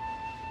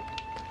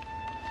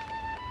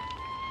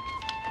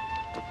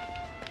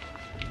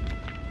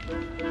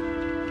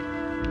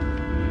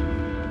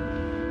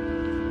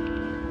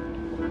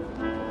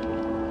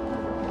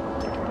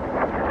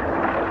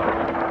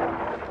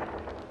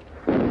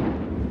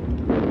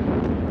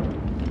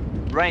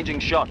 Ranging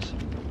shots.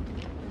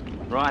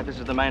 Right, this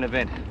is the main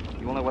event.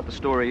 You all know what the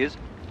story is.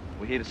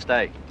 We're here to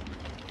stay.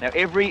 Now,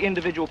 every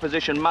individual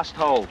position must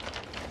hold.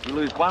 We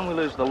lose one, we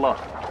lose the lot.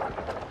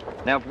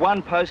 Now, if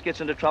one post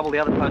gets into trouble, the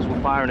other post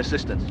will fire in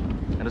assistance.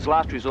 And as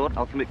last resort,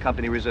 I'll commit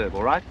company reserve,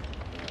 all right?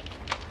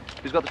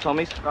 Who's got the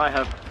Tommies? I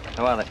have.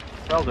 How are they?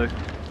 They'll do.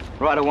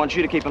 Right, I want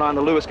you to keep an eye on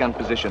the Lewis gun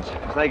positions.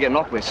 If they get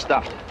knocked, we're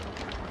stuffed.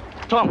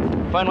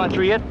 Tom, phone line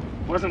through yet?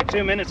 Wasn't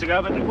 2 minutes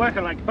ago, but they're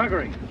working like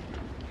buggery.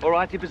 All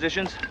right, your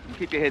positions.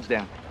 Keep your heads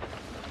down.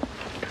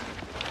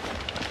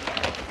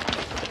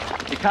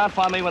 If you can't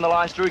find me when the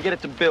line's through, get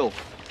it to Bill.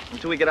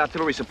 Until we get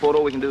artillery support,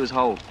 all we can do is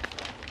hold.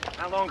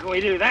 How long can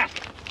we do that?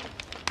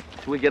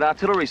 Till we get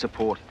artillery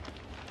support.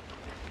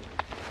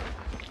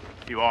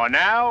 You are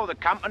now the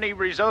company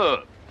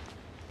reserve.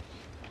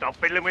 Stop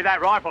fiddling with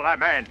that rifle, that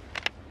man.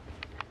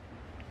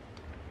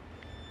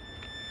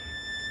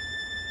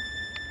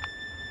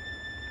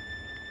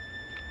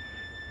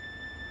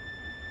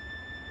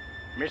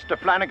 Mr.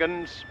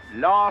 Flanagan's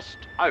last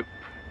hope.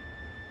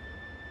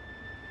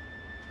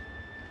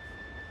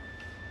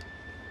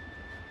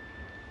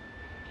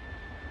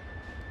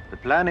 The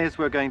plan is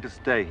we're going to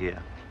stay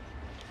here.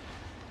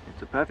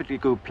 It's a perfectly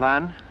good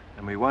plan,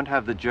 and we won't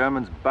have the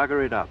Germans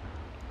bugger it up.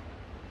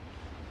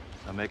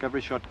 So make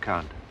every shot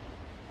count.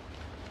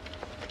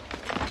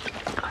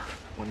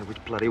 Wonder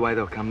which bloody way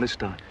they'll come this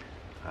time.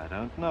 I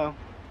don't know.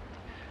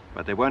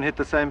 But they won't hit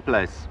the same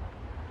place.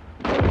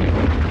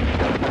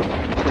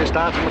 Just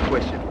answer my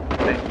question.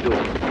 Then do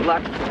it. Good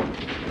luck.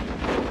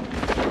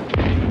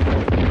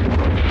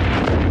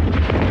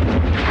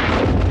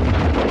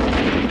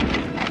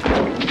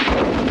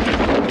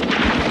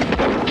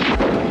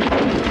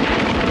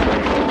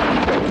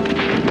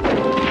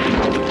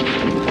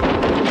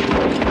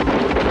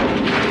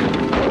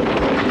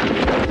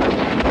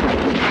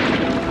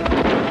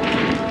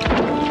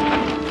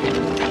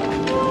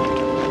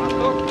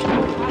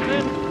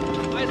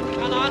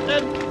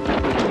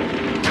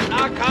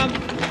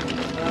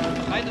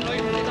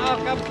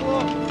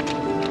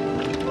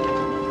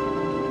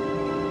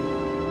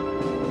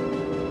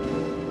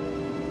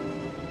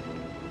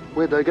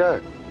 Where'd they go?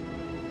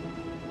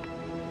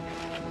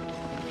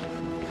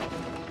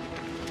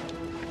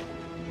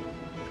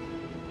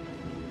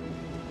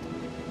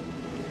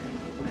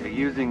 They're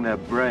using their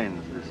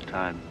brains this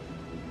time.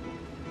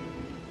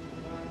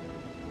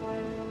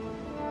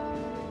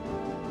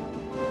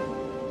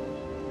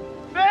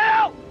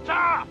 Bill!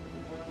 Sir!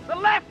 The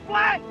left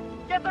flank!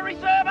 Get the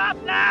reserve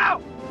up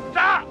now!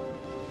 Sir!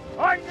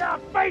 On your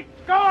feet!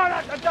 Go on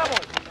at the double!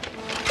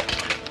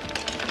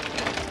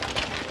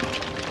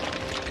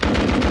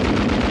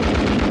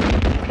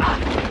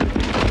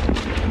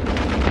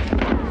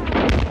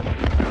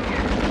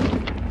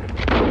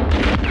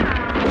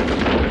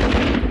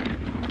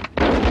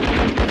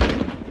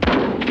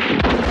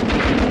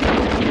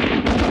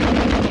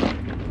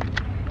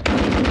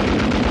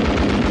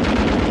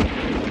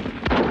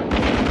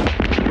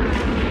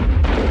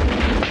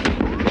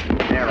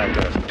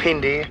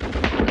 Pinned here.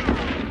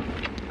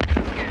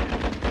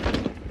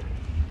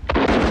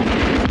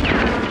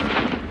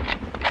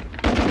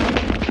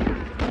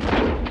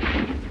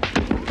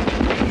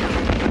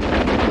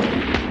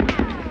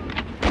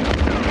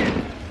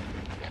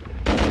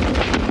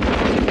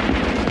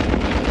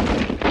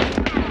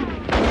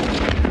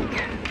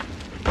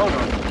 Hold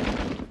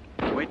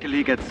on. Wait till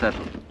he gets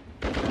settled.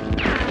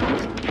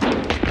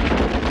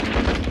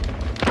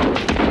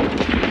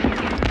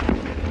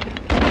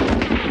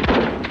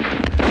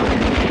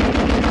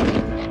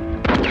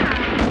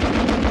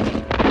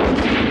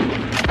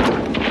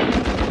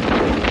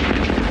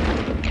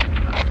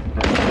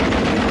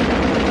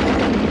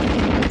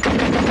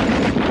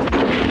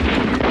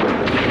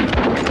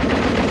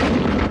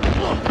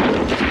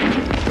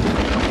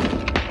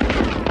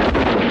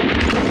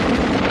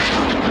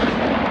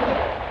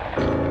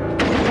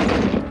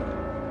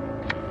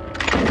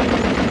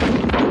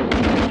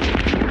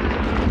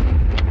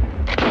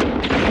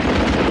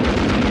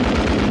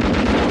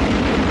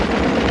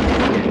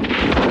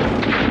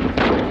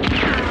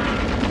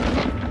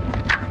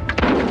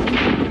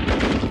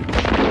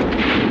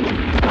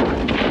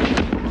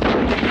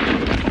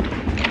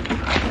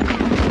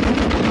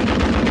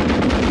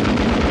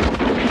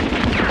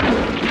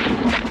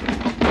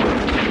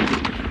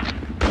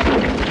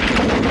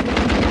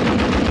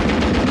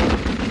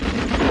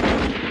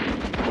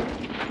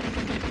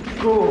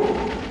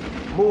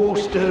 More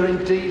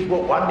stirring teas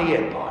what won the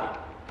Empire.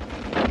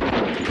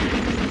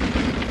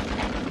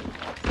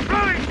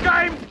 Brilliant,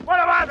 James! What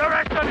about the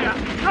rest of you?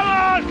 Come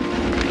on!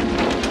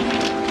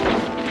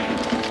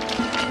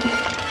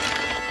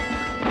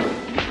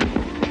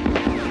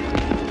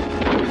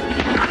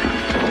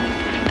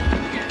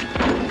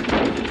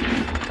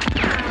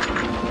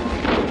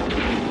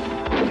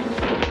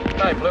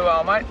 Hey, Blue,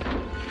 old mate.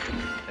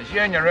 As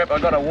Union rep,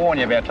 I've got to warn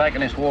you about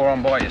taking this war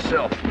on by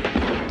yourself.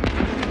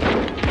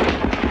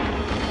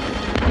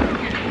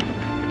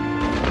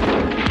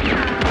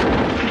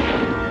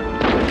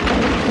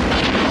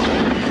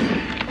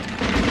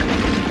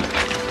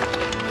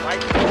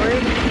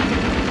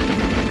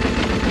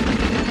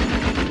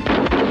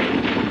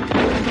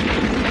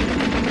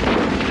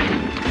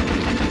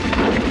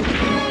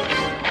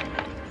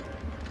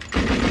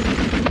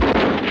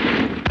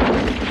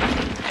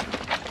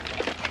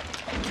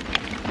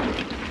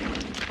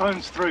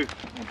 Phone's through.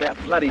 About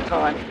bloody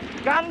time.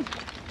 Guns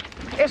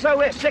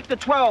SOS, Sector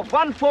 12,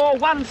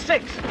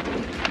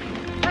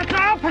 1416. That's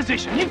our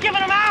position. You've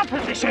given them our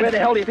position. Where the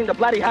hell do you think the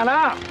bloody hunt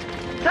are?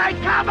 Take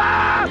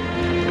cover!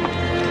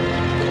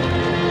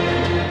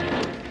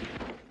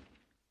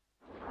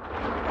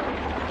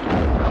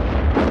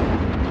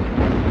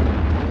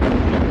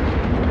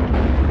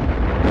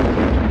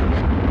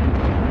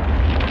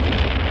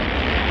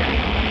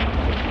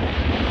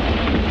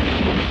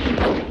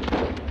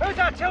 Whose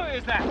artillery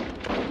is that?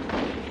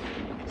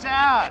 It's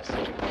ours.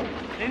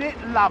 Isn't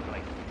it lovely?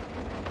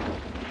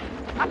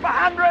 Up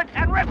 100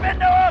 and rip into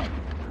them!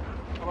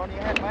 Come on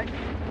your hat, mate.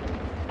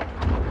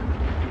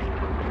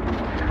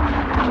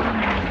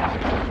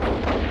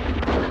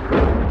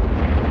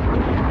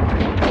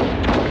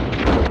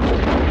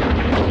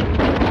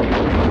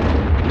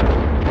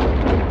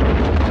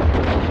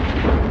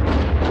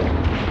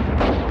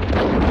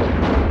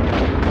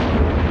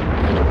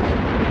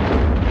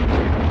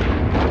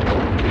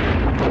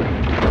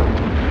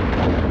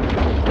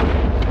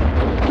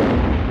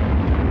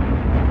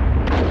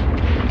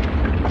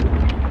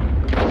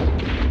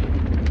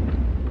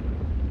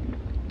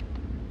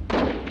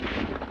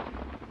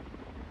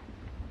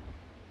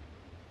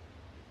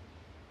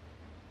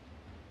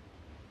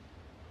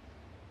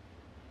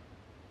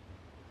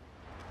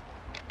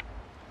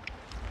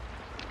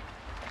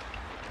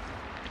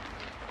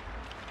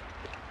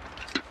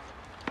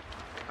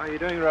 How are you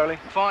doing, Rowley?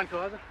 Fine,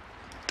 Kaiser.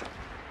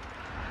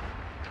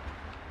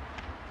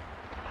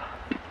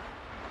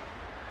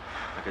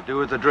 I could do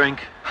with a drink.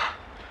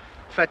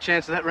 Fat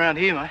chance of that round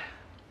here, mate.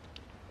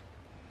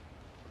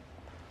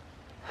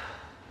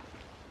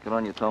 Good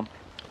on you, Tom.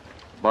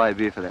 Buy a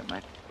beer for that,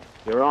 mate.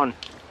 You're on.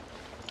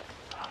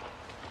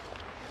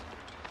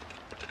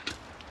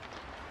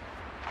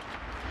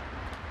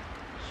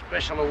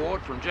 Special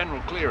award from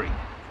General Cleary.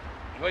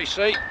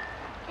 VC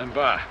and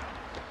bar.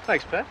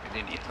 Thanks, Pat. Good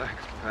India.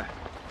 Thanks.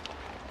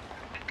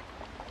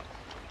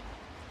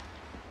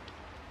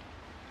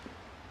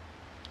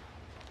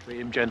 Treat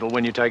him gentle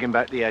when you take him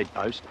back to the aid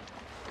post.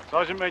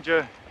 Sergeant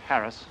Major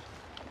Harris.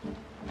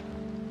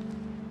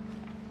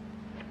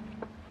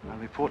 I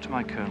report to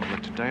my colonel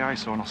that today I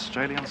saw an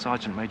Australian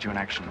sergeant major in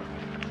action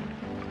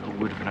who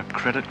would have been a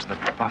credit to the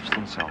buffs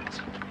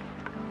themselves.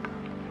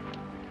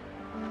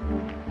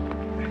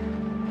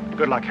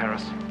 Good luck,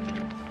 Harris.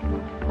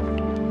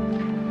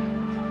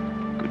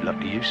 Good luck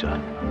to you, sir.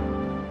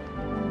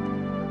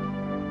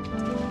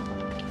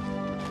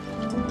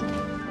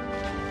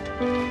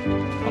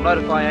 I'll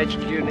notify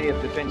HQ near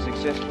if defence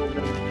successful.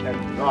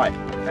 Right,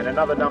 and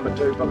another number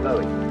 2 from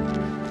Louis.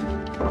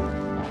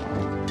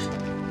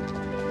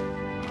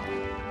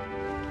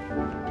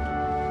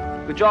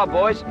 Good job,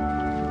 boys.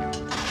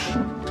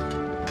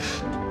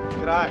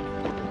 G'day.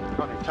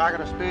 Got any target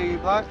to spare, you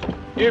blokes?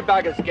 You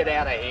buggers get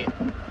out of here.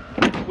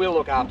 We'll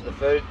look after the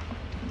food.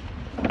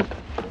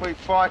 We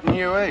fight and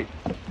you eat.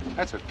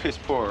 That's a piss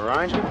poor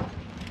arrangement.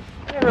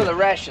 Where are the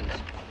rations?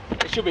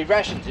 There should be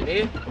rations in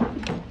here.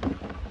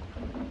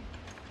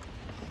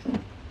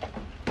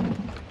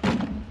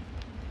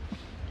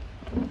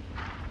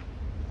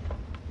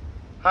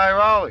 Hey,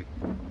 Rolly,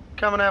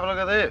 come and have a look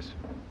at this.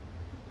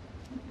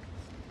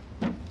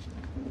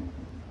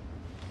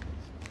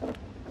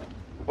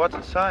 What's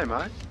it say,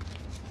 mate?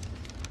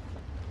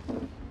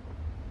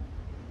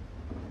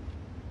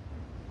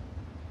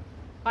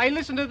 Hey,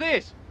 listen to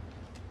this.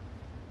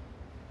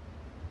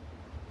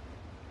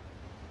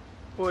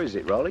 What is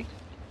it, Rolly?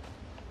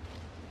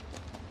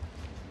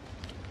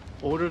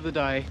 Order of the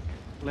day,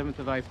 11th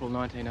of April,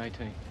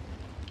 1918.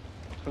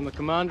 From the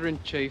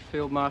Commander-in-Chief,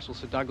 Field Marshal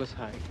Sir Douglas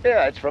Haig.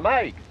 Yeah, it's from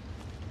Haig.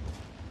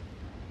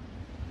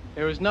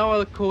 There is no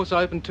other course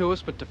open to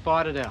us but to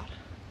fight it out.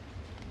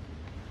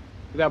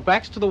 With our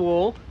backs to the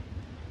wall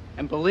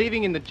and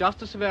believing in the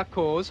justice of our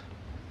cause,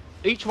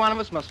 each one of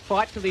us must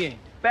fight to the end.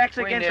 Backs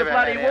against the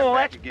bloody wall,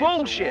 that's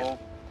bullshit.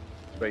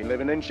 It's been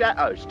living in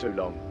chateaus too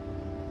long.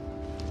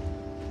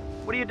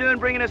 What are you doing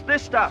bringing us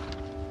this stuff?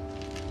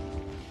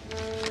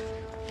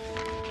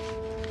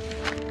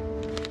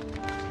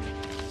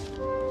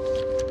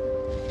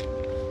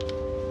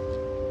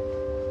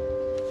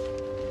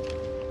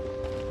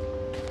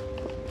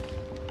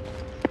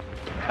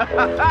 On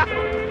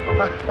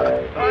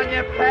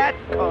your Pat.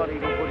 Can't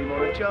even put him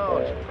on a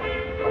charge.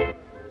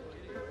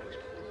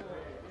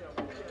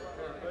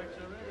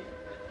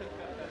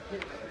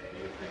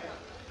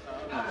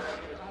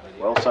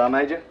 Well, Sir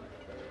Major?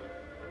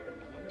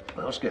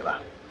 Well, Skipper,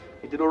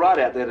 You did all right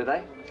out there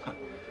today.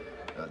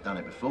 I've done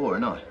it before,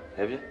 haven't I?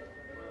 Have you?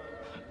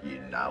 You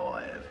know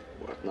I have.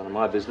 Well, none of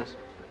my business.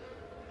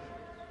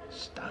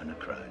 Stoner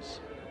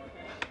crows.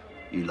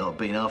 You lot have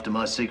been after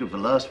my secret for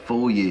the last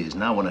 4 years.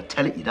 Now I want to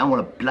tell it, you don't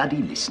want to bloody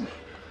listen.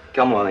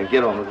 Come on then,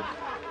 get on with it.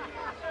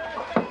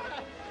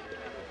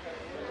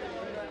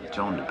 You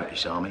joined the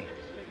British Army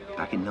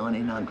back in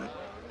 1900.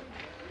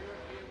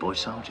 Boy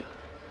soldier.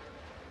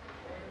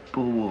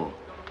 Boer War,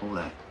 all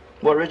that.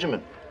 What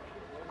regiment?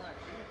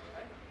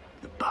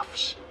 The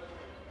Buffs.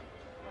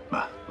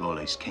 Well,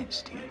 Royal East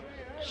Kents to you.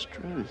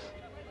 Struth.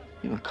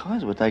 You and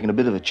Kaiser were taking a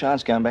bit of a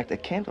chance going back to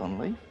Kent on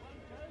leave.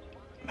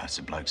 Most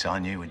of the blokes I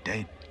knew were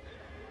dead.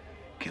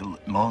 Killed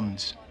at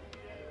Mons.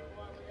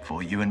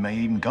 Before you and me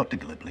even got to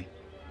Gallipoli.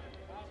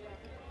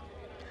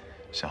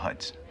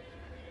 Besides,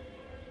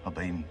 I've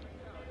been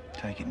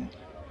taking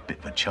a bit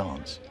of a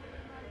chance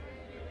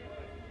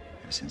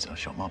ever since I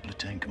shot my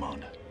platoon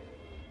commander.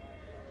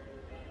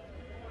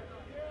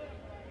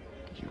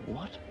 You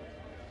what?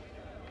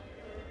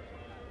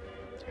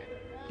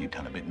 You've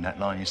done a bit in that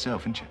line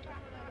yourself, haven't you?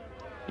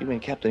 You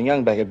mean Captain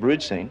Young back at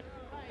Brood Scene?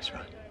 That's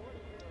right.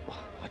 Well,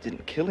 I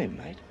didn't kill him,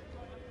 mate.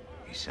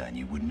 You saying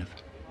you wouldn't have?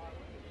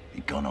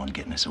 You'd gone on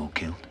getting us all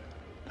killed.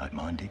 Like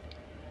mine did.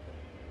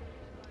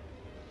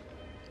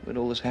 When'd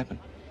all this happen?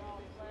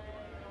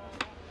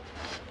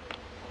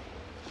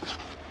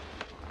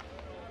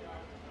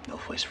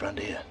 Northwest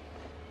Frontier.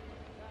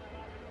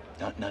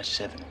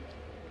 1907.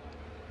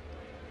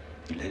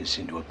 You led us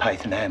into a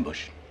Pathan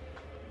ambush.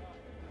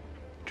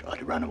 Tried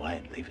to run away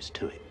and leave us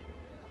to it.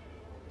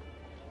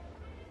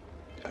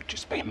 I'd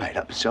just been made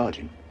up a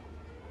sergeant.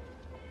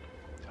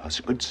 I was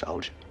a good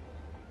soldier.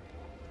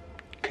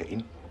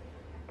 Keen.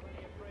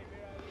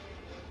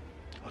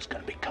 I was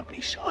going to be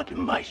company sergeant,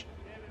 mate.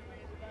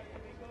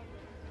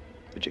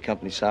 But you're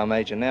company sergeant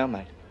major now,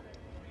 mate.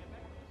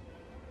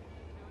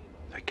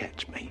 They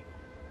catch me.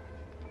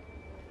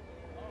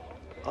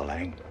 I'll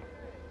hang.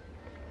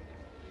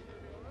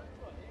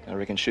 I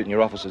reckon shooting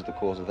your officer's the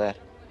cause of that.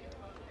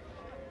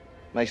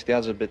 Makes the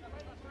others a bit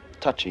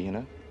touchy, you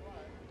know?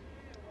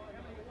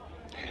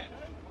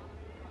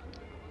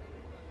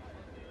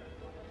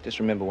 Just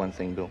remember one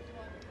thing, Bill.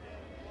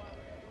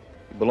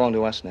 You belong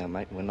to us now,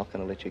 mate, and we're not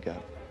going to let you go.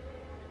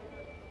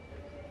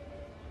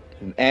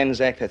 Whom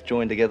ANZAC hath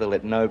joined together,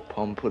 let no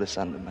pom put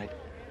asunder, mate.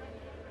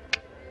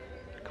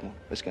 Come on,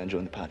 let's go and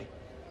join the party.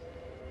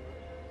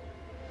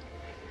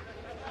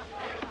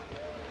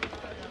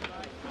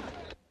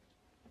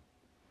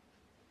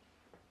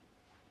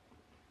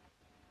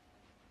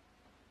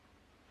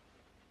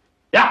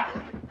 Yeah!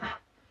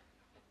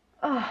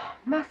 Oh,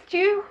 must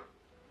you?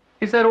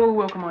 Is that all the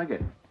welcome I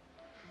get?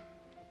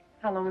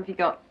 How long have you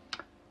got?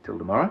 Till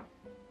tomorrow?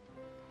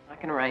 I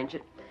can arrange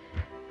it.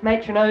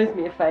 Matron owes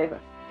me a favour.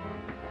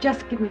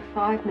 Just give me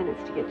 5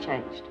 minutes to get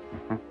changed.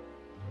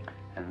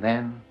 And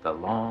then the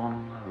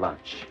long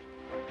lunch.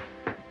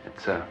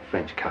 It's a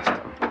French custom,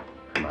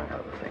 among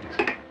other things.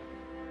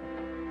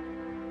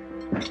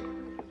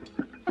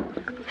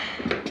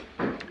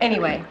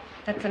 Anyway,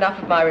 that's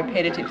enough of my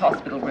repetitive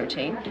hospital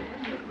routine.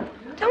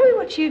 Tell me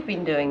what you've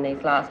been doing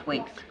these last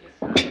weeks.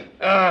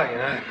 Oh, you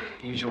know,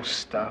 usual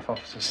staff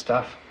officer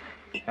stuff.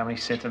 How many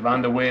sets of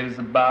underwear does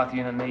the bath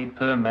unit need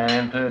per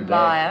man, per day?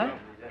 Liar.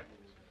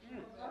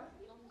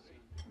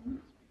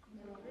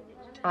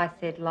 I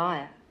said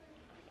liar.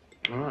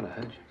 All right, I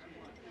heard you.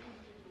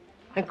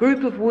 A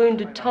group of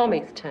wounded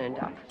Tommies turned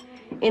up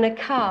in a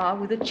car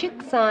with a chick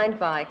signed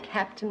by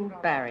Captain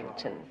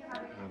Barrington.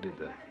 How did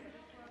that?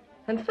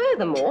 And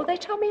furthermore, they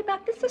told me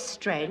about this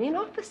Australian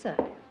officer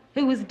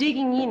who was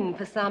digging in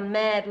for some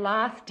mad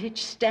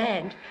last-ditch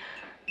stand.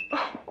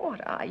 Oh,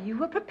 what are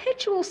you, a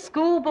perpetual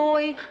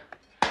schoolboy?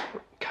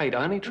 Kate,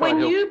 I only tried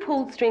When you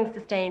pulled strings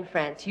to stay in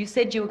France, you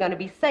said you were going to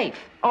be safe,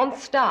 on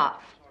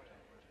staff.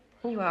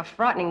 You are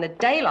frightening the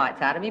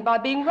daylights out of me by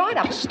being right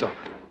up... Stop.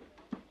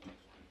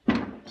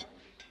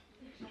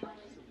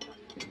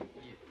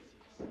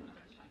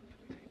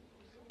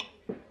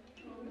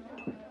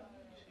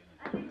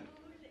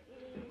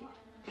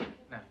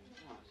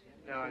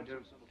 No, I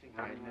don't think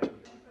I know.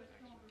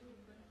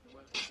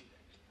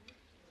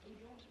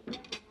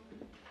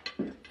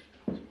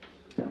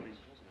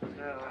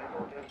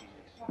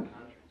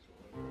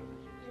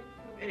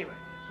 Anyway,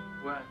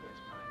 what?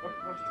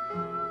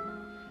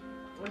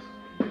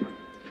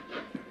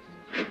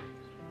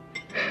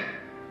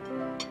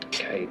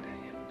 Kate,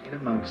 in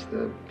amongst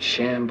the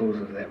shambles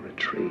of that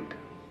retreat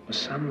were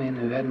some men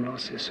who hadn't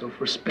lost their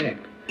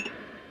self-respect.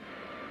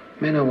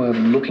 Men who were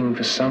looking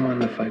for someone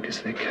to focus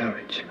their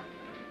courage.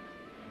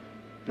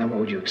 Now, what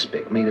would you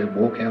expect, me to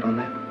walk out on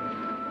that?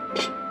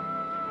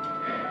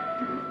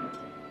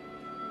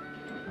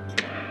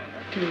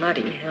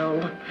 Bloody hell.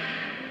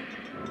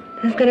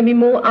 There's going to be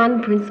more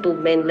unprincipled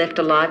men left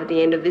alive at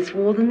the end of this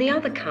war than the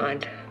other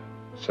kind.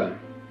 So?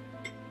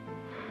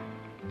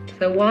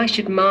 So why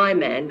should my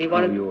man be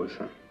one of... yours,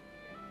 huh?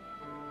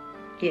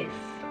 Yes,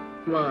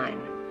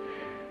 mine.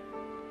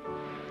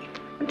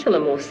 Until a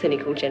more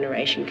cynical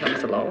generation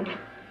comes along.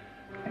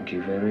 Thank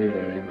you very,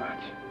 very much.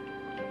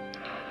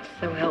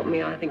 So help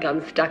me, I think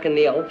I'm stuck in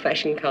the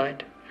old-fashioned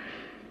kind.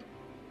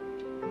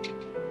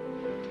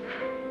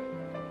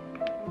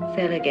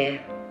 C'est la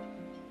guerre.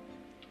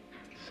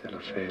 C'est le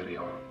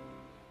failure.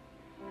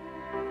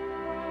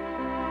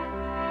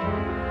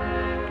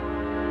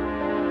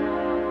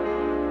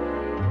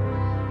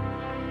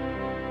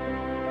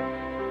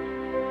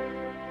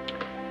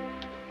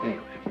 Anyway,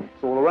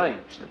 it's all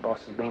arranged. The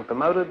boss has been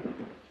promoted,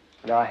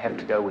 and I have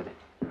to go with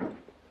him.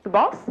 The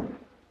boss?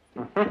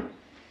 Mm-hmm.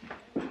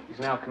 He's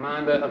now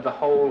commander of the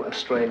whole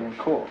Australian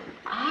Corps.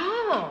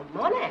 Oh,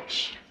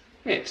 Monash.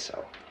 Yes,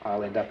 so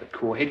I'll end up at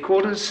Corps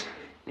headquarters.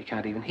 You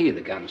can't even hear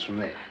the guns from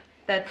there.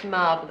 That's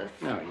marvellous.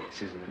 Oh,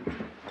 yes, isn't it?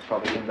 I'll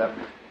probably end up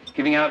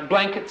giving out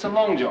blankets and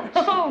long johns.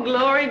 Oh,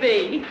 glory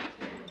be.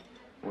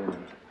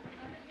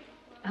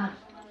 Ah.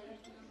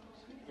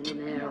 And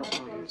an arrow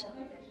arms.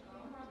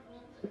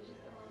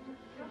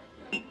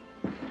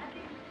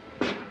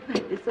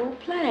 Made this all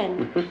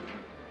planned.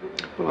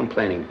 Well, I'm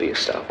planning to be a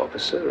staff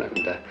officer, and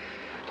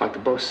like the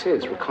boss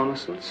says,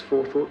 reconnaissance,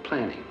 forethought,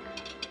 planning.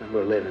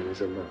 Number 11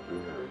 is a lot.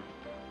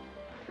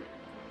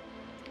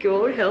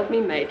 God help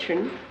me,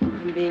 matron.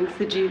 I'm being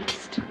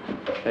seduced.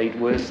 Fate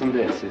worse than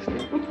this,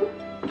 isn't it?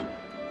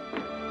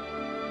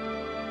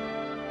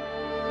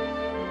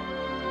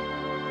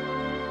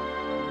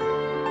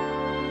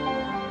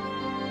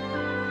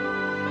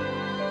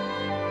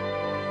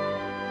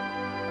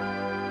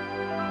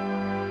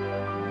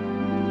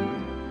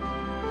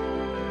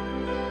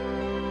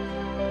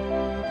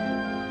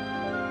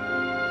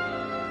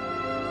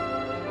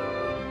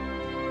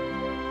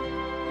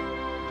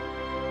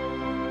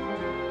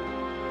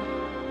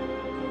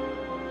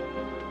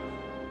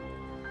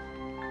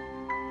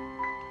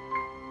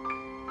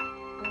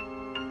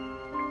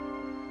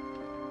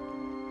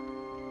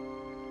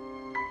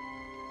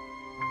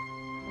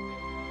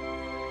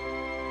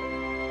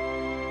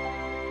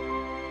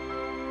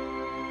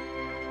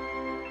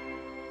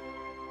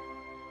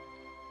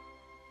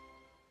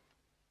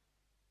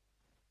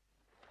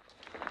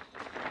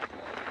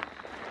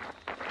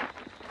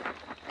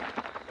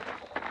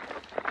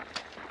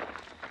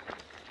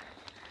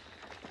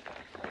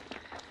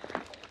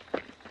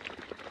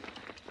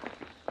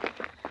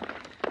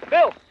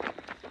 Bill!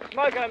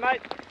 Smoke on,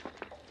 mate.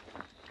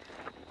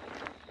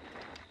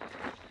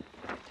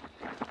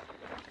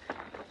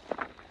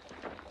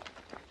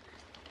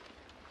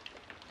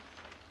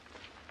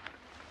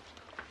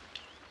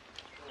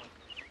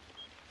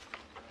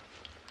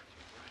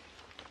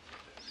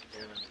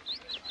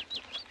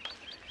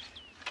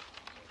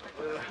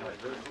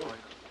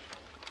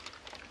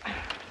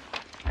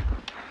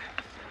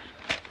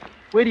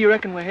 Where do you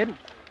reckon we're heading?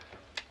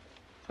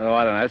 Oh,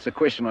 I don't know. It's a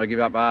question I gave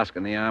up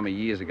asking the army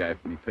years ago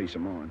for me peace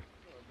of mind.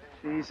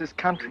 Geez, this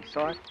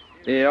countryside.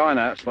 Yeah, I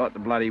know. It's like the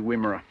bloody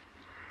Wimmera.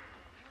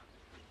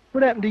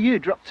 What happened to you?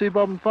 Dropped 2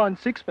 bob and find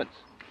 6pence.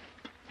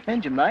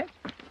 And your mate?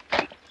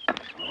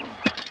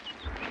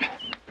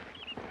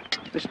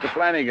 Mr.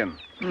 Flanagan.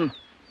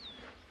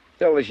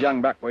 Tell this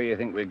young buck where you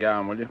think we're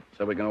going, will you?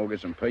 So we can all get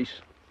some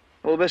peace.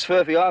 Well, the best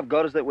furphy I've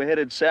got is that we're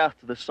headed south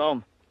to the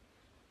Somme.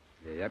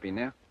 Yeah, you happy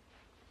now?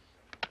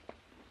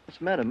 What's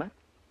the matter, mate?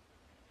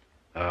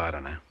 Oh, I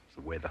don't know. It's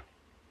the weather.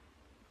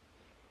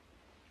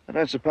 I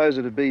don't suppose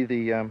it'd be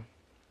the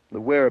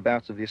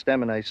whereabouts of the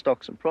estaminet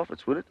stocks and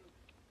profits, would it?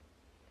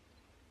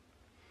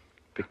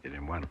 Picked it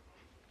in one.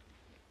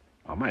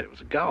 Oh, mate, it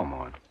was a gold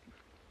mine.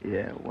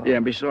 Yeah, well... Yeah,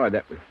 and beside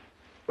that, we're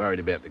worried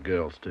about the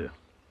girls, too.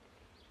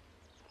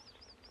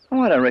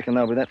 Oh, I don't reckon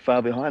they'll be that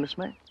far behind us,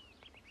 mate.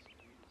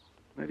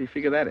 How do you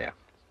figure that out?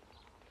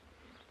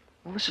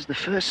 Well, this is the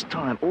first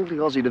time all the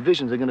Aussie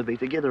divisions are going to be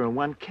together in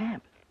one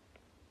camp.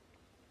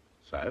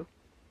 So?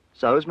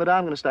 So is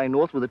Madame going to stay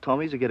north with the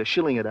Tommies and get a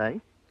shilling a day?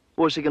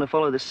 Or is she going to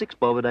follow the 6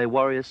 bob a day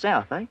warriors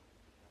south, eh?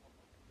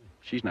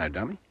 She's no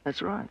dummy.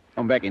 That's right.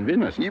 I'm back in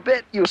business. You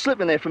bet. You were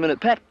slipping there for a minute,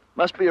 Pat.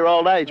 Must be your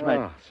old age, mate.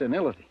 Oh,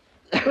 senility.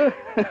 I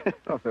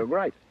feel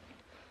great.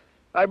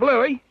 Hey,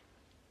 Bluey,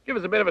 give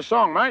us a bit of a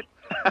song, mate.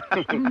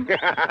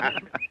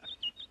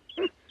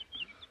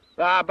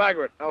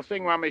 Bugger it. I'll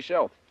sing one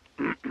myself.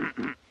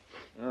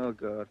 Oh,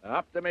 God.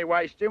 Up to me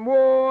waist in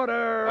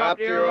water, Up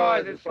to your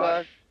eyes in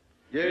slush,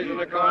 using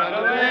the kind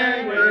of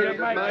language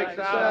that makes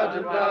the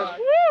sergeant blush.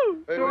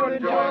 Who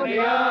would join the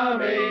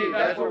army,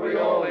 that's what we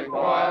all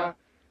inquire.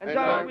 And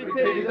don't we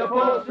pity the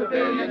poor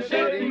civilians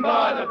sitting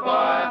by the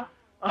fire.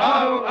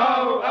 Oh,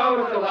 oh,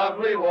 oh, it's a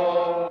lovely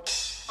war.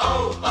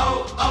 Oh,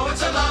 oh, oh,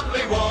 it's a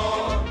lovely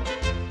war.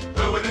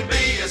 Who wouldn't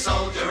be a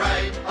soldier,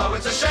 eh? Oh,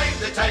 it's a shame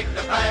to take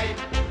the pay.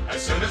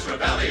 As soon as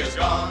rebellion's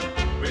gone,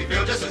 we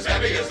feel just as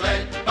heavy as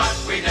lead.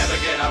 But we never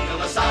get up till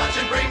the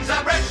sergeant brings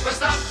our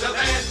breakfast up to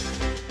bed.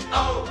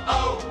 Oh,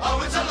 oh,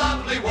 oh, it's a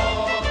lovely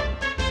war.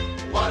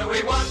 What do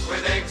we want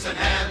with eggs and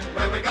ham?